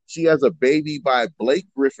lady, she has a baby by Blake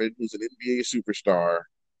Griffin, who's an NBA superstar,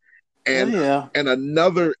 and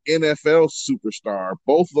another NFL superstar.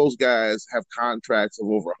 Both of those guys have contracts of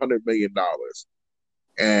over $100 million.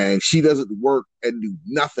 and she doesn't work and do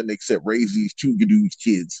nothing except raise these two dudes'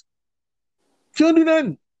 kids. She don't do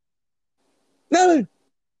nothing. Nothing.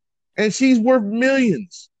 And she's worth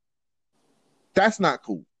millions. That's not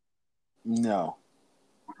cool. No.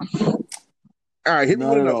 All right, hit me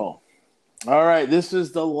with another. All right, this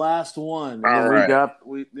is the last one. All right.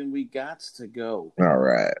 We got to go.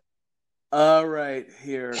 All right,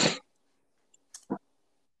 here.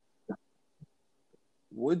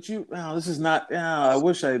 Would you? Oh, this is not. I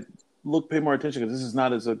wish I pay more attention because this is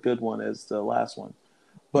not as a good one as the last one.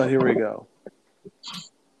 But here we go.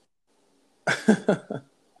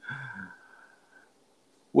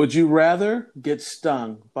 Would you rather get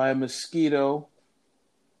stung by a mosquito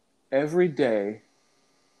every day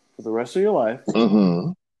for the rest of your life?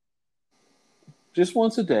 Mm-hmm. Just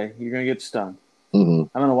once a day, you're going to get stung.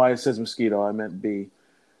 Mm-hmm. I don't know why it says mosquito. I meant bee.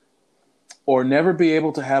 Or never be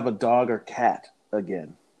able to have a dog or cat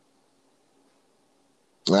again.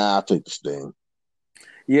 I'll take the sting.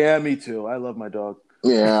 Yeah, me too. I love my dog.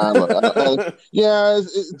 Yeah,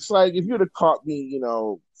 it's like if you'd have caught me,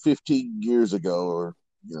 15 years ago or,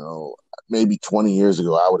 maybe 20 years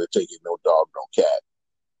ago, I would have taken no dog, no cat.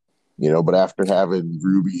 But after having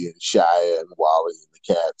Ruby and Shia and Wally and the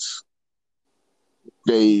cats,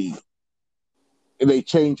 they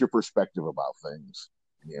change your perspective about things,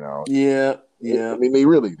 Yeah. I mean, they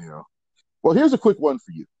really do. Well, here's a quick one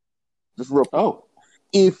for you. Just real quick. Oh.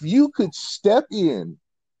 If you could step in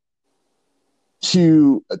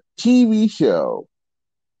to a TV show,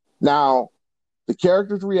 now the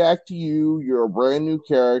characters react to you, you're a brand new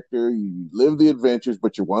character, you live the adventures,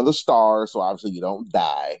 but you're one of the stars, so obviously you don't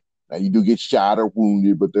die. Now you do get shot or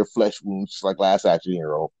wounded, but they're flesh wounds, just like Last Action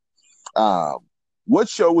Hero. What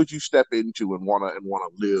show would you step into and wanna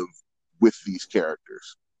live with these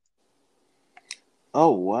characters?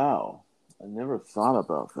 Oh wow. I never thought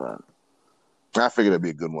about that. I figured that'd be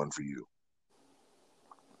a good one for you.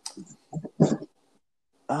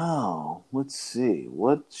 Oh, let's see.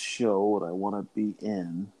 What show would I want to be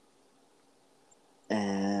in?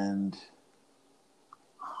 And,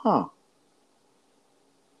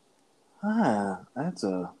 that's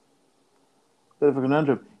a bit of a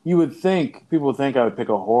conundrum. You would think, people would think I would pick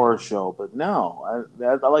a horror show, but no,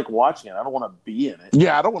 I like watching it. I don't want to be in it.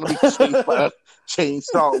 Yeah, I don't want to be chased by a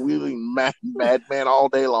chainsaw wielding madman all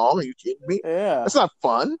day long. Are you kidding me? Yeah. That's not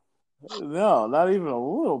fun. No, not even a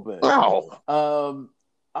little bit. No.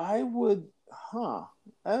 I would,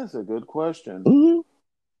 that's a good question. Mm-hmm.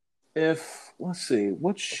 Let's see,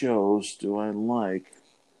 what shows do I like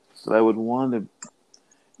that I would want to,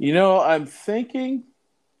 I'm thinking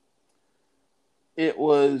it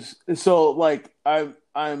was, so like, I'm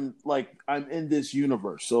in this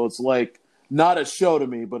universe. So it's like not a show to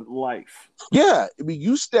me, but life. Yeah. I mean,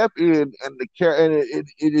 you step in and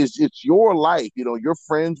it's your life, you're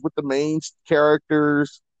friends with the main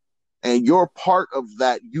characters and you're part of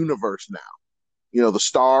that universe now, the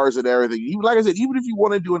stars and everything. Even like I said, even if you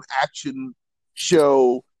want to do an action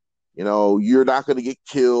show, you're not going to get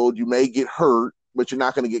killed. You may get hurt, but you're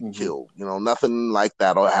not going to get killed. Nothing like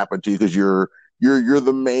that will happen to you because you're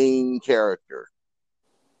the main character,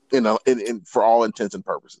 in for all intents and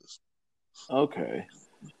purposes. Okay.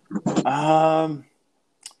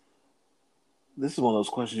 This is one of those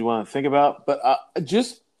questions you want to think about, but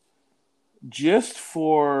just you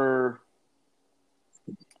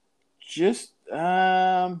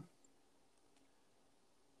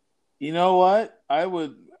know what? I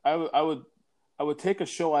would take a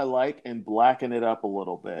show I like and blacken it up a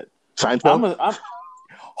little bit. Seinfeld?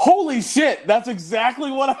 Holy shit! That's exactly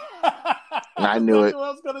what I knew it. What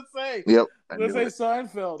I was gonna say. Yep, I was gonna say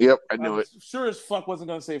Seinfeld. Yep, I knew it. Sure as fuck wasn't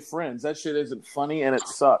gonna say Friends. That shit isn't funny and it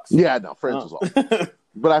sucks. Yeah, no, Friends was awful.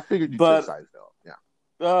 But I figured you'd say Seinfeld. Yeah.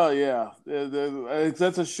 Oh yeah,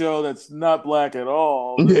 that's a show that's not black at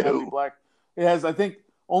all. No. Black. It has, I think,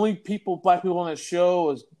 only black people on that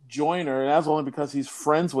show is Joyner, and that's only because he's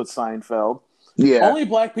friends with Seinfeld. Yeah. Only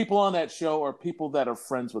black people on that show are people that are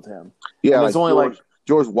friends with him. Yeah, and it's only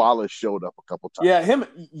George Wallace showed up a couple times.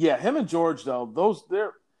 Yeah, him and George though.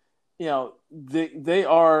 They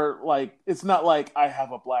are like, it's not like I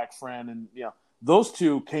have a black friend and those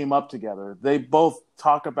two came up together. They both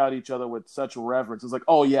talk about each other with such reverence. It's like,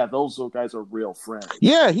 oh yeah, those guys are real friends.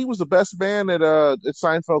 Yeah, he was the best man at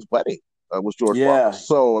Seinfeld's wedding. Was George Wallace.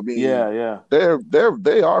 So I mean,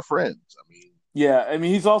 they are friends. I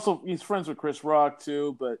mean, he's friends with Chris Rock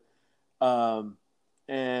too. But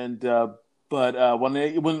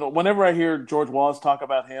whenever I hear George Wallace talk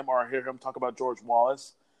about him or I hear him talk about George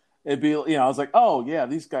Wallace, it'd be I was like, oh yeah,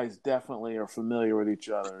 these guys definitely are familiar with each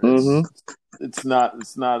other. Mm-hmm. It's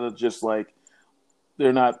not just like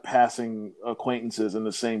they're not passing acquaintances in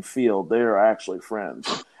the same field. They are actually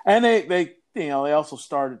friends, and they they also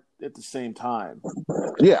started at the same time.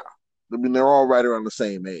 Yeah, I mean they're all right around the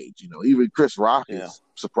same age. Even Chris Rock is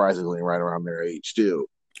surprisingly right around their age too.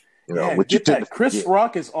 But you tend to forget. Chris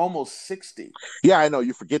Rock is almost 60. Yeah, I know.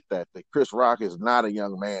 You forget that Chris Rock is not a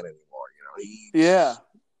young man anymore.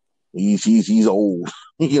 He's old.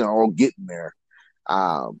 Getting there.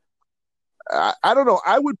 I don't know.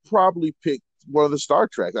 I would probably pick one of the Star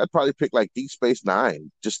Trek. I'd probably pick like Deep Space Nine.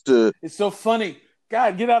 It's so funny.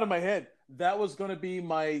 God, get out of my head. That was going to be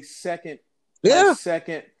my second. Yeah. My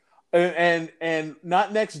second, and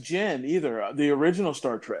not Next Gen either. The original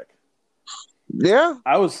Star Trek. Yeah,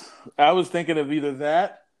 I was thinking of either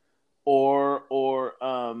that or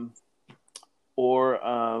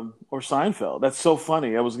Seinfeld. That's so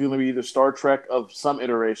funny. I was going to be either Star Trek of some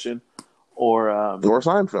iteration or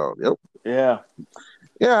Seinfeld. Yep. Yeah.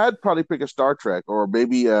 Yeah, I'd probably pick a Star Trek or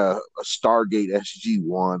maybe a Stargate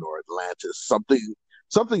SG-1 or Atlantis,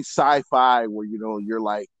 something sci-fi where you're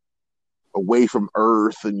like away from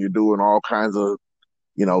Earth and you're doing all kinds of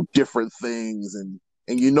different things and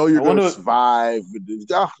you're going to survive. It'd be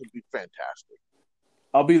fantastic.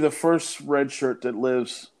 I'll be the first red shirt that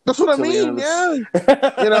lives. That's what I mean. Yeah,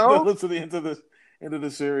 to the end of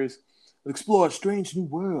the series, explore strange new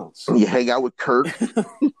worlds. You hang out with Kirk,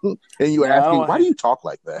 and you ask me, "Why do you talk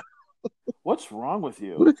like that? What's wrong with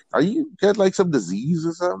you? Are you got like some disease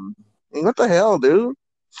or something? What the hell, dude?"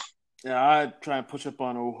 Yeah, I try and push up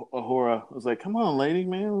on Uhura. I was like, "Come on, lady,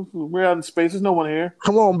 man, we're out in space. There's no one here.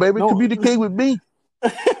 Come on, baby, communicate with me.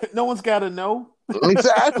 No one's got to know."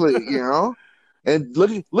 Exactly, And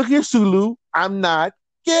look here, Sulu. I'm not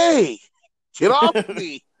gay. Get off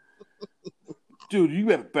me, dude. You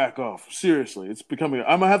better back off. Seriously, it's becoming.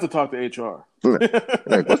 I'm gonna have to talk to HR.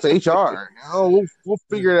 Like, what's HR? We'll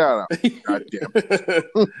figure it out. God damn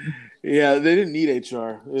it. Yeah, they didn't need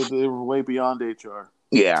HR. They were way beyond HR.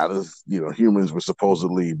 Yeah, humans were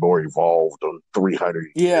supposedly more evolved on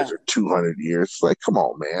 300 years or 200 years. It's like, come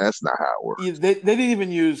on, man, that's not how it works. Yeah, they didn't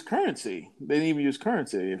even use currency. They didn't even use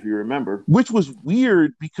currency, if you remember. Which was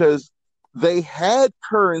weird because they had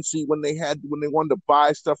currency when they wanted to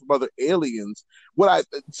buy stuff from other aliens.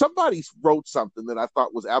 Somebody wrote something that I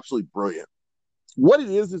thought was absolutely brilliant. What it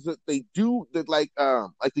is that they do that like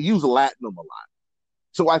they use Latinum a lot.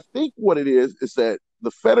 So I think what it is that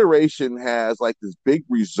the Federation has like this big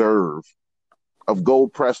reserve of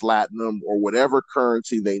gold pressed Latinum or whatever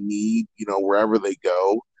currency they need, wherever they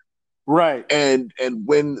go. Right. And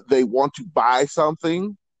when they want to buy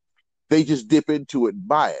something, they just dip into it and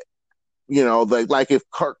buy it. Like if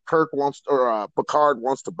Kirk wants or Picard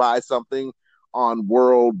wants to buy something on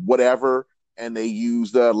world whatever, and they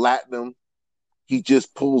use the Latinum, he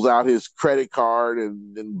just pulls out his credit card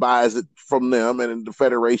and buys it from them, and the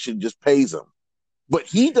Federation just pays him. But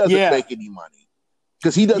he doesn't make any money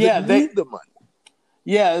because he doesn't need the money.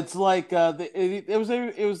 Yeah, it's like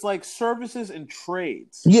it was like services and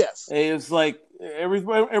trades. Yes, it was like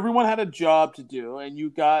everyone had a job to do, and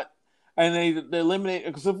they eliminated,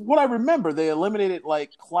 because of what I remember, they eliminated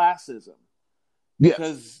like classism. Yes.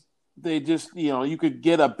 Because they just you could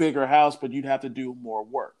get a bigger house, but you'd have to do more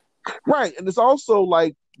work. Right, and it's also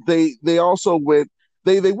like they also went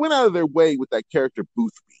out of their way with that character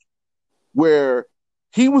Boothby, where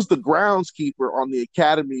he was the groundskeeper on the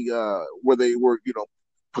academy where they were,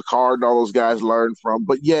 Picard and all those guys learned from,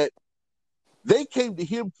 but yet they came to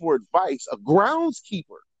him for advice, a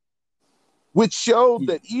groundskeeper, which showed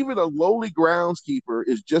that even a lowly groundskeeper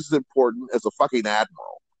is just as important as a fucking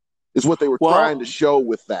admiral, is what they were trying to show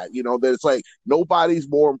with that, that it's like nobody's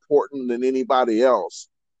more important than anybody else,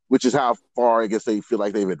 which is how far I guess they feel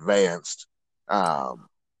like they've advanced,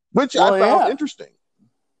 which I found interesting.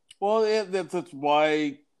 Well, that's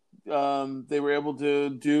why they were able to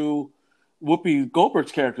do Whoopi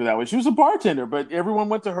Goldberg's character that way. She was a bartender, but everyone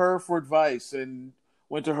went to her for advice and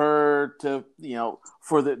went to her to,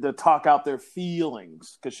 for to talk out their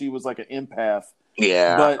feelings, because she was like an empath.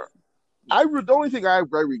 Yeah. But the only thing I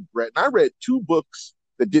regret, and I read 2 books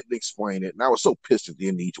that didn't explain it, and I was so pissed at the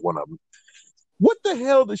end of each one of them. What the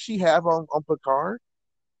hell does she have on Picard?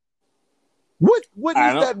 What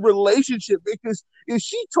is that relationship? Because if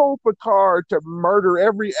she told Picard to murder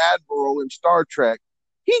every admiral in Star Trek,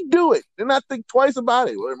 he'd do it and not think twice about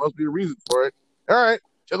it. Well, there must be a reason for it. All right,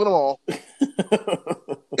 killing them all.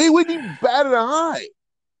 He wouldn't even bat an eye.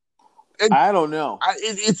 And I don't know.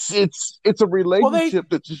 It's a relationship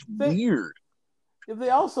that's just weird.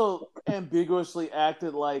 They also ambiguously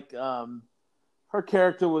acted like her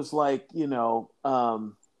character was like,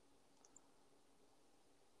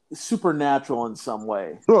 supernatural in some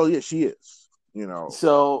way. Well, yeah, she is. You know.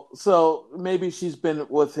 So maybe she's been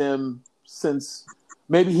with him since.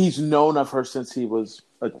 Maybe he's known of her since he was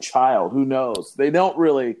a child. Who knows? They don't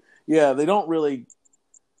really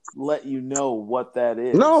let you know what that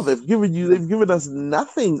is. No, they've given us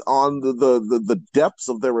nothing on the depths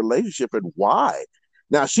of their relationship and why.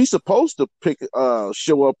 Now she's supposed to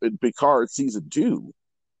show up in Picard season 2.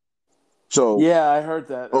 So yeah, I heard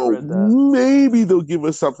that. I read that. Maybe they'll give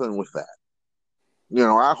us something with that. You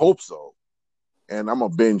know, I hope so. And I'm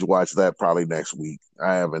gonna binge watch that probably next week.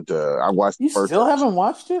 I haven't. I watched. You the first still haven't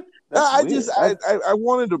watched it? I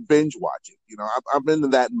wanted to binge watch it. You know, I'm into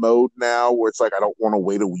that mode now where it's like I don't want to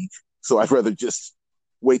wait a week, so I'd rather just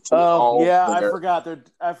wait till. Oh yeah,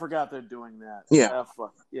 I forgot they're doing that. Yeah,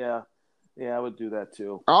 yeah, I would do that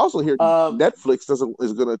too. I also hear Netflix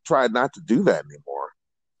is going to try not to do that anymore.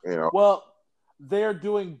 You know, well, they're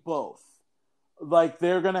doing both. Like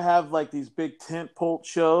they're going to have like these big tentpole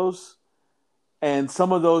shows. And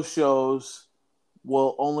some of those shows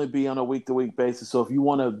will only be on a week-to-week basis. So if you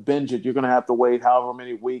want to binge it, you're going to have to wait however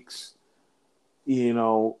many weeks, you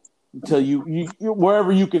know, until you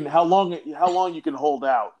wherever you can, how long you can hold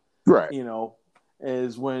out, right? You know,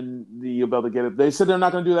 is when you'll be able to get it. They said they're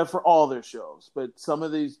not going to do that for all their shows, but some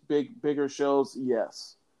of these bigger shows,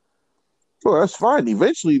 yes. Well, that's fine.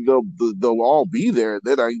 Eventually, they'll all be there.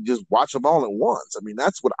 Then I can just watch them all at once. I mean,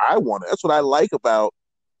 that's what I want. That's what I like about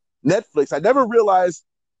Netflix. I never realized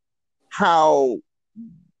how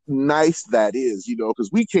nice that is, you know,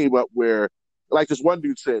 because we came up where, like this one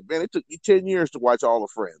dude said, man, it took me 10 years to watch all the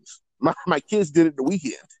Friends. My kids did it in the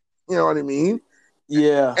weekend. You know what I mean?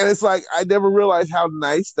 Yeah. And it's like, I never realized how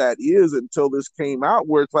nice that is until this came out,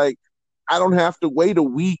 where it's like, I don't have to wait a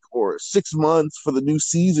week or 6 months for the new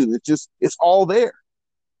season. It's all there.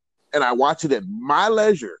 And I watch it at my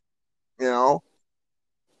leisure, you know,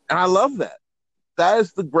 and I love that. That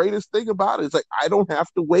is the greatest thing about it. It's like I don't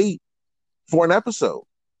have to wait for an episode.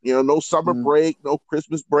 You know, no summer break, no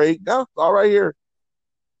Christmas break. No, it's all right here.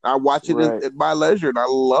 I watch it at my leisure, and I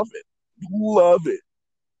love it. Love it.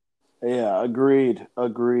 Yeah, agreed. All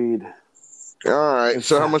right.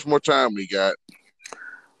 So how much more time we got?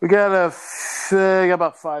 We got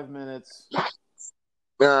about 5 minutes. All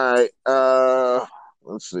right.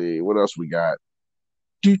 Let's see. What else we got?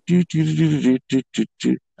 I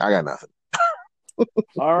got nothing.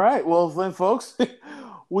 All right. Well, then, folks,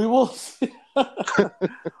 we will see,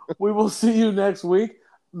 you next week.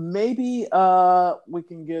 Maybe we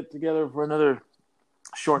can get together for another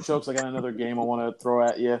short show because I got another game I want to throw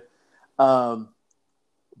at you.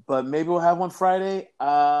 But maybe we'll have one Friday. I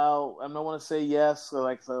don't want to say yes.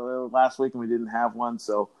 So last week and we didn't have one,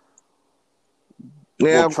 so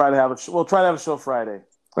we'll try to have a show Friday.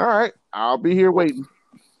 All right. I'll be here waiting.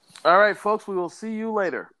 All right, folks. We will see you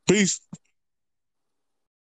later. Peace.